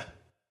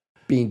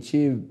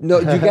 Pinche. No,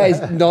 you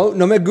guys, no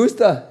me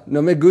gusta.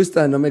 No me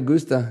gusta. No me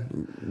gusta.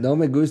 No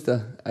me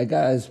gusta. I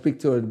gotta speak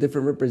to a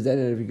different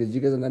representative because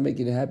you guys are not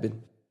making it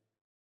happen.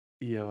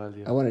 Yeah,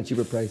 valió. I want a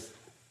cheaper price.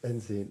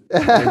 Insane.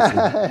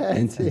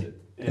 Ensign.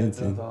 Yeah,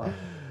 that's all.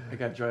 I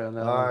got dry on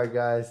that All one. right,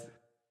 guys.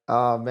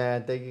 Oh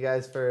man, thank you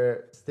guys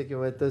for sticking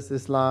with us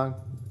this long.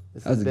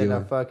 This That has was a been good a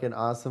one. fucking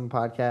awesome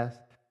podcast.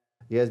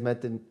 You guys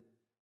met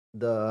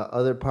the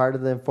other part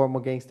of the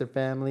Informal Gangster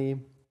family.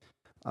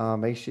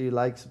 Make sure you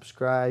like,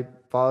 subscribe,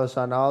 follow us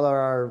on all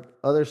our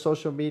other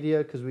social media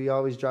because we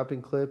always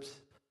dropping clips.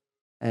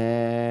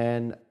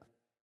 And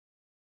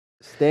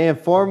stay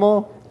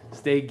informal.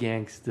 Stay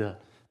gangsta.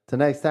 Till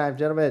next time,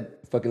 gentlemen,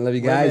 Fucking love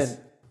you guys.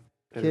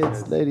 women,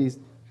 kids, ladies,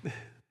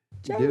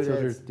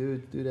 Children.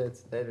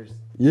 dudettes, laters.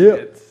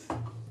 Yeah.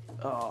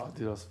 Oh,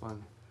 dude, that was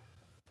fun.